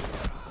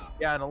time.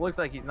 Yeah, and it looks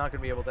like he's not going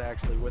to be able to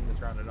actually win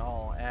this round at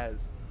all,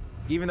 as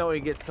even though he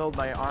gets killed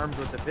by Arms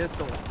with the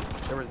pistol,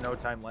 there was no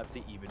time left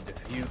to even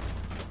defute.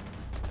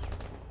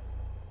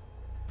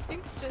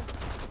 Things just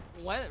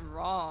went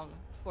wrong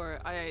for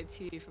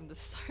IIT from the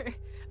start.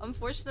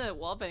 Unfortunate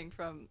wallbang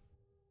from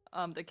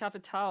the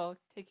Capitao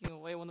taking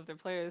away one of their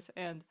players,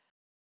 and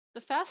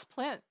the fast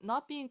plant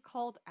not being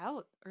called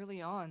out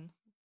early on.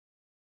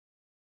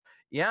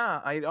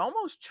 Yeah, I'd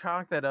almost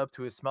chalk that up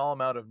to a small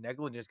amount of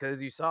negligence, because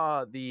as you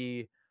saw,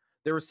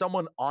 there was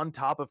someone on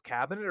top of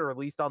cabinet, or at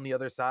least on the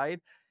other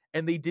side,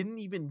 and they didn't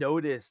even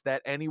notice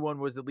that anyone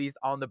was at least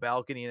on the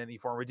balcony in any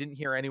form. We didn't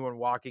hear anyone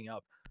walking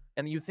up.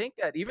 And you think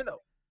that even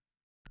though...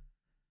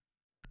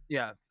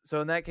 Yeah,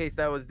 so in that case,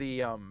 that was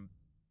the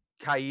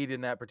Kaid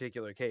in that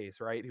particular case,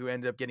 right? Who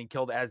ended up getting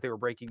killed as they were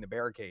breaking the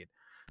barricade.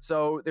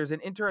 So there's an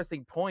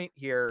interesting point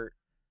here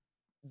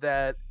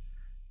that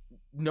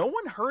no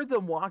one heard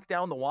them walk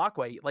down the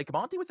walkway. Like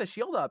Monty with the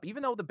shield up,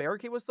 even though the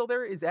barricade was still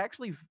there, is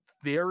actually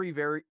very,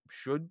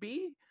 should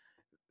be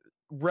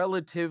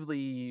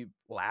relatively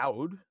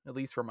loud, at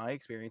least from my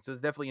experience. So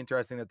it's definitely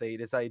interesting that they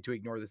decided to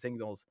ignore the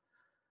signals,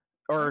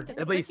 or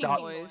at least stop.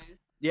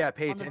 Yeah,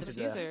 pay attention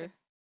to that.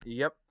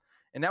 Yep.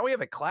 And now we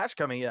have a clash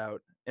coming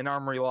out in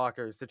Armory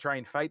Lockers to try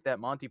and fight that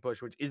Monty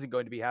push, which isn't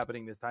going to be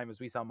happening this time, as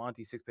we saw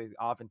Monty 6-pick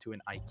off into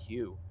an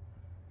IQ.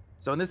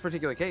 So in this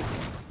particular case,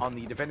 on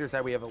the defender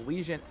side, we have a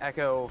Legion,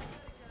 Echo.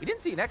 We didn't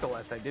see an Echo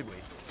last time, did we?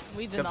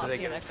 We did not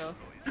see an Echo.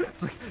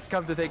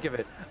 Come to think of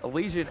it, a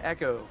Legion,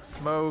 Echo,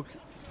 Smoke,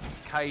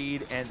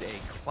 Kaid, and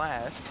a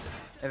Clash.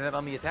 And then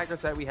on the attacker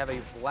side, we have a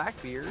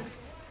Blackbeard,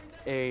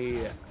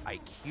 a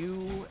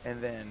IQ,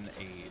 and then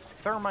a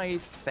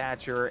Thermite,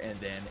 Thatcher, and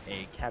then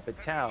a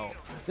Capitao.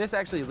 This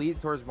actually leads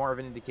towards more of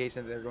an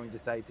indication that they're going to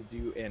decide to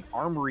do an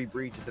armory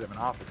breach instead of an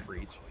office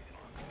breach.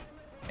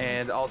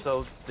 And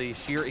also the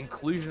sheer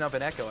inclusion of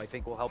an Echo, I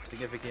think, will help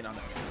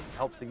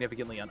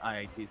significantly on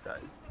IIT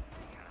side.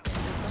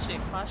 Especially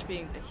in Clash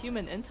being the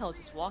human intel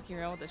just walking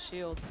around with a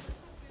shield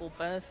will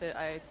benefit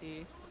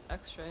IIT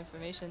extra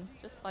information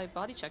just by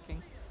body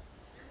checking.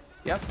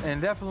 Yep,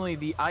 and definitely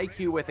the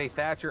IQ with a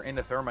Thatcher and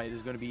a Thermite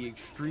is going to be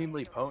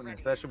extremely potent,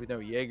 especially with no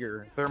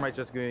Jaeger. Thermite's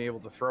just going to be able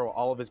to throw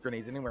all of his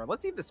grenades anywhere.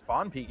 Let's see if the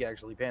spawn peak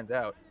actually pans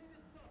out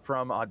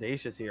from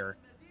Audacious here.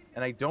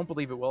 And I don't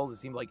believe it will, as it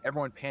seemed like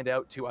everyone panned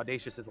out to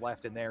Audacious's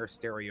left and their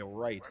stereo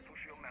right.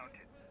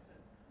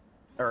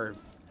 Or...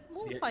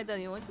 Won't find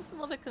anyone, just a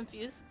little bit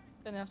confused.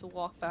 Gonna have to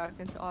walk back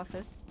into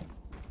office.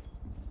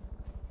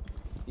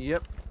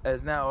 Yep,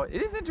 as now,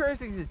 it is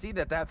interesting to see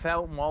that that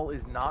fountain wall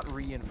is not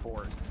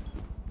reinforced.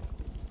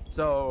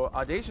 So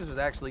Audacious was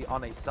actually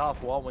on a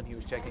soft wall when he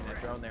was checking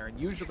that drone there, and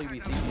usually we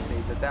see these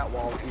days that that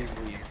wall is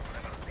reinforced.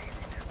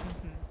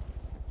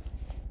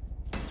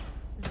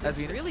 It's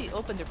really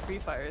open to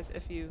pre-fires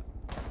if you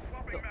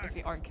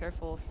aren't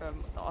careful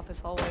from the office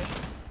hallway.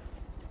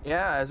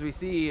 Yeah, as we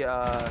see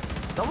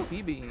Double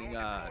P being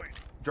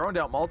droned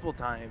out multiple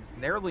times,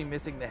 narrowly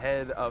missing the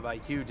head of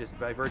IQ just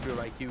by virtue of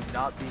IQ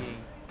not being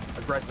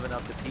aggressive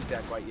enough to peek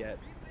that quite yet.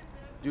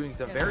 Doing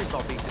some very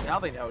small peeks, and now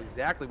they know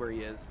exactly where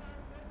he is.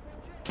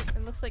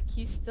 It looks like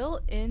he's still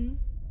in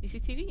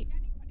CCTV.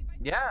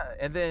 Yeah,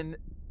 and then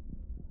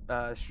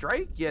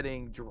Strike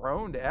getting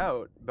droned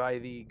out by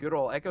the good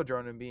old Echo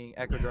drone and being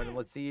Echo drone. And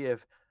let's see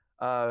if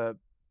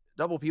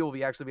Double P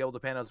will actually be able to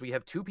pan out. So we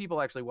have two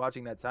people actually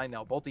watching that side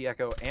now, both the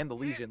Echo and the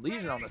Legion.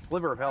 Legion on a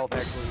sliver of health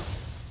actually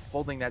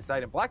holding that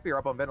side, and Blackbeard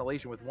up on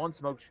ventilation with one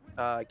smoke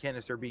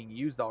canister being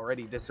used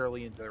already this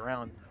early into the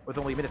round, with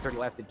only a minute 30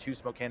 left and 2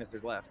 smoke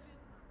canisters left.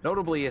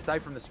 Notably,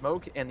 aside from the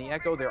smoke and the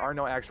Echo, there are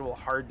no actual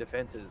hard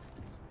defenses,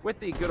 with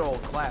the good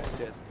old Clash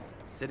just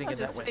sitting in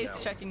that window.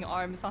 Face checking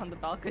Arms on the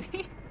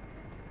balcony.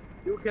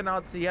 You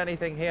cannot see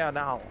anything here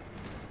now.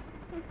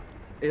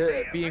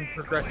 Being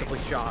progressively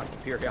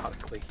shocked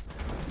periodically.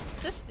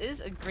 This is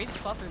a great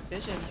spot for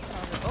vision.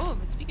 Oh,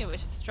 speaking of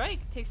which, Strike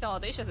takes out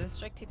Audacious and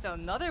Strike takes out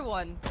another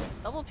one.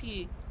 Double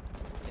P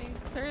being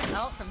cleared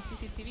out from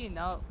CCTV,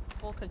 now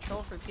full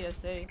control for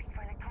PSA.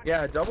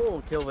 Yeah,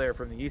 double kill there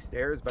from the east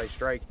stairs by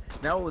Strike.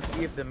 Now let's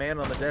see if the man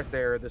on the desk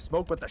there, the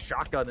smoke with the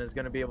shotgun, is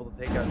going to be able to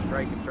take out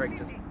Strike, and Strike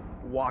just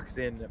walks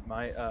in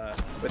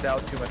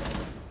without too much.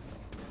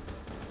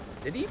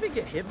 Did he even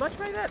get hit much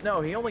by that?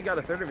 No, he only got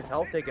a third of his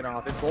health taken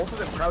off, and both of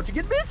them crouching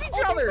and miss each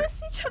other! They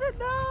miss each other!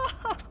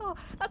 No!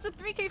 That's a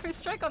 3K for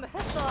strike on the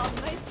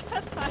headshot. Nice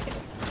Jedi.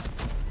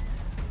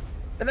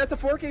 And that's a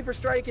 4K for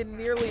strike and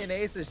nearly an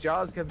ace as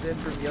Jaws comes in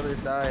from the other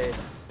side.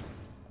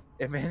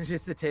 It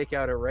manages to take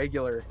out a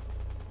regular.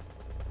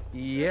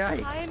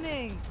 Yikes.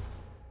 Timing.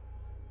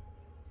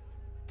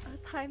 A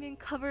timing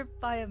covered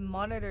by a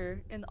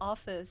monitor in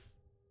office.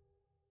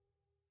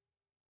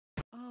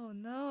 Oh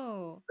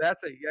no.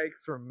 That's a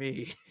yikes from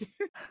me.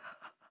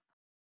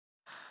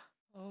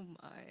 Oh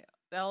my.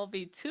 That'll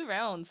be 2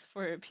 rounds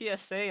for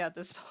PSA at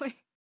this point.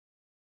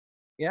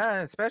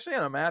 Yeah, especially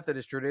on a map that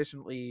is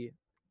traditionally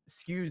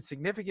skewed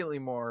significantly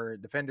more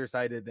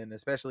defender-sided than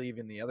especially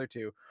even the other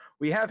two.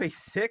 We have a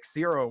 6-0-1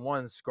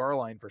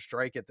 scoreline for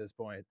strike at this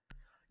point.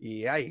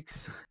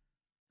 Yikes.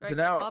 Right, So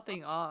now,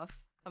 popping off.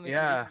 Coming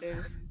yeah. from these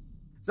stairs.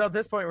 So at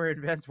this point, we're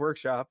in Vent's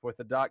workshop with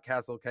the Doc,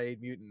 Castle,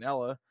 Kaid, Mutant,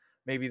 Ella.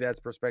 Maybe that's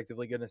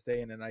prospectively going to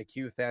stay in an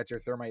IQ, Thatcher,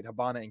 Thermite,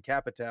 Habana, and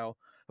Capitao.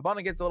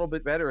 Habana gets a little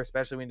bit better,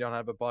 especially when you don't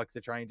have a buck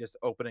to try and just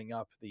opening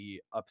up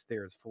the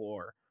upstairs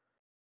floor.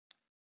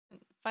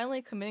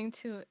 Finally committing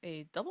to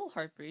a double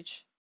heart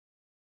breach.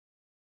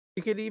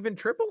 You could even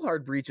triple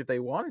hard breach if they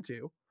wanted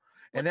to.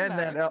 And With then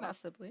Maverick, that,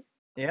 massively.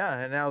 yeah,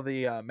 and now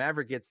the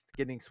Maverick gets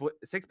getting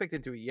six-picked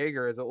into a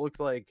Jaeger, as it looks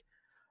like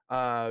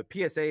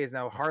PSA is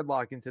now hard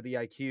locked into the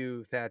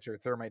IQ, Thatcher,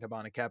 Thermite,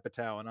 Habana,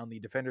 Capitao. And on the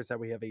defender side,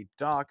 we have a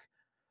Doc,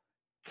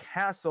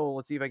 Castle.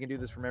 Let's see if I can do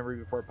this from memory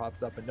before it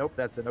pops up. And nope,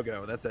 that's a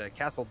no-go. That's a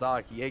Castle,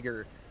 Doc,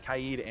 Jaeger,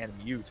 Kaid, and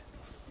Mute.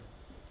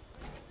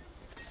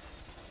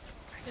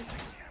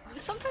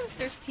 Sometimes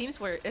there's teams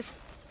where if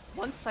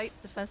one site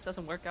defense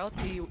doesn't work out,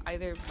 they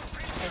either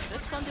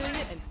persist on doing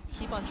it and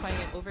keep on trying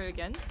it over and over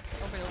again,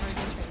 trying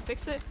to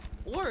fix it,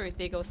 or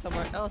they go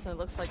somewhere else and it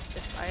looks like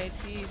it's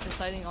IIT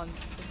deciding on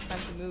it's time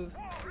to move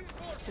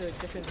to a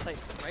different site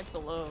right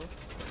below.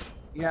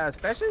 Yeah,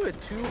 especially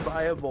with 2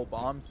 viable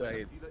bomb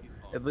sites.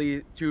 At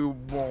least 2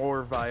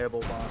 more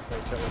viable bomb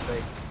sites, I would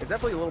say. It's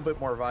definitely a little bit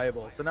more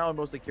viable. So now I'm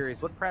mostly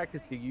curious, what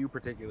practice do you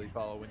particularly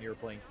follow when you're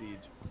playing Siege?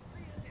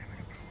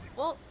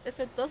 Well, if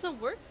it doesn't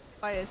work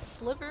by a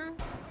sliver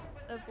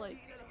of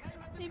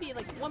maybe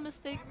one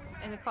mistake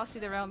and it costs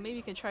you the round, maybe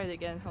you can try it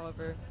again,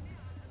 however.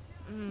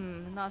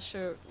 Not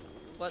sure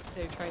what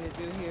they're trying to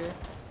do here.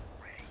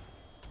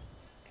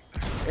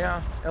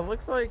 Yeah, it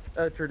looks like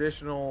a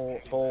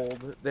traditional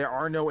hold. There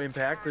are no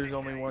impacts. There's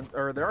only one,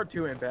 or there are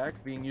 2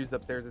 impacts being used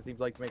upstairs, it seems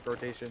like, to make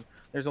rotation.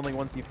 There's only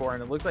 1 C4,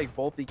 and it looks like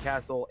both the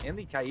Castle and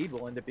the Kaid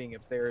will end up being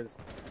upstairs,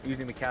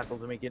 using the Castle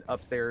to make it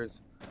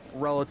upstairs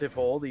relative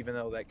hold, even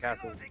though that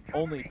Castle's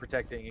only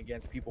protecting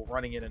against people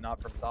running in and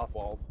not from soft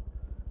walls.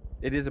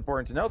 It is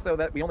important to note, though,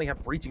 that we only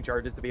have breaching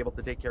charges to be able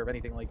to take care of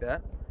anything like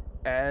that,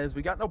 as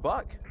we got no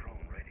buck.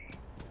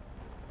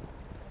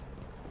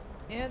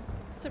 And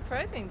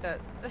surprising that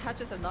the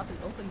hatches have not been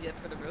opened yet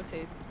for the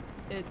rotate.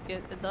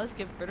 It does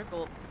give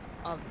vertical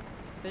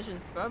vision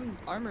from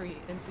Armory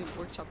into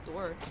workshop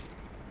door.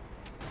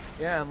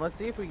 Yeah, and let's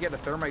see if we get a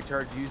thermite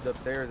charge used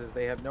upstairs, as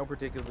they have no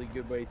particularly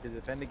good way to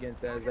defend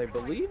against that, as I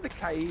believe the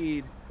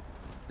Kaid,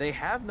 they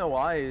have no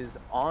eyes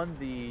on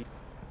the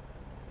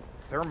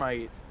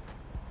thermite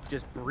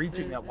just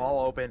breaching that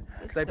wall open,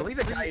 because I believe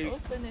the Kaid...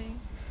 Opening.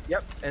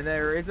 Yep, and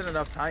there isn't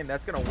enough time.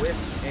 That's going to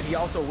whiff, and he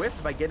also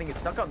whiffed by getting it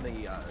stuck on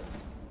the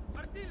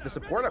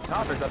support up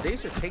top, as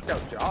Audacious takes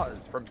out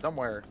Jaws from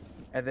somewhere,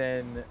 and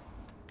then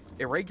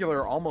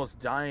Irregular almost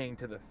dying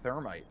to the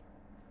thermite.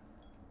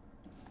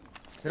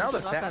 So now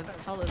the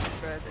Shotgun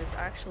spread is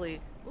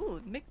actually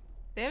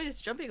damage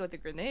is jumping with the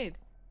grenade.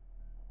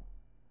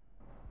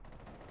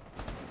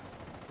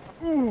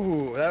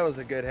 Ooh, that was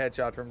a good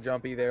headshot from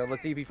Jumpy there.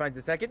 Let's see if he finds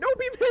a second.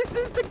 Nope, he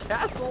misses the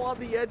Castle on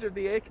the edge of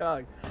the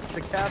ACOG.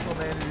 The Castle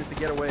manages to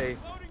get away,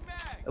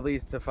 at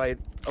least to fight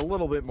a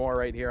little bit more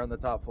right here on the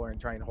top floor and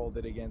try and hold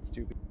it against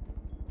 2 people.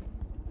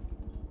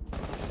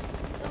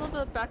 A little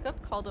bit of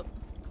backup called up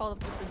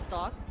with this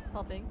Doc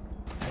helping.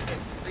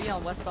 There's 3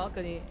 on west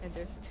balcony and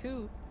there's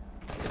 2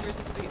 versus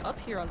 3 up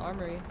here on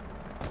Armory.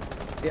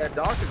 Yeah,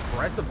 Doc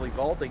aggressively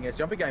vaulting as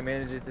Jumpy Guy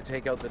manages to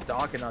take out the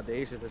Doc and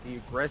Audacious as he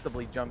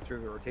aggressively jumped through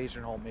the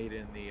rotation hole made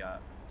in the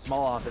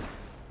small office.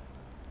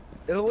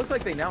 It looks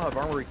like they now have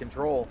Armory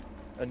control.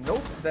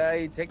 Nope,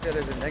 they take that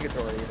as a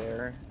negatory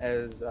there,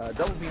 as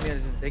Double P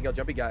manages to take out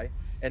Jumpy Guy.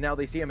 And now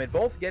they see him, and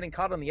both getting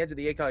caught on the edge of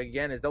the ACOG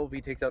again as Double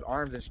P takes out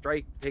Arms and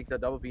Strike takes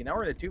out Double P. Now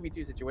we're in a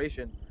 2v2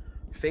 situation,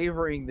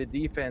 favoring the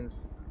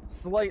defense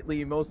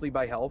slightly, mostly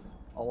by health,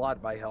 a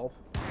lot by health.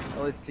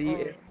 Let's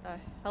see.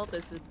 Health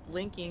is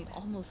blinking,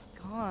 almost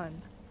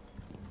gone.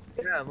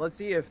 Yeah, and let's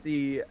see if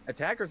the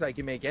attacker side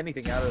can make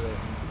anything out of this.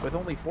 With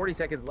only 40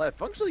 seconds left,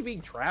 functionally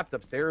being trapped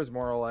upstairs,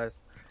 more or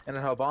less. And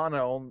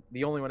Habana,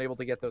 the only one able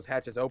to get those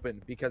hatches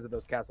open because of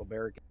those castle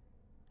barricades.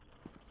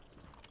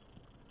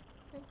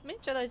 Main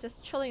Jedi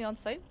just chilling on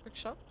site,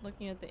 workshop,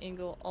 looking at the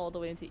angle all the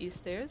way into east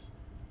stairs.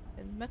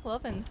 And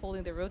McLovin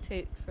holding the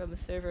rotate from a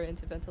server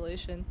into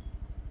ventilation.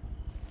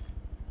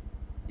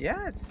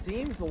 Yeah, it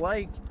seems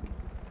like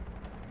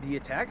the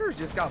attackers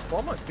just got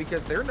flummoxed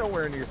because they're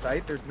nowhere near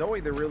sight. There's no way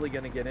they're really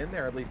going to get in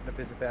there, at least in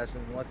efficient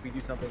fashion, unless we do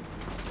something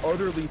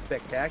utterly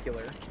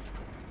spectacular.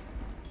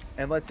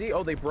 And let's see.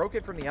 Oh, they broke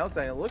it from the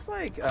outside. It looks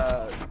like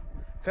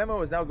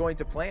Femo is now going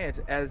to plant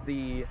as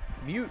the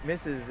Mute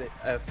misses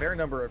a fair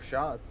number of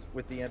shots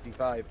with the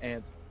MP5,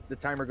 and the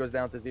timer goes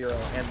down to 0,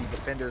 and the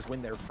defenders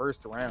win their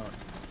first round.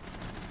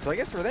 So I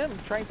guess for them,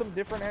 trying something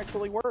different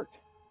actually worked.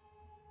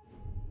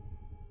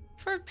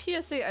 For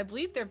PSA, I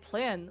believe their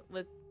plan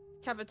with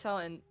Capital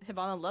and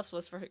Hibana left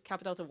was for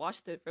Capital to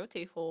watch the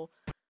rotate hole.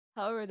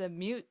 However, the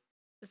Mute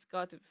just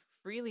got to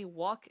freely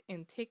walk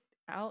and take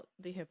out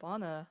the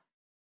Hibana.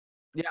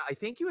 Yeah, I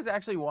think he was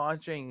actually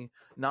watching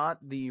not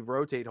the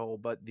rotate hole,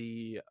 but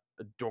the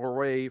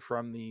doorway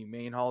from the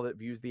main hall that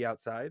views the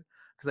outside.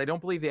 Because I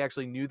don't believe they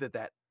actually knew that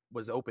that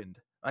was opened.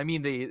 I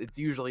mean, it's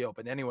usually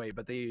open anyway,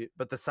 but the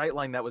sight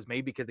line that was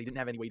made because they didn't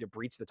have any way to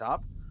breach the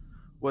top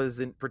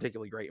wasn't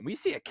particularly great. And we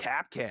see a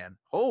cap can.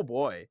 Oh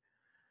boy.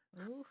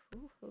 Ooh.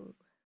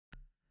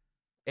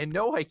 And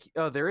no IQ.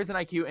 Oh, there is an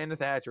IQ and a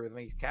Thatcher, which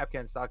makes cap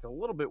can stock a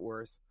little bit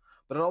worse.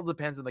 But it all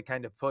depends on the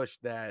kind of push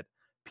that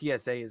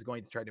PSA is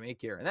going to try to make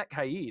here. And that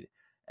Kaid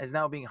is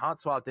now being hot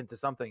swapped into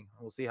something.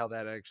 We'll see how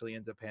that actually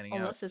ends up panning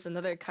out. Unless it's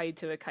another Kaid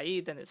to a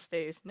Kaid, then it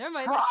stays. Never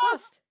mind.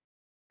 Frost!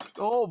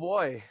 Oh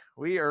boy,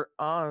 we are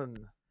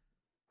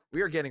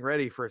getting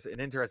ready for an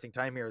interesting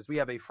time here as we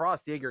have a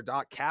Frost, Jaeger,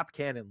 Dot, Cap,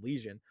 Cannon,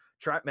 Legion,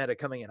 Trap meta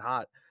coming in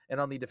hot. And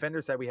on the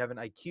defender side, we have an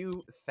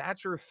IQ,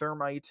 Thatcher,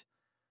 Thermite,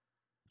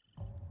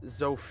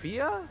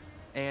 Zofia,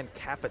 and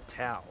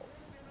Capital.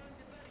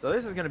 So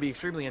this is going to be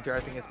extremely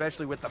interesting,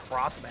 especially with the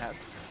Frost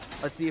mats.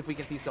 Let's see if we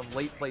can see some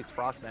late place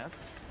Frost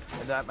mats.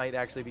 And that might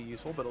actually be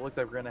useful, but it looks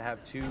like we're going to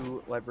have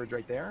 2 leverage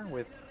right there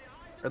with...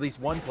 or at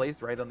least 1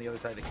 placed right on the other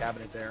side of the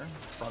cabinet there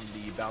from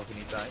the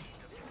balcony side.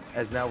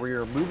 As now we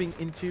are moving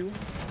into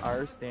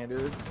our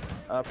standard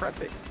prep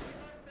phase.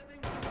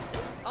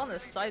 On a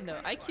side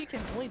note, IQ can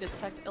only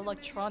detect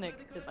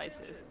electronic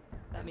devices.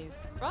 That means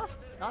Frost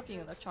not being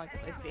an electronic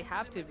device, they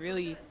have to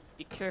really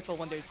be careful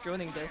when they're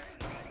droning this.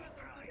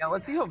 Yeah,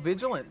 let's see how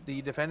vigilant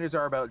the defenders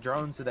are about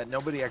drones so that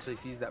nobody actually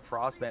sees that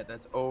Frost mat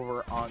that's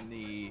over on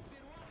the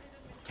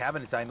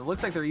cabinet side. And it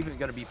looks like they're even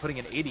going to be putting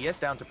an ADS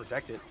down to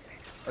protect it.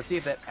 Let's see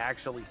if that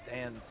actually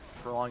stands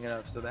for long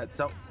enough so that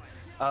some...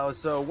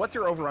 so what's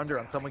your over-under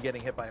on someone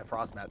getting hit by a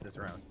Frost mat this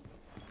round?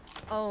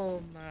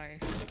 Oh my.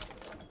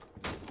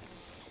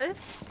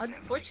 If,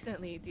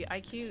 unfortunately, the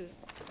IQ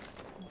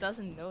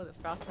doesn't know the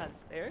Frost mat's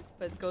there,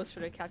 but goes for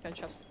the Captain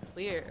Traps to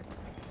clear,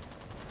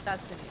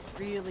 that's gonna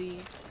be really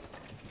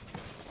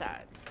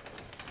sad.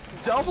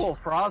 Double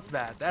Frost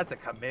mat, that's a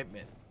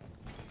commitment.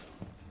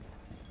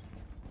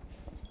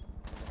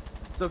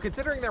 So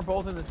considering they're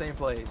both in the same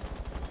place,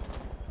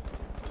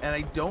 and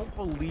I don't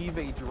believe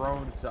a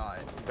drone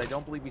side, since I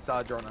don't believe we saw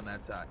a drone on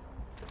that side.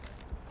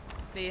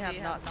 They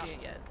have not seen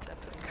it yet,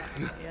 definitely not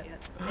seen it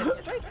yet. It's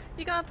strike!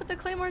 You gotta put the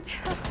claymore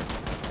down!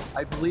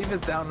 I believe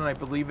it's down, and I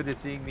believe it is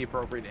seeing the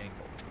appropriate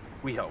angle.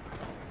 We hope.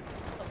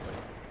 Hopefully.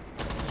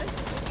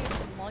 Making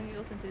some long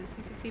angles into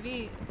the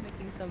CCTV,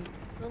 making some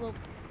little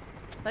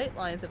sight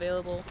lines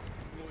available.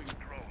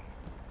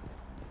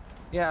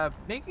 Yeah,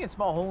 making a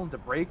small hole into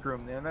break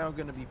room. They're now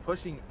going to be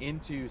pushing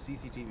into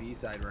CCTV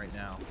side right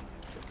now.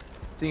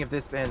 Seeing if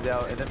this pans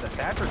out, and then the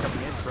Thatcher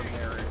coming in from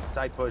their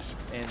side push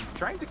and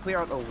trying to clear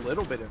out a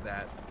little bit of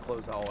that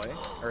closed hallway.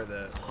 Or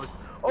the...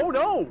 Oh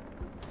no!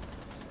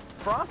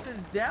 Frost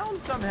is down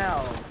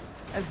somehow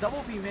as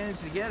Double P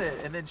managed to get it,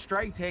 and then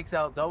Strike takes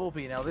out Double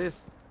P. Now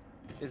this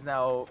is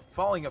now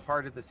falling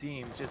apart at the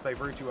seams just by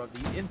virtue of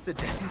the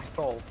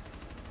incidental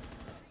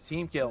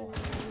team kill.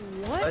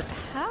 What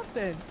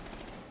happened?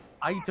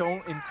 I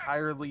don't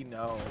entirely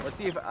know. Let's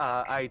see if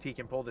IIT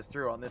can pull this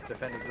through on this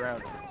defended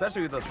ground,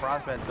 especially with those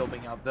Frostmen still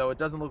being up, though it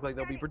doesn't look like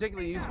they'll be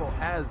particularly useful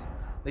as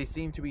they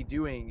seem to be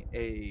doing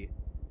a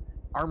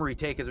armory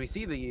take, as we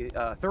see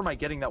the Thermite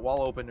getting that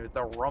wall open with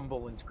the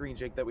rumble and screen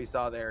shake that we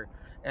saw there.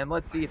 And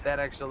let's see if that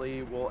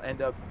actually will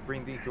end up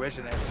bringing things to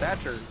fruition as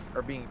Thatchers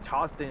are being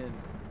tossed in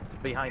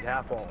behind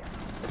half wall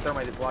as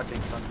Thermite is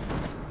watching some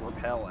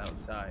repel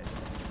outside.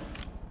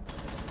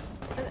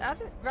 An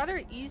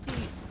rather easy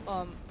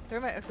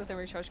Thermite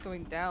exothermic charge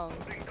going down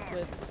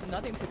with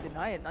nothing to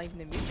deny it, not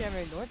even a mute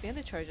jammer nor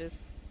bandit charges.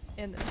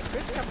 And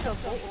Rift Capital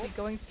Bolt will be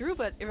going through,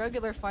 but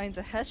Irregular finds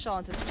a headshot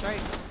onto Strike.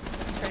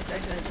 He tries to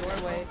exit a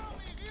doorway.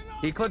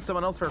 He clipped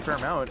someone else for a fair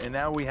amount, and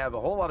now we have a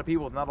whole lot of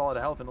people with not a lot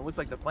of health, and it looks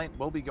like the plant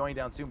will be going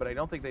down soon, but I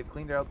don't think they've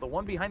cleaned out the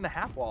one behind the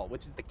half wall,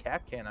 which is the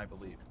cap can, I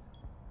believe.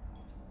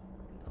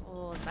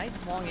 Oh, nice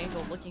long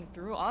angle looking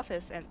through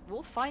office, and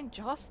we'll find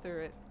Joss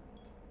through it.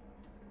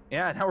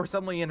 Yeah, now we're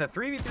suddenly in a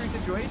 3v3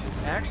 situation,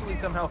 actually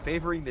somehow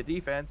favoring the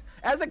defense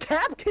as a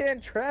cap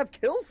can trap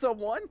kills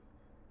someone.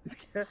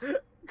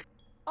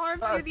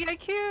 Arms for the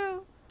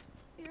IQ!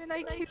 You're an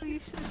IQ, you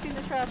should have seen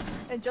the trap.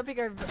 And Jumping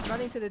Guard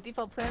running to the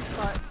default plant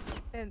spot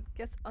and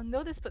gets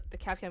unnoticed, but the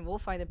Capcan will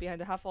find it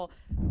behind the half wall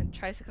and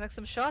tries to connect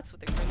some shots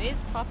with the grenades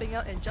popping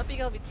out, and Jumping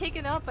Guard will be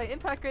taken out by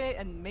Impact Grenade,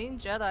 and Main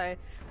Jedi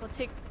will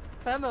take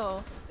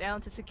Femo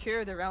down to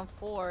secure the round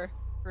 4.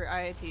 for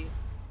IIT.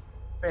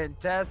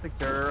 Fantastic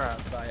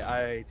turnaround by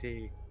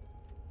IIT.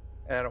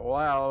 And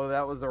wow,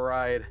 that was a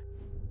ride.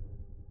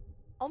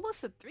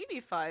 Almost a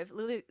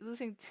 3v5,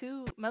 losing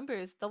two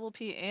members, Double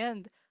P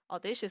and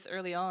Audacious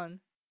early on.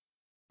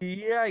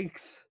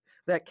 Yikes.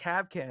 That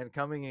Capcan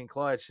coming in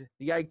clutch.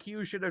 The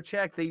IQ should have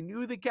checked. They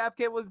knew the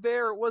Capcan was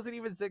there. It wasn't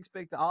even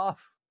 6-picked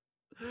off.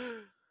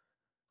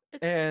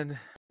 It's And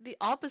the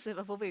opposite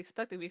of what we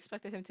expected. We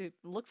expected him to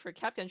look for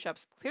Capcan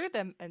traps, clear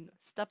them, and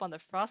step on the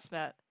frost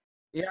mat.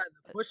 yeah,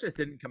 the push just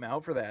didn't come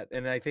out for that.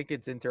 And I think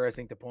it's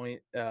interesting to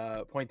point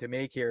to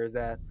make here is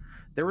that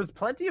there was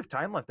plenty of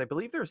time left. I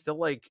believe there's still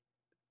like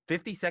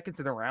 50 seconds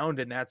in the round,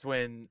 and that's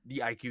when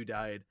the IQ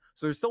died.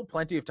 So there's still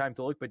plenty of time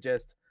to look, but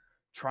just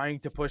trying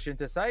to push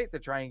into sight to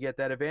try and get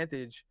that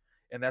advantage.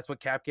 And that's what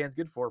Capcan's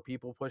good for,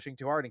 people pushing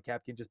too hard, and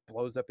Capcan just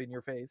blows up in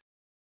your face.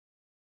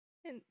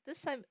 And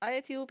this time,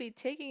 IIT will be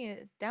taking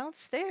it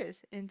downstairs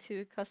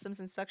into customs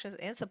inspections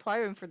and supply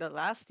room for the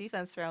last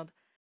defense round.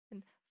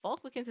 And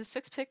Volk looking to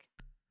 6-pick.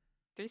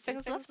 3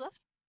 seconds left.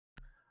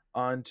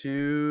 On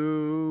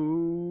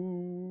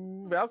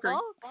to Valkyrie.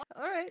 Volk?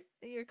 Alright,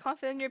 you're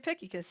confident in your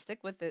pick. You can stick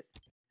with it.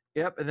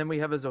 Yep, and then we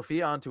have a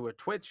Zofia onto a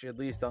Twitch, at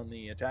least on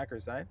the attacker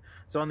side.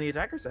 So on the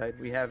attacker side,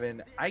 we have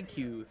an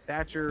IQ,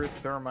 Thatcher,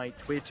 Thermite,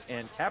 Twitch,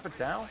 and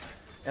Capitao.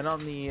 And on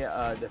the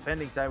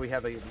defending side, we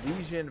have a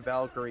Legion,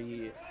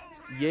 Valkyrie,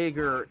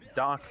 Jaeger,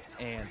 Doc,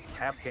 and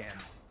Capcan.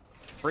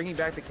 Bringing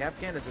back the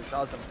Capcan as it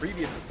saw some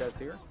previous success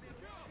here.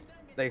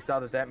 They saw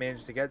that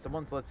managed to get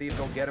someone, so let's see if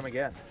they'll get him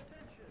again.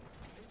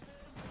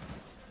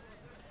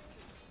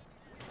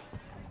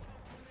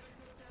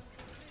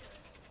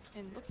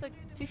 And it looks like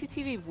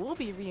CCTV will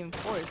be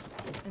reinforced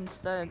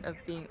instead of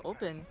being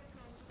open.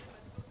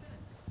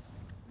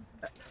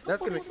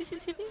 That's gonna be...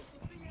 CCTV?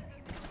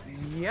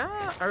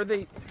 Yeah, are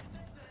they...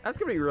 That's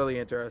gonna be really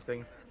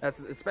interesting. That's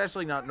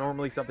especially not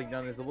normally something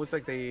done, as it looks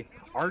like they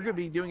are gonna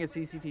be doing a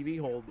CCTV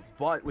hold,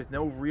 but with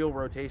no real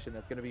rotation.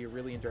 That's gonna be a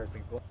really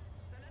interesting play.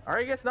 Or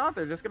I guess not.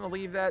 They're just gonna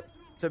leave that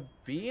to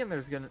be, and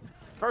there's gonna,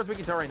 as far as we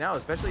can tell right now,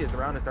 especially as the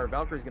round has started,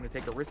 Valkyrie's gonna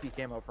take a risky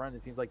camo front.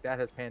 It seems like that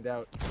has panned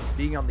out,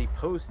 being on the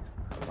post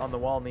on the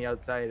wall on the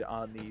outside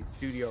on the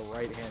studio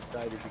right-hand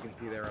side, as you can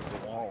see there on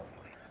the wall.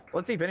 So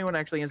let's see if anyone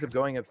actually ends up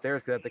going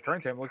upstairs, because at the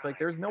current time, it looks like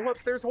there's no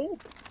upstairs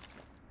hold.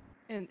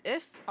 And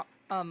if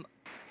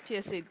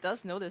PSA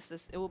does notice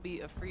this, it will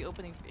be a free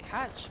opening free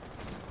hatch,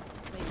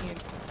 making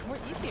it more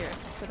easier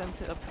for them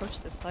to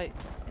approach the site.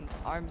 And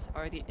Arms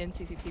already in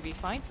CCTV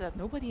finds that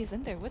nobody is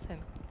in there with him.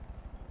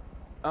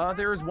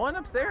 There is one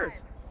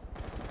upstairs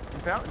in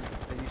Fountain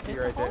that you see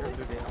right there.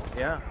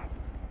 Yeah.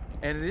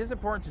 And it is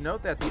important to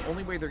note that the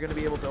only way they're going to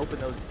be able to open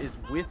those is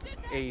with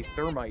a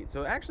thermite.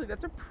 So actually,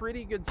 that's a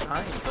pretty good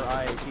sign for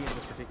IIT in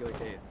this particular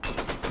case.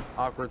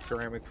 Awkward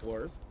ceramic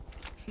floors.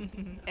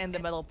 And the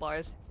metal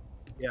bars.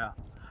 Yeah.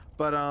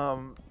 But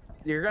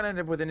you're going to end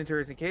up with an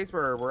interesting case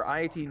where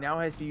IIT now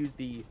has to use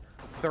the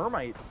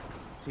thermites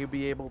to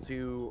be able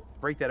to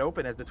break that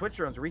open, as the Twitch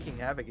drone's wreaking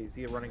havoc. You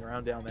see it running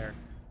around down there,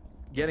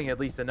 getting at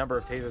least a number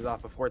of tasers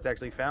off before it's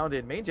actually found.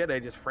 And Main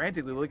Jedi just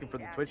frantically looking for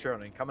the Twitch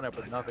drone and coming up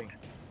with nothing.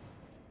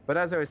 But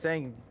as I was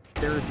saying,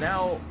 there's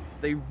now,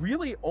 they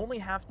really only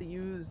have to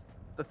use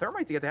the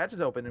thermite to get the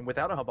hatches open, and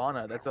without a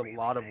Habana, that's a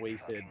lot of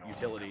wasted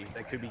utility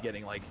that could be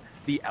getting like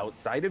the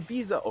outside of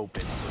Visa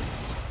open.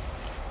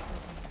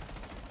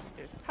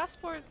 There's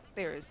passport,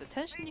 there is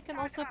attention you can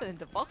also open, and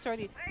the Volk's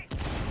already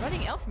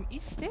running out from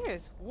each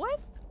stairs.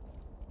 What?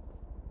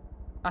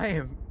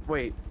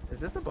 Wait, is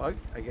this a bug?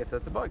 I guess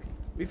that's a bug.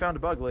 We found a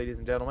bug, ladies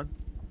and gentlemen.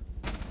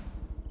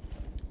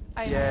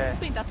 I'm Yeah.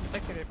 hoping that's a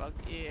spectator bug.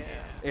 Yeah.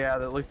 Yeah,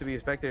 that looks to be a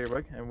spectator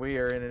bug, and we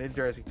are in an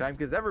interesting time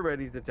because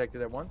everybody's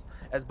detected at once,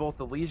 as both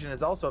the Legion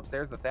is also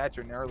upstairs, the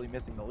Thatcher narrowly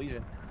missing the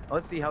Legion.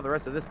 Let's see how the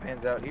rest of this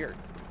pans out here.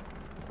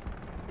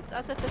 It's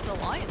as if it's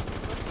Alliance.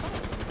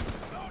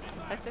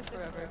 Detected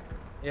forever.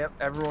 Yep,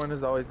 everyone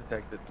is always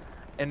detected.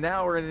 And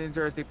now we're in an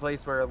interesting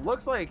place where it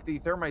looks like the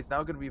thermite's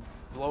now going to be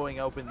blowing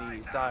open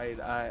the side,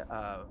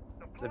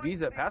 the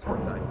Visa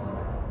passport side.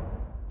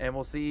 And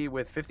we'll see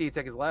with 58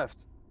 seconds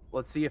left.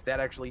 Let's see if that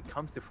actually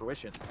comes to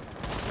fruition.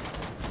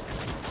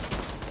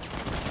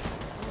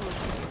 Ooh,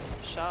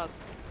 shots.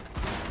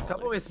 A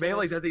couple of his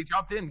melees as he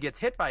jumped in, gets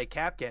hit by a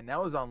Capcan.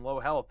 Now he's on low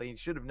health. He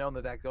should have known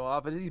that that go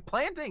off. As he's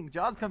planting,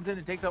 Jaws comes in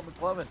and takes out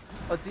McClellan.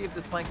 Let's see if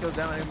this plank goes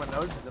down and anyone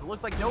notices. It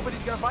looks like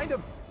nobody's going to find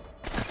him.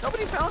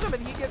 Nobody's found him,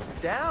 and he gets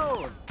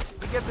down.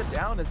 He gets it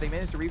down as they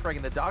manage to refrag,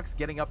 and the Doc's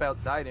getting up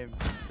outside him.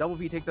 Double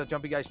P takes out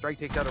Jumpy Guy, Strike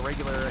takes out a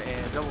regular,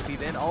 and Double P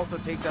then also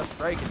takes out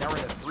Strike, and now we're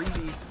in a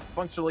 3v,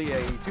 functionally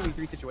a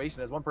 2v3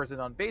 situation as one person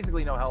on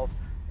basically no health,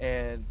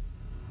 and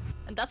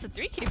that's a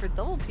 3k for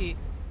Double P.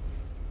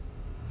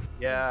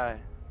 Yeah.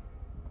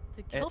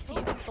 The kill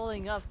feed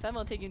pulling up.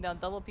 Femo taking down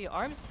Double P.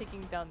 Arms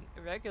taking down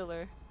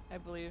Irregular, I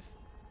believe.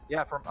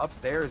 Yeah, from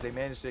upstairs, they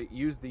managed to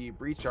use the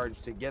breach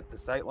charge to get the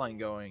sightline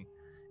going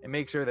and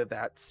make sure that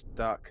that's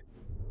stuck.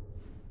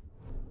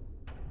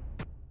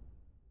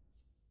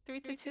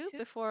 3-2-2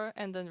 before,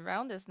 and then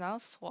round is now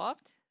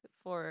swapped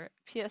for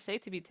PSA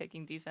to be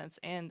taking defense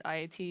and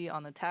IIT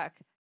on attack.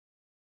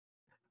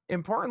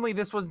 Importantly,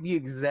 this was the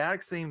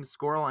exact same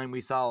scoreline we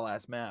saw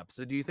last map.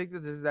 So do you think that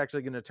this is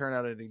actually going to turn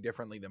out any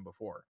differently than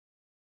before?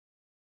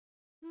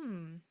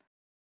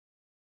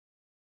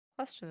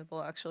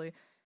 Questionable actually,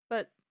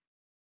 but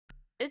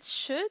it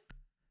should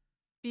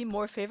be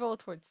more favorable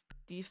towards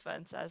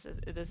defense as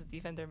it is a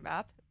defender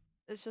map.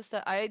 It's just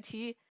that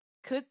IIT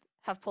could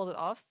have pulled it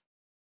off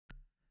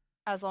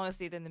as long as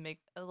they didn't make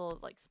a little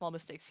like small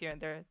mistakes here and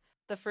there.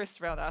 The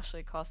first round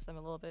actually cost them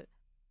a little bit.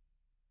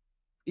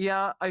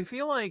 Yeah, I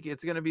feel like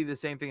it's going to be the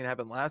same thing that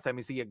happened last time.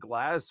 We see a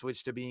Glass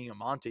switch to being a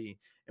Monty,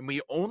 and we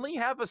only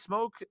have a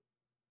Smoke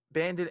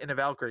Bandit and a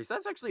Valkyrie. So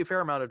that's actually a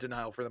fair amount of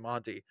denial for the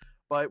Monty.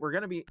 But we're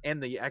going to be,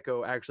 and the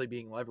Echo actually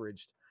being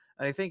leveraged.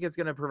 And I think it's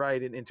going to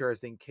provide an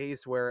interesting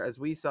case where, as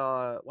we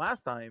saw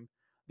last time,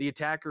 the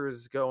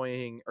attackers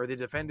going, or the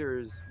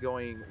defenders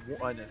going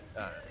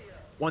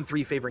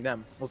 1-3 favoring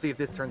them. We'll see if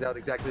this turns out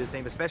exactly the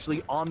same,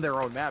 especially on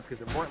their own map, because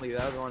importantly,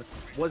 the other one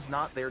was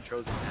not their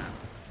chosen map.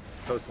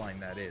 Coastline,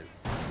 that is.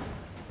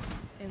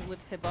 And with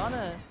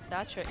Hibana,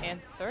 Thatcher,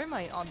 and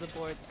Thermite on the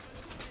board,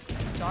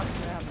 John's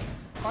gonna have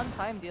a fun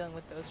time dealing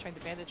with those, trying to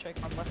bandit trick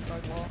on left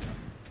guard wall.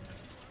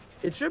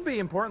 It should be,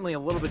 importantly, a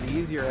little bit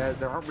easier as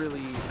there aren't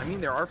really, I mean,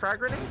 there are frag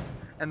grenades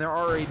and there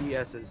are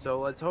ADSs. So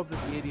let's hope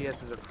that the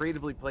ADSs are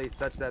creatively placed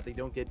such that they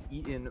don't get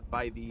eaten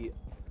by the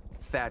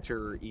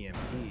Thatcher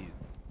EMPs.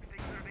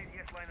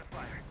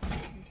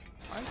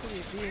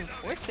 Honestly,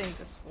 reinforcing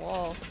this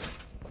wall,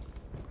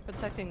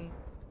 protecting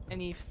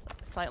any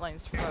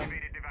sightlines from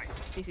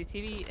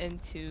CCTV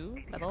into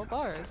metal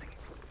bars.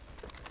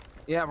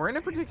 Yeah, we're in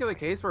a particular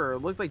case where it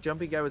looked like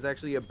Jumpy Guy was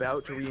actually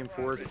about to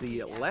reinforce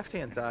the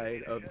left-hand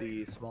side of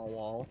the small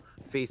wall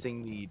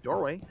facing the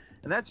doorway,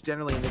 and that's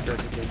generally an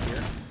interesting case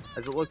here,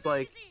 as it looks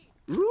like,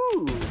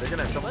 ooh, they're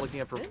gonna have someone looking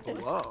up from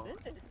below.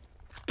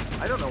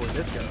 I don't know where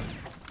this goes.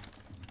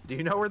 Do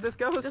you know where this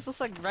goes? This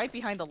looks like right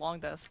behind the long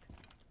desk.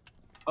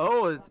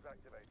 Oh, it's,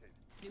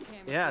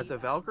 yeah, it's a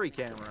Valkyrie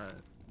camera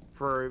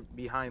for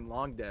behind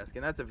long desk,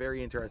 and that's a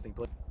very interesting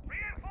play.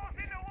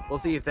 We'll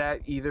see if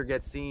that either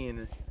gets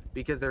seen,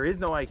 because there is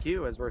no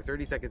IQ as we're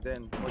 30 seconds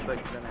in. Looks like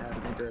it's gonna have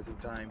an interesting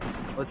time.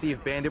 Let's see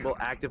if Bandit will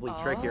actively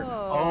trick here.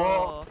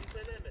 Oh,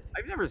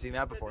 I've never seen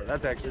that before.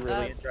 That's actually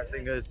really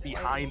interesting that it's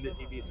behind the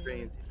TV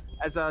screen.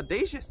 As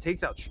Dacius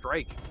takes out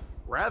Strike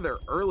rather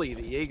early,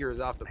 the Jaeger is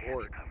off the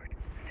board.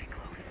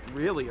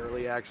 Really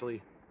early,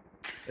 actually.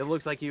 It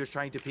looks like he was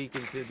trying to peek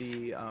into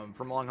the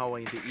from long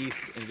hallway into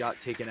east and got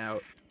taken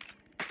out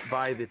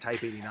by the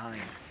Type 89.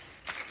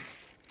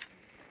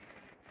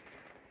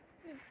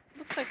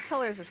 Looks like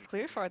colors is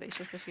clear for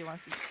Audacious if he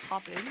wants to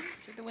pop in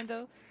through the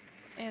window.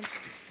 And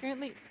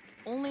currently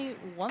only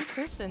one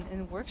person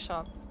in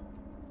workshop.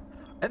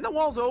 And the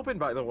wall's open,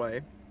 by the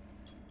way.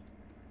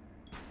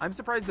 I'm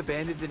surprised the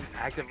Bandit didn't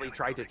actively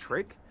try to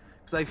trick,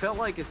 because I felt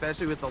like,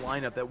 especially with the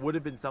lineup, that would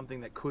have been something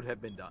that could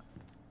have been done.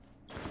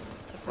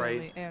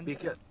 Right? And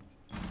because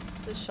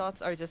the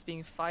shots are just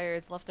being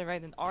fired left and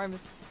right, and Arms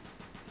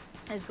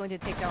is going to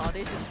take down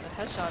Audacious with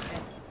a headshot.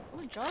 And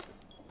oh, Job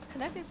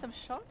connecting some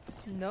shots?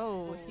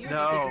 No, he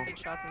was taking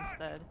shots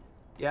instead.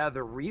 Yeah,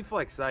 the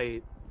reflex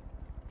sight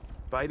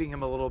biting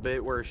him a little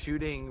bit, where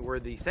shooting where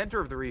the center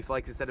of the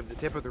reflex instead of the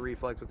tip of the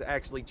reflex, which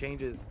actually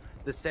changes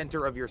the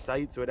center of your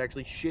sight, so it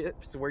actually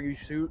shifts where you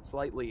shoot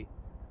slightly,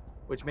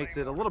 which makes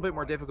it a little bit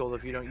more difficult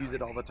if you don't use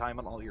it all the time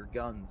on all your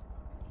guns.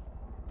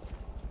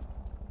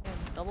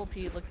 And Double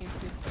P looking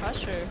to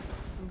pressure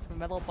from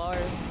metal bars.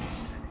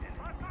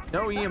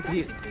 No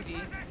EMP.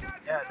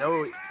 Yeah,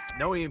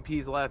 no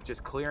EMPs left,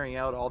 just clearing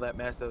out all that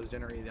mess that was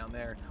generated down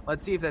there.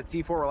 Let's see if that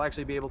C4 will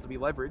actually be able to be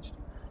leveraged.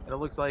 And it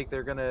looks like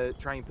they're gonna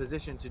try and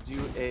position to do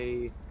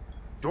a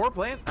door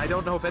plant. I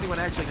don't know if anyone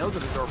actually knows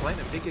what a door plant.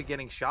 I think it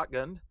getting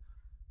shotgunned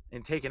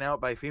and taken out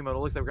by FEMA. It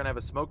looks like we're gonna have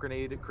a smoke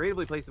grenade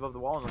creatively placed above the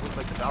wall, and it looks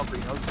like the Valkyrie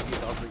knows to be a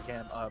Valkyrie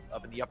cam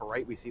up in the upper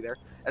right we see there.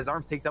 As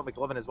Arms takes out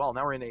McLovin as well.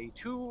 Now we're in a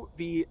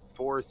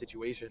 2v4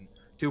 situation.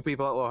 2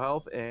 people at low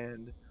health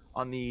and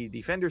on the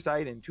defender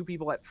side, and 2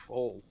 people at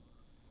full.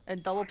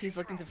 And Double P's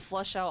looking to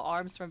flush out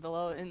Arms from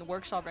below in the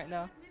workshop right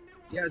now.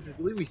 Yes, I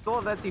believe we still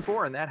have that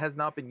C4, and that has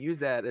not been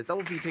used as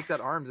Double P takes out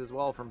Arms as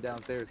well from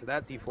downstairs, so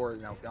that C4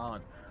 is now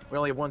gone. We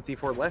only have 1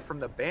 C4 left from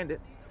the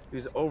Bandit,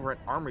 who's over at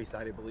Armory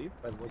side, I believe,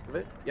 by the looks of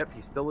it. Yep, he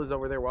still is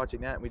over there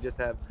watching that, and we just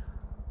have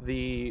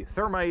the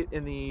Thermite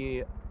in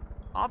the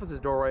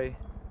office's doorway,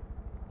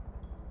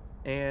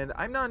 and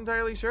I'm not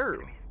entirely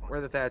sure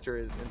where the Thatcher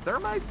is. And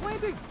Thermite's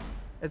planting,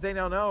 as they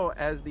now know,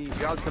 as the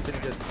Jaws comes in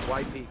and just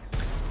wide peaks.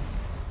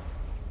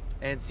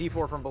 And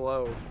C4 from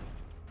below.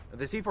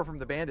 The C4 from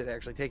the Bandit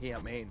actually taking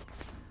out main.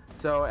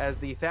 So as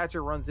the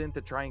Thatcher runs in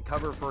to try and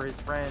cover for his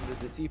friend,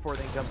 the C4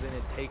 then comes in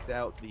and takes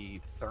out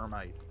the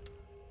Thermite.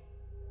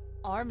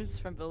 Arms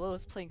from below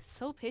is playing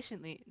so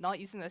patiently, not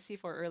using that C4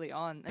 early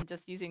on, and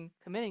just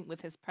committing with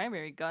his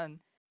primary gun,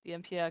 the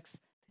MPX,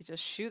 to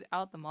just shoot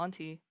out the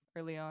Monty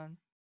early on.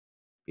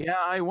 Yeah,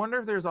 I wonder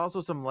if there's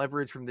also some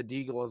leverage from the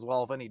Deagle as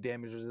well, if any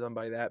damage is done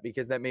by that,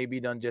 because that may be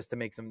done just to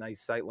make some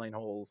nice sightline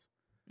holes.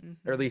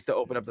 Or at least to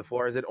open up the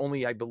floor, as it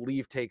only, I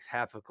believe, takes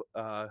half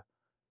a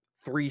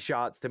 3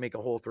 shots to make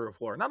a hole through a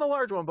floor. Not a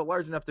large one, but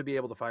large enough to be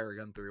able to fire a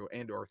gun through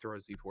and or throw a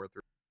C4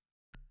 through.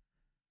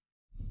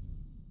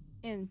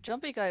 And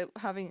Jumpy Guy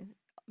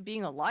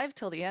being alive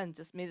till the end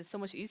just made it so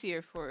much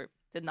easier for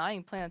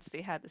denying plants.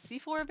 They had the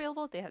C4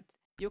 available, they had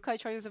yokai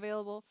charges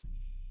available.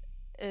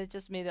 It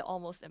just made it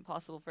almost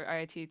impossible for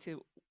IIT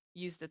to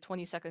use the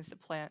 20 seconds to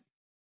plant.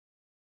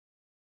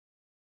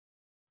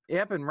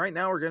 Yep, and right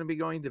now we're going to be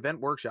going to Vent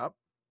Workshop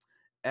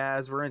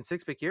as we're in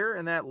 6-pick here,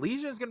 and that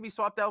Legion is going to be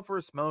swapped out for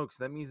a smoke.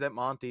 So that means that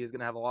Monty is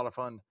going to have a lot of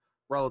fun,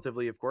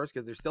 relatively, of course,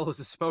 because there still is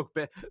a smoke,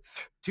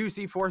 2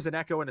 C4s, an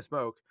echo, and a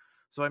smoke.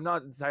 So I'm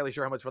not entirely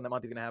sure how much fun that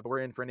Monty's going to have, but we're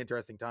in for an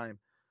interesting time.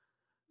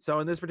 So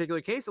in this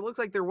particular case, it looks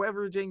like they're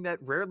leveraging that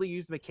rarely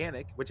used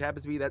mechanic, which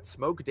happens to be that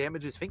smoke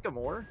damages Finka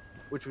more,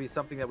 which would be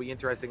something that we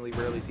interestingly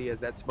rarely see, as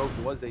that smoke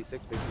was a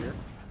 6-pick here.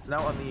 So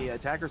now on the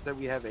attacker side,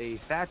 we have a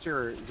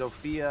Thatcher,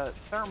 Zofia,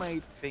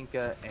 Thermite,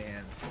 Finka,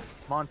 and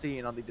Monty.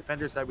 And on the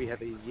defender side, we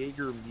have a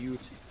Jaeger,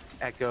 Mute,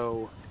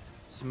 Echo,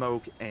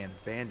 Smoke, and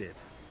Bandit.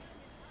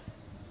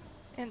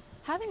 And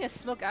having a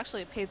smoke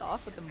actually pays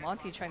off with the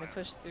Monty trying to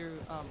push through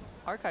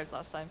archives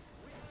last time.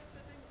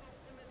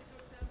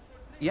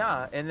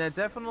 Yeah, and that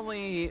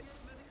definitely,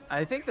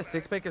 I think the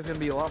 6-pick is going to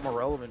be a lot more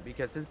relevant,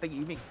 because since they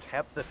even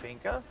kept the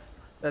Finka,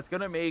 that's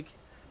going to make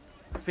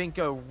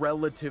Finka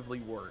relatively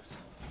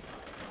worse.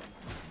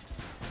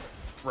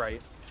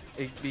 Right.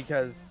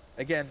 Because,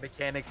 again,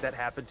 mechanics that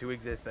happen to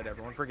exist that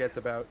everyone forgets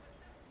about.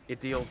 It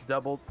deals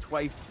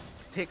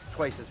ticks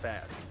twice as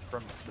fast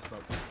from the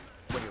smoke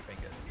when you're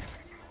Finka.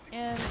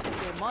 And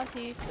if you're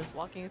Monty just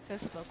walking into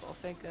smoke while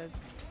Finka,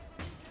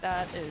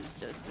 that is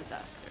just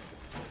disaster.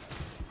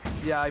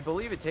 Yeah, I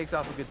believe it takes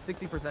off a good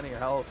 60% of your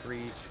health for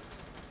each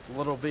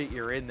little bit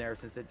you're in there,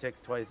 since it ticks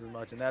twice as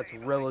much, and that's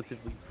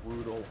relatively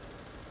brutal.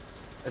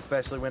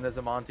 Especially when as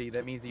a Monty,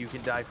 that means that you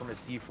can die from a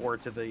C4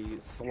 to the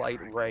slight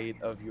right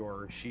of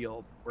your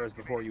shield, whereas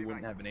before you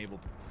wouldn't have been able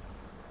to.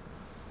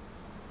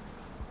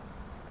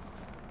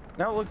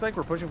 Now it looks like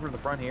we're pushing from the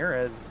front here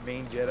as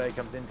main Jedi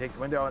comes in, takes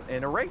window,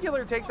 and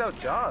Irregular takes out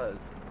Jaws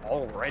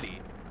already.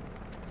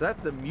 So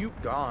that's the Mute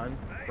gone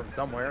from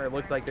somewhere. It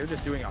looks like they're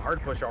just doing a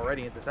hard push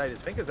already into sight.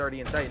 As Finka's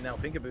already in sight, and now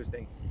Finka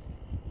boosting.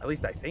 At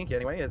least I think,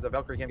 anyway, as the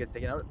Valkyrie cam gets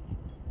taken out.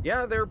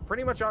 Yeah, they're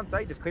pretty much on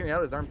site, just clearing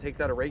out. His arm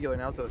takes out Irregular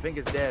now, so the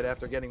Finka's dead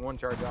after getting 1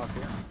 charge off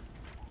here.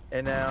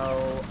 And now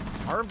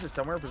Arms is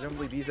somewhere,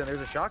 presumably these, and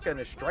there's a shotgun.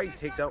 A strike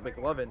takes out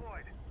McLovin.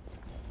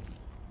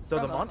 So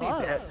the Monty's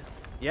dead.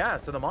 Yeah,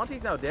 so the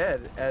Monty's now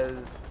dead as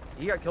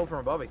he got killed from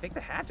above. I think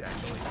the hatch,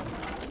 actually.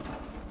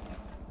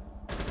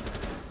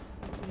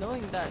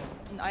 Knowing that,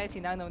 in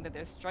IIT now knowing that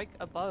there's strike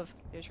above,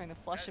 they're trying to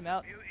flush him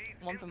out.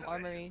 1 from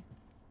Armory,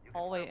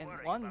 hallway, and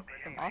 1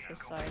 from office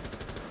side.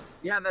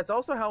 Yeah, and that's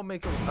also how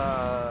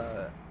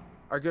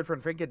our good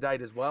friend Finka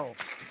died as well.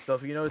 So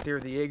if you notice here,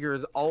 the Jaeger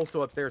is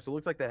also upstairs, so it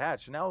looks like the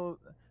hatch. Now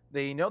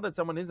they know that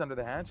someone is under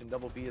the hatch, and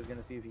Double P is going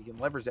to see if he can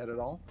leverage that at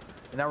all.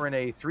 And now we're in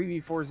a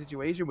 3v4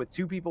 situation with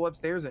 2 people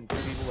upstairs and 2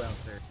 people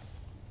downstairs.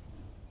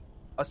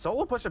 A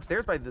solo push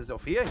upstairs by the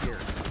Zofia here.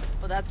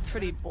 Well, that's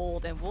pretty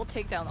bold, and we'll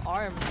take down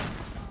Arms.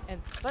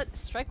 But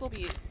Strike will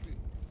be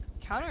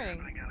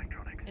countering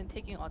and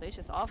taking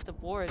Audacious off the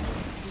board,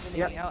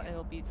 evening out, and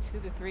it'll be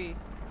 2-3.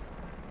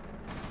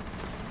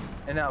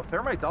 And now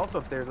Thermite's also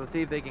upstairs. Let's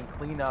see if they can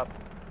clean up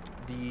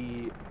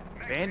the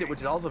Bandit, which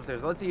is also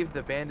upstairs. Let's see if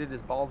the Bandit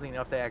is ballsy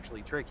enough to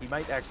actually trick. He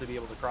might actually be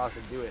able to cross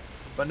and do it.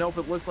 But nope,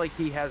 it looks like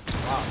he has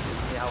dropped.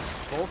 Now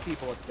both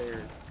people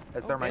upstairs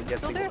as Thermite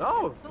gets singled.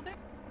 Oh!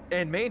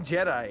 And main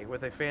Jedi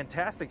with a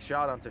fantastic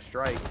shot onto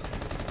Strike.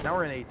 Now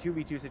we're in a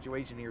 2v2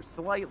 situation here,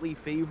 slightly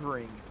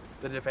favoring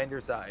the defender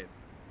side,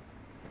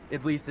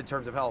 at least in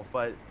terms of health.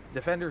 But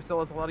defender still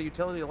has a lot of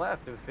utility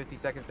left with 50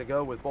 seconds to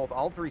go with both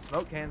all 3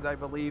 smoke cans, I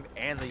believe,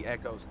 and the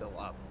Echo still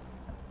up.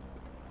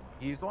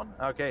 He used 1?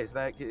 Okay,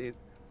 so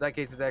that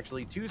case is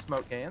actually 2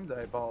 smoke cans.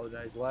 I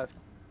apologize. Left.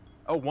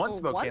 Oh, 1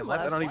 smoke can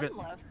left. I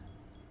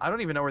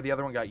don't even know where the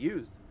other one got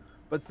used.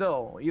 But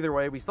still, either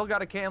way, we still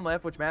got a can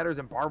left, which matters,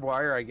 in barbed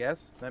wire, I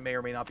guess. That may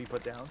or may not be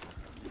put down.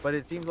 But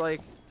it seems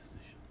like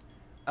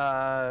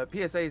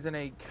PSA is in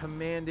a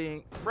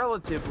commanding,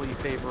 relatively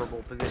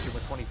favorable position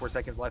with 24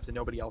 seconds left and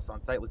nobody else on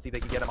site. Let's see if they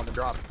can get him on the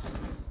drop.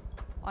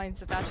 Finds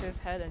the Thatcher's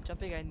head, and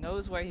Jumping Guy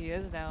knows where he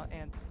is now,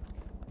 and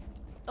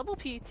Double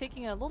P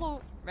taking a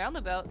little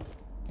roundabout,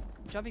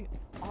 jumping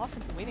off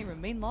into waiting room,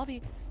 main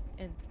lobby,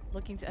 and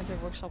looking to enter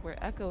workshop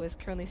where Echo is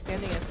currently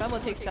standing, and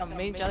Femo takes down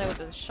main Jedi with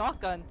a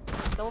shotgun.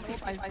 Double P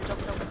finds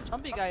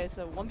Jumping Guy. It's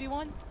a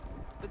 1v1.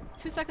 With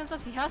 2 seconds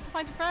left, he has to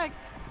find a frag.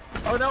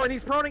 Oh no, and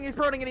he's proning,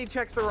 and he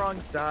checks the wrong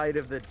side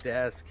of the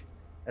desk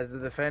as the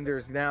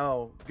defenders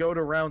now go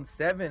to round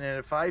 7 and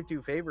a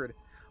 5-2 favored,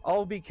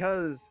 all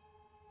because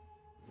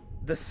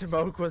the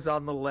smoke was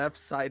on the left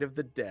side of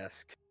the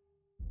desk.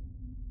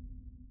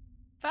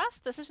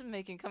 Fast decision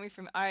making coming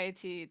from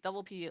IIT.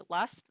 Double P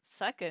last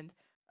second.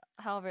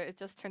 However, it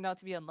just turned out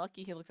to be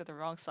unlucky. He looked at the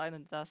wrong side of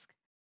the desk.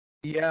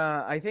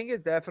 Yeah, I think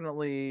it's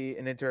definitely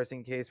an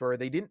interesting case where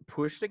they didn't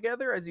push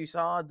together. As you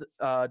saw,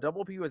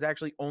 Double P was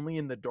actually only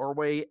in the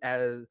doorway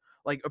as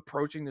like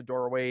approaching the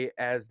doorway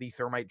as the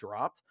thermite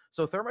dropped.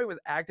 So thermite was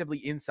actively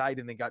inside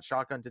and then got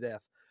shotgunned to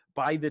death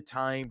by the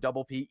time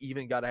Double P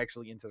even got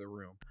actually into the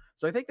room.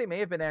 So I think they may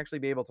have been actually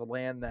be able to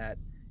land that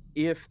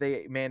if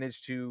they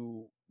managed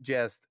to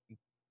just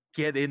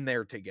get in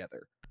there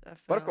together.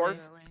 Definitely. But of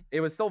course,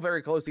 it was still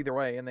very close either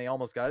way, and they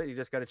almost got it. You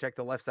just got to check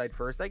the left side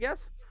first, I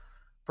guess.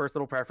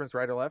 Personal preference,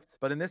 right or left.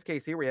 But in this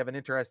case here, we have an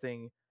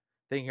interesting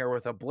thing here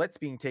with a blitz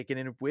being taken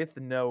in with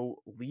no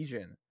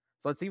Legion.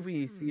 So let's see if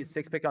we see a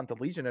 6-pick onto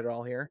Legion at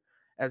all here,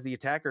 as the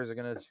attackers are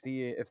going to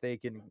see if they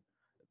can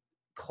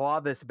claw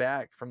this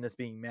back from this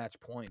being match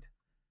point.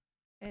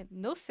 And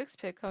no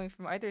 6-pick coming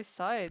from either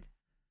side.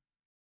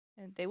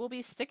 And they will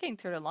be sticking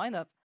to their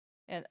lineup.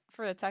 And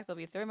for attack, there'll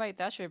be Thermite,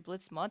 Dasher,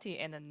 Blitz, Monty,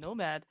 and a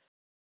Nomad.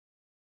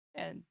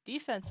 And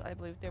defense, I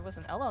believe there was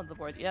an Ella on the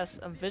board. Yes,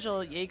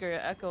 Vigil, Jaeger,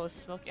 Echo,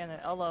 Smoke, and an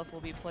Ella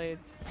will be played.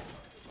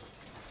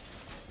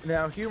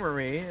 Now, humor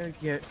me,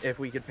 if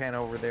we could pan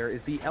over there,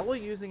 is the Ella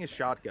using a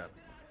shotgun?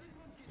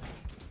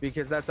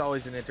 Because that's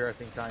always an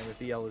interesting time if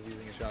the Ella's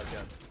using a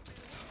shotgun.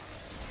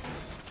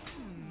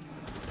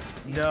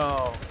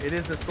 No, it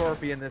is the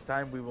Scorpion this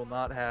time. We will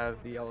not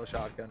have the Ella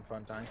shotgun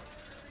fun time.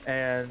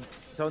 And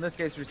so in this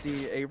case, we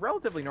see a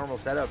relatively normal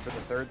setup for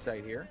the third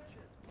site here.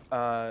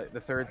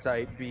 The third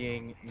site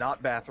being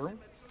not bathroom,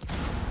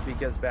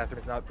 because bathroom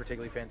is not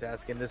particularly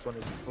fantastic, and this one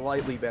is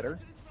slightly better.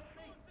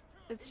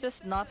 It's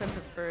just not been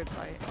preferred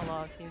by a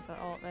lot of teams at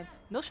all, man.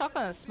 No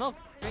shotgun and smoke,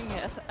 bringing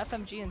an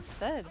FMG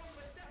instead.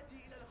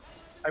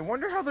 I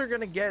wonder how they're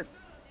going to get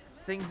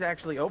things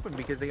actually open,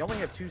 because they only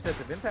have 2 sets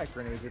of impact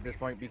grenades at this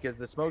point, because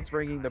the smoke's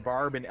bringing the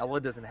barb and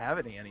Ella doesn't have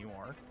any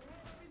anymore.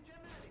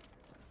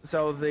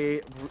 So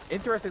they,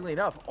 interestingly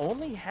enough,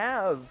 only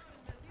have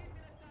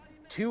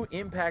 2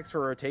 impacts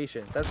for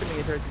rotations. That's going to be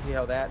interesting to see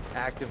how that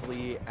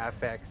actively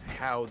affects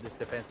how this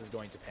defense is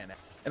going to pan out.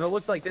 And it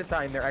looks like this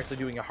time they're actually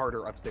doing a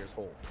harder upstairs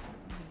hold.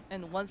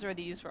 And one's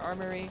already used for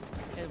armory,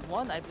 and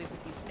one, I believe,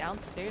 is used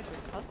downstairs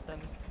with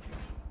customs.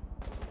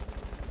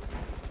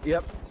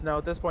 Yep, so now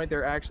at this point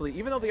they're actually,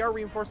 even though they are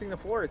reinforcing the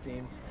floor it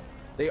seems,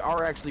 they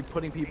are actually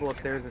putting people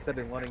upstairs instead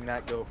of letting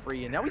that go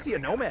free. And now we see a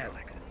Nomad.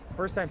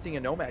 First time seeing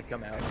a Nomad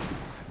come out.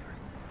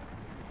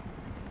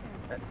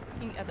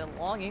 Looking at the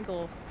long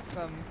angle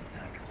from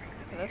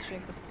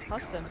pedestrian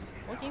customs,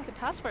 looking to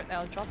passport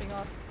now, dropping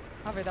off.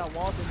 However, that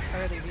wall's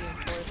entirely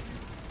reinforced.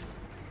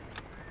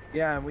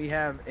 Yeah, and we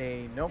have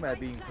a Nomad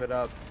being put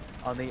up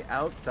on the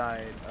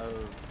outside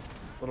of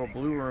little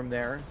blue room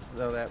there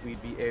so that we'd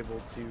be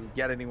able to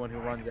get anyone who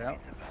runs out.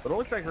 But it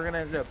looks like we're going to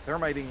end up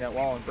thermiting that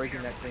wall and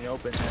breaking that thing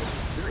open,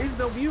 as there is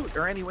no mute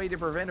or any way to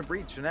prevent a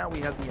breach. So now we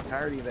have the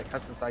entirety of that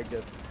custom side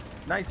just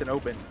nice and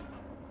open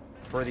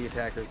for the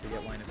attackers to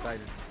get line of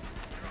sighted.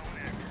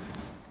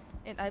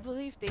 And I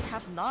believe they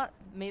have not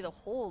made a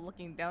hole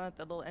looking down at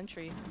the little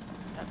entry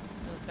that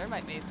the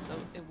thermite made, so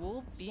it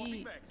will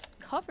be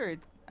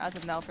covered as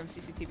of now from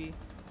CCTV.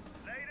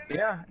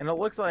 Yeah, and it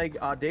looks like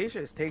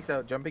Audacious takes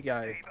out Jumpy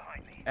Guy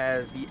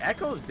as the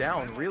Echo's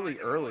down really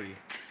early.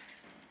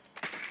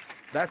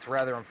 That's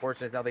rather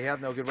unfortunate. Now they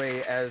have no good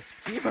way as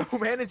Fimo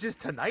manages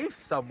to knife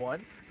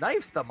someone.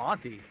 Knifes the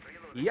Monty.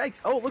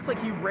 Yikes. Oh, it looks like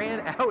he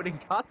ran out and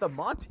got the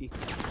Monty.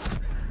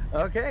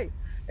 Okay.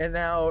 And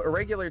now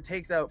Irregular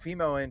takes out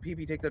Fimo, and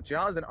PP takes out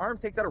Jaws, and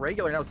Arms takes out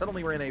Irregular. Now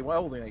suddenly we're in a,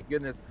 well, my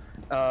goodness.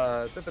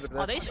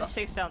 Audacious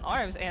takes down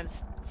Arms, and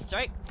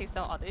Strike takes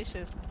down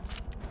Audacious.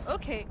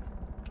 Okay.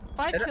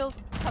 5 kills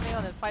coming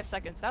on in 5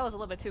 seconds. That was a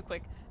little bit too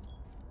quick.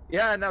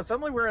 Yeah, now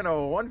suddenly we're in a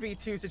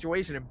 1v2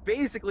 situation and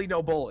basically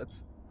no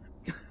bullets.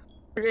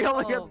 We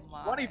only have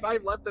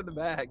 25 left in the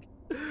bag.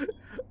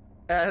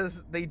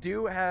 As they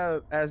do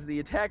have, as the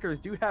attackers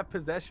do have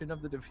possession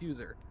of the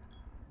diffuser.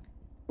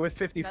 With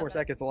 54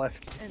 seconds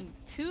left. And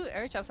 2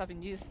 air jabs have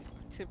been used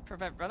to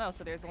prevent runouts,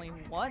 so there's only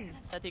 1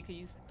 that they could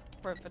use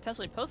for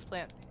potentially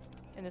post-plant.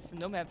 And it's the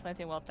Nomad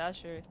planting while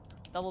Dasher,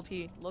 Double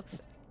P looks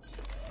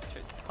to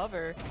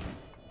cover.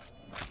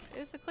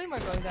 Is the Claymore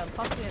going down?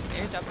 Possibly an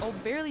air jab. Oh,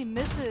 barely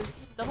misses.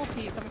 Double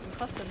P coming from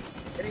Customs.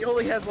 And he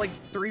only has like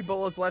 3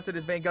 bullets left in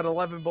his bank. Got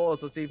 11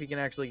 bullets. Let's see if he can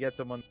actually get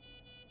someone.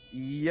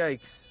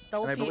 Yikes.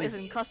 Double P is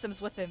in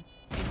Customs with him,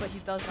 but he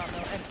does not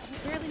know. And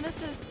he barely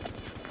misses.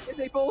 It's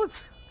 8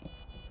 bullets.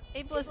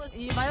 8 bullets.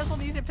 You might as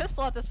well use your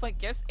pistol at this point.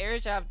 Gets air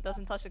jab.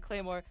 Doesn't touch the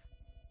Claymore.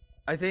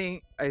 I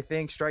think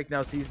Strike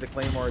now sees the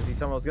Claymore as he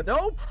somehow gonna.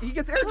 Nope! He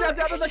gets air jabbed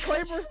out of the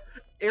Claymore!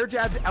 Air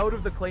jabbed out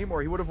of the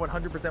Claymore. He would have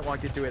 100%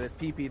 walked into it as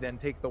PP then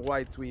takes the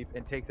wide sweep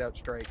and takes out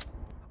Strike.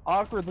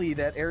 Awkwardly,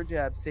 that air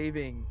jab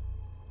saving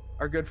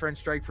our good friend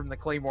Strike from the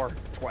Claymore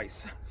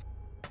twice.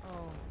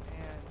 Oh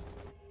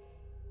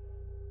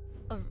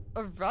man.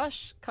 A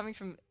rush coming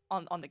from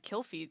on the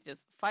kill feed,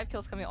 just 5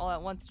 kills coming all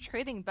at once,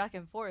 trading back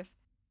and forth,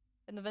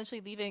 and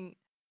eventually leaving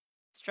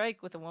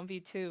Strike with a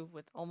 1v2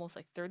 with almost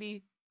like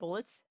 30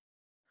 bullets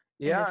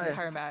in his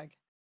entire mag.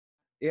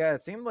 Yeah,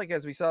 it seemed like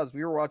as we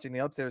were watching the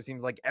upstairs, it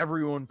seems like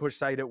everyone pushed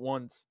site at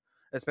once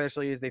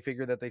especially as they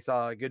figured that they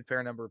saw a good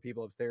fair number of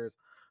people upstairs.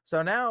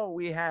 So now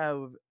we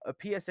have a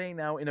PSA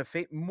now in a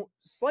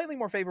slightly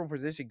more favorable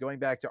position, going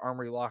back to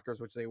Armory Lockers,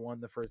 which they won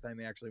the first time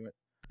they actually went.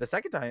 The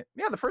second time,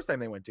 yeah, the first time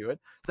they went to it.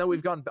 So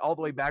we've gone all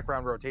the way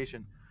background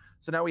rotation.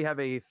 So now we have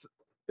a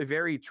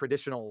very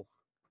traditional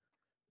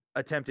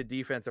attempted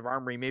defense of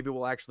Armory. Maybe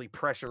we'll actually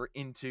pressure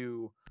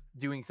into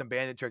doing some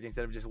bandit trick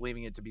instead of just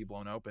leaving it to be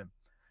blown open.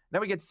 Now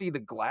we get to see the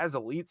Glaz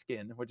Elite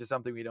skin, which is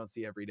something we don't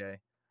see every day,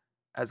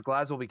 as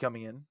Glaz will be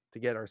coming in to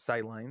get our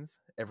sight lines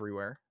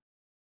everywhere.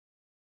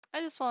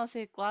 I just want to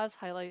say Glass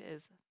highlight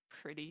is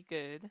pretty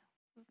good.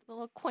 The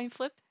little coin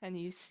flip, and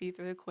you see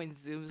through the coin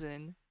zooms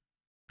in.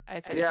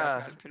 I'd say the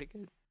graphics are pretty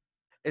good.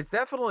 It's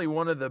definitely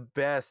one of the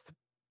best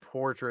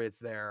portraits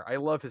there. I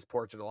love his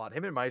portrait a lot.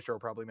 Him and Maestro are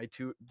probably my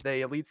two,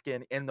 the Elite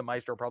skin and the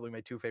Maestro are probably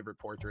my two favorite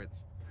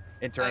portraits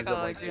in terms of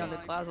like. I agree on the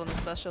Glass one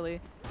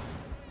especially.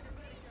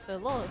 The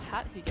little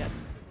hat he gets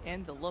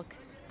and the look.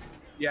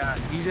 Yeah,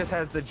 he just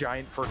has the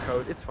giant fur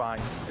coat. It's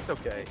fine. It's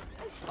okay.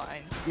 It's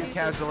fine. He's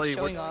casually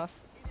showing off.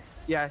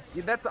 Yeah,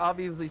 that's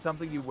obviously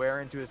something you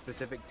wear into a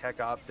specific tech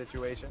ops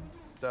situation.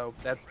 So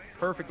that's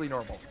perfectly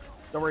normal.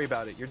 Don't worry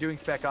about it. You're doing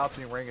spec ops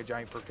and you're wearing a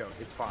giant fur coat.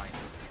 It's fine.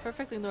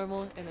 Perfectly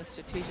normal in a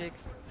strategic,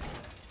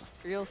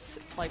 real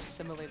life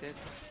simulated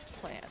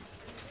plan.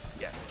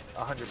 Yes,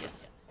 100%. Yes,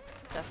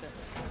 definitely.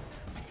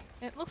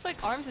 And it looks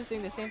like ARMS is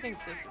doing the same thing,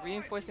 just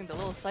reinforcing the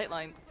little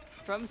sightline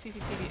from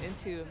CCTV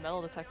into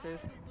metal detectors.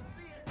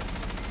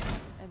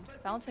 And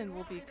Fountain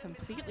will be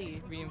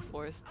completely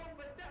reinforced.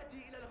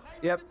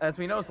 Yep, as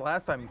we noticed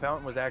last time,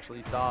 Fountain was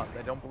actually soft.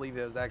 I don't believe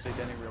it was actually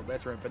to any real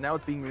detriment, but now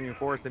it's being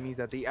reinforced. That means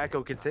that the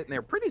Echo can sit in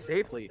there pretty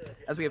safely,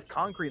 as we have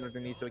concrete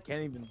underneath, so it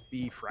can't even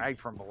be fragged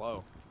from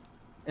below.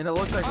 And it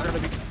looks like we're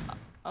going to be...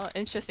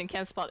 Interesting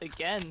camp spot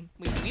again.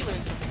 We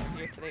learned something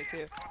here today,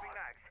 too.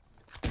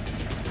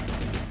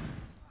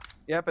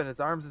 Yep, and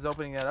as ARMS is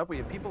opening that up, we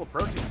have people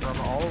approaching from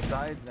all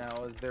sides now,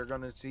 as they're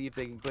going to see if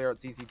they can clear out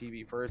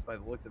CCTV first by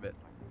the looks of it.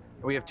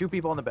 We have two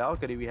people on the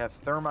balcony. We have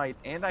Thermite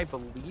and I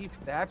believe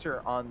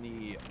Thatcher on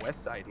the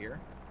west side here.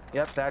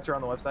 Yep, Thatcher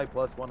on the left side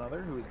plus one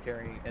other who is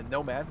carrying, and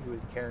Nomad who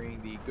is carrying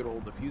the good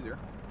old diffuser.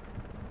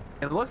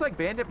 And it looks like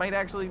Bandit might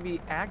actually be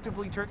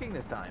actively tricking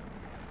this time.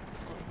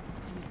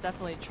 He's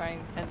definitely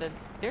trying, and then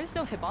there's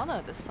no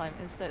Hibana this time.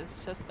 Instead,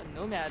 it's just a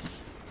Nomad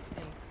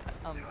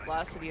in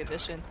Blast City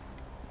Edition.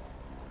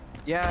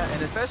 Yeah,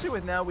 and especially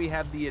with now we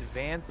have the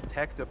advanced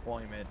tech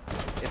deployment,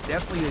 it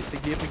definitely is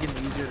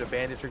significantly easier to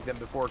bandit trick than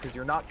before because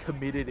you're not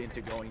committed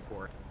into going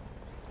for it.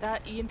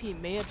 That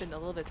EMP may have been a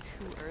little bit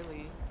too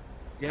early.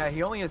 Yeah,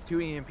 he only has 2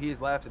 EMPs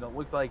left, and it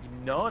looks like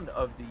none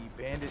of the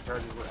bandit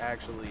charges were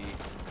actually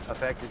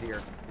affected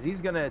here. As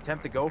he's going to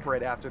attempt to go for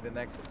it after the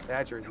next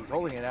Thatcher as he's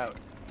holding it out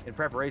in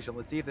preparation.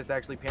 Let's see if this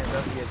actually pans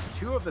out. He has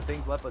 2 of the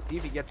things left. Let's see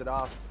if he gets it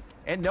off.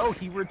 And no,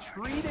 he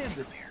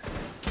retreated!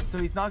 So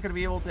he's not going to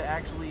be able to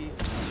actually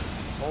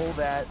pull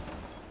that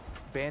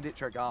bandit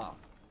trick off.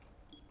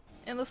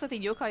 And it looks like the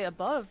yokai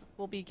above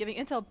will be giving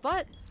intel,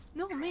 but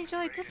no,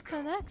 Magi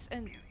disconnects,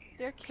 and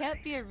there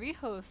can't be a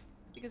rehost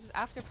because it's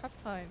after prep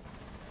time.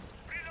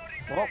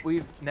 Well,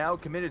 we've now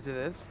committed to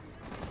this.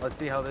 Let's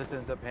see how this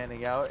ends up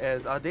panning out,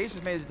 as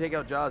Audacious managed to take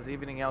out Jaws,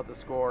 evening out the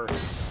score.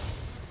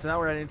 So now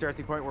we're at an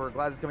interesting point where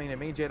Glaz is coming in, and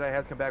Main Jedi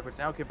has come back, which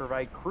now can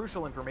provide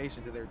crucial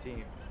information to their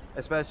team.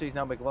 Especially as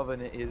now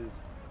McLovin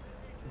is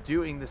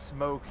doing the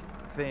smoke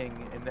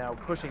thing and now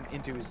pushing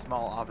into his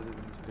small offices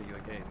in this particular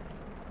case.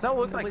 So it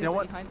looks like no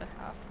one behind the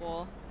half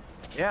wall.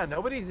 Yeah,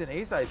 nobody's in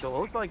A side, so it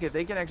looks like if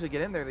they can actually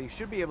get in there, they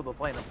should be able to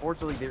play. And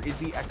unfortunately, there is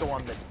the Echo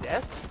on the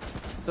desk.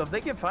 So if they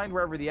can find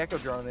wherever the Echo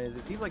drone is,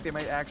 it seems like they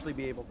might actually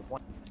be able to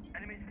play.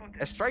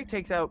 As Strike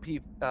takes out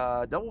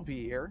Double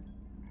P here,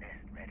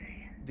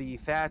 the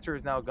Thatcher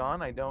is now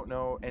gone. I don't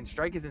know, and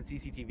Strike is in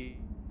CCTV.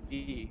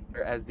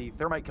 As the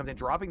Thermite comes in,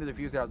 dropping the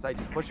diffuser outside,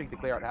 just pushing to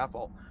clear out half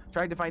wall.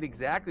 Trying to find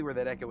exactly where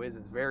that Echo is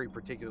very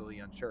particularly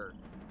unsure.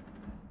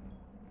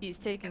 He's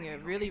taking a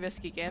really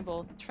risky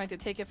gamble, trying to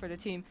take it for the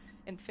team,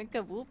 and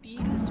Finka will be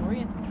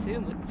disoriented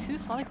soon with 2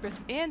 Sonic Bursts,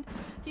 and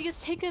he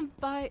gets taken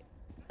by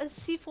a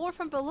C4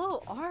 from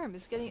below. ARM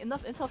is getting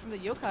enough intel from the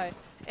yokai,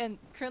 and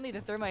currently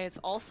the Thermite is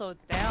also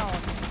down.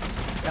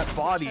 That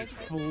body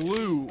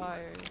flew.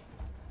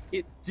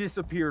 It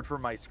disappeared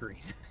from my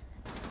screen.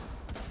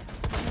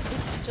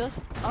 It's just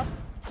up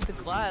to the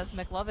glass.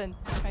 McLovin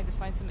trying to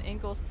find some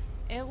angles,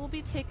 and will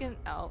be taken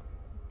out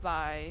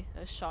by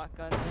a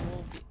shotgun. And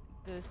will be,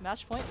 this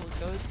match point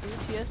will go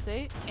to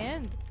PSA,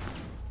 and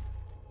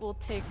will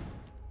take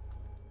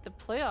the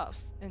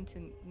playoffs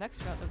into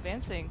next round,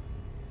 advancing.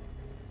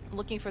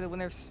 Looking for the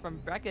winners from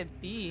bracket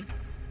B.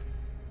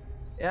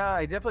 Yeah,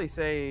 I definitely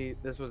say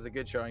this was a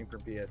good showing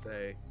from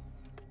PSA.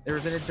 There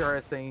was an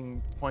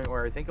interesting point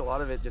where I think a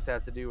lot of it just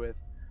has to do with,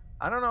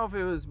 I don't know if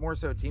it was more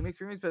so team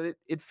experience, but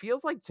it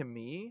feels like to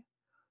me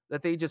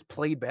that they just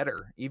played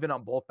better, even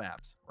on both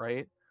maps,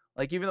 right?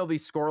 Like, even though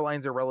these score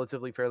lines are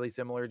relatively fairly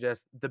similar,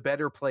 just the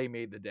better play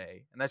made the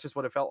day. And that's just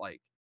what it felt like.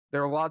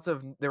 There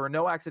were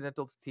no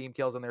accidental team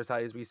kills on their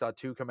side, as we saw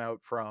 2 come out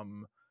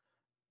from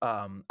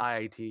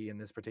IIT in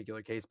this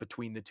particular case,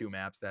 between the two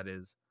maps, that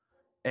is.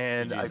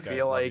 And I GG's, guys,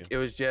 feel love like you.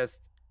 it was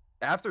just,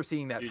 after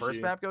seeing that first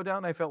GG. map go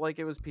down, I felt like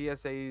it was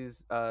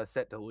PSA's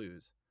set to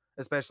lose,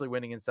 especially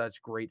winning in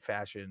such great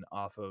fashion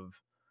off of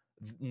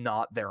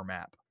not their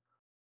map.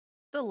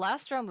 The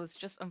last round was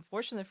just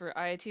unfortunate for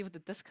IIT with the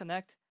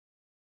disconnect.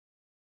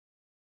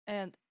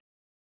 And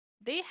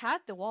they had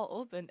the wall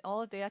open.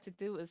 All they had to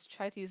do was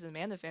try to use a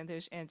man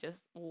advantage and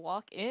just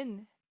walk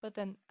in. But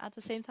then at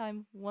the same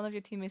time, one of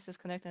your teammates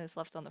disconnected and is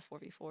left on the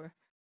 4v4.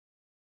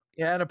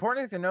 Yeah, and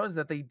important thing to note is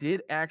that they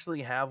did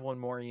actually have one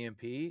more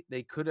EMP.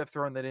 They could have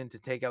thrown that in to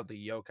take out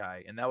the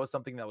yokai, and that was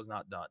something that was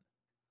not done.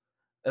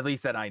 At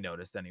least that I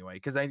noticed anyway,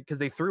 because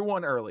they threw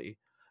one early,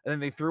 and then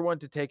they threw one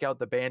to take out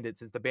the bandit,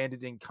 since the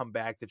bandit didn't come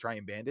back to try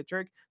and bandit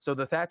trick. So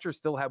the Thatcher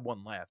still had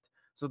one left.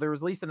 So there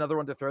was at least another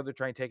one to throw to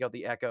try and take out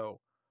the Echo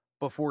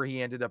before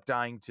he ended up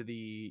dying to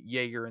the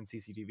Jaeger and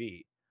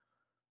CCTV.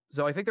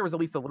 So I think there was at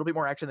least a little bit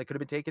more action that could have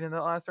been taken in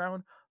that last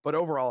round. But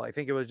overall, I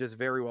think it was just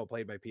very well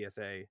played by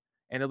PSA,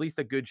 and at least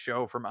a good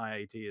show from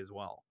IIT as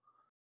well.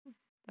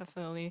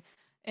 Definitely.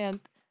 And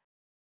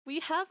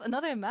we have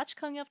another match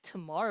coming up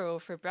tomorrow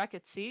for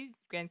Bracket C,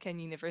 Grand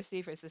Canyon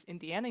University versus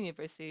Indiana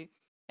University,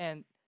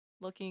 and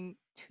looking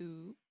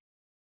to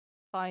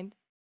find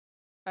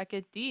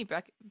Bracket D.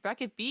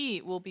 Bracket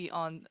B will be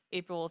on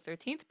April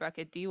 13th.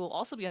 Bracket D will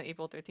also be on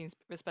April 13th,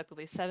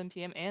 respectively, 7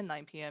 p.m. and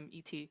 9 p.m.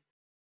 ET.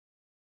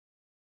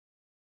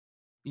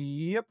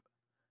 Yep.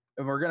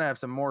 And we're going to have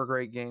some more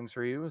great games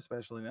for you,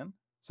 especially then.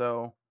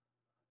 So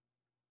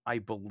I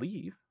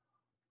believe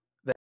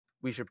that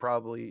we should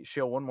probably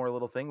show one more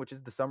little thing, which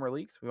is the summer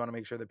leagues. We want to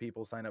make sure that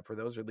people sign up for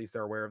those, or at least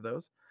they're aware of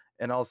those.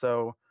 And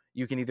also,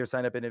 you can either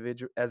sign up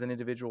as an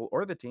individual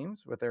or the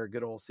teams with their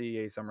good old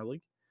CEA summer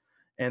league.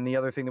 And the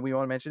other thing that we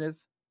want to mention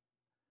is,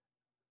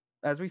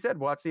 as we said,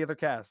 watch the other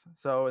casts.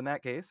 So in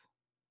that case,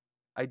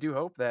 I do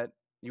hope that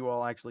you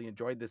all actually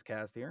enjoyed this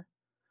cast here,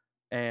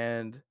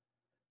 and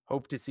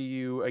hope to see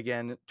you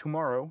again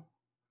tomorrow.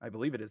 I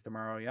believe it is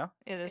tomorrow, yeah?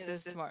 It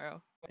is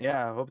tomorrow.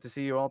 Yeah, hope to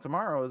see you all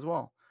tomorrow as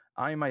well.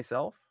 I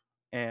myself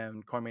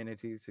am Coinman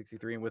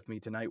 1963, and with me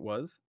tonight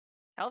was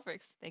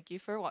Helvrix, thank you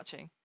for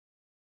watching.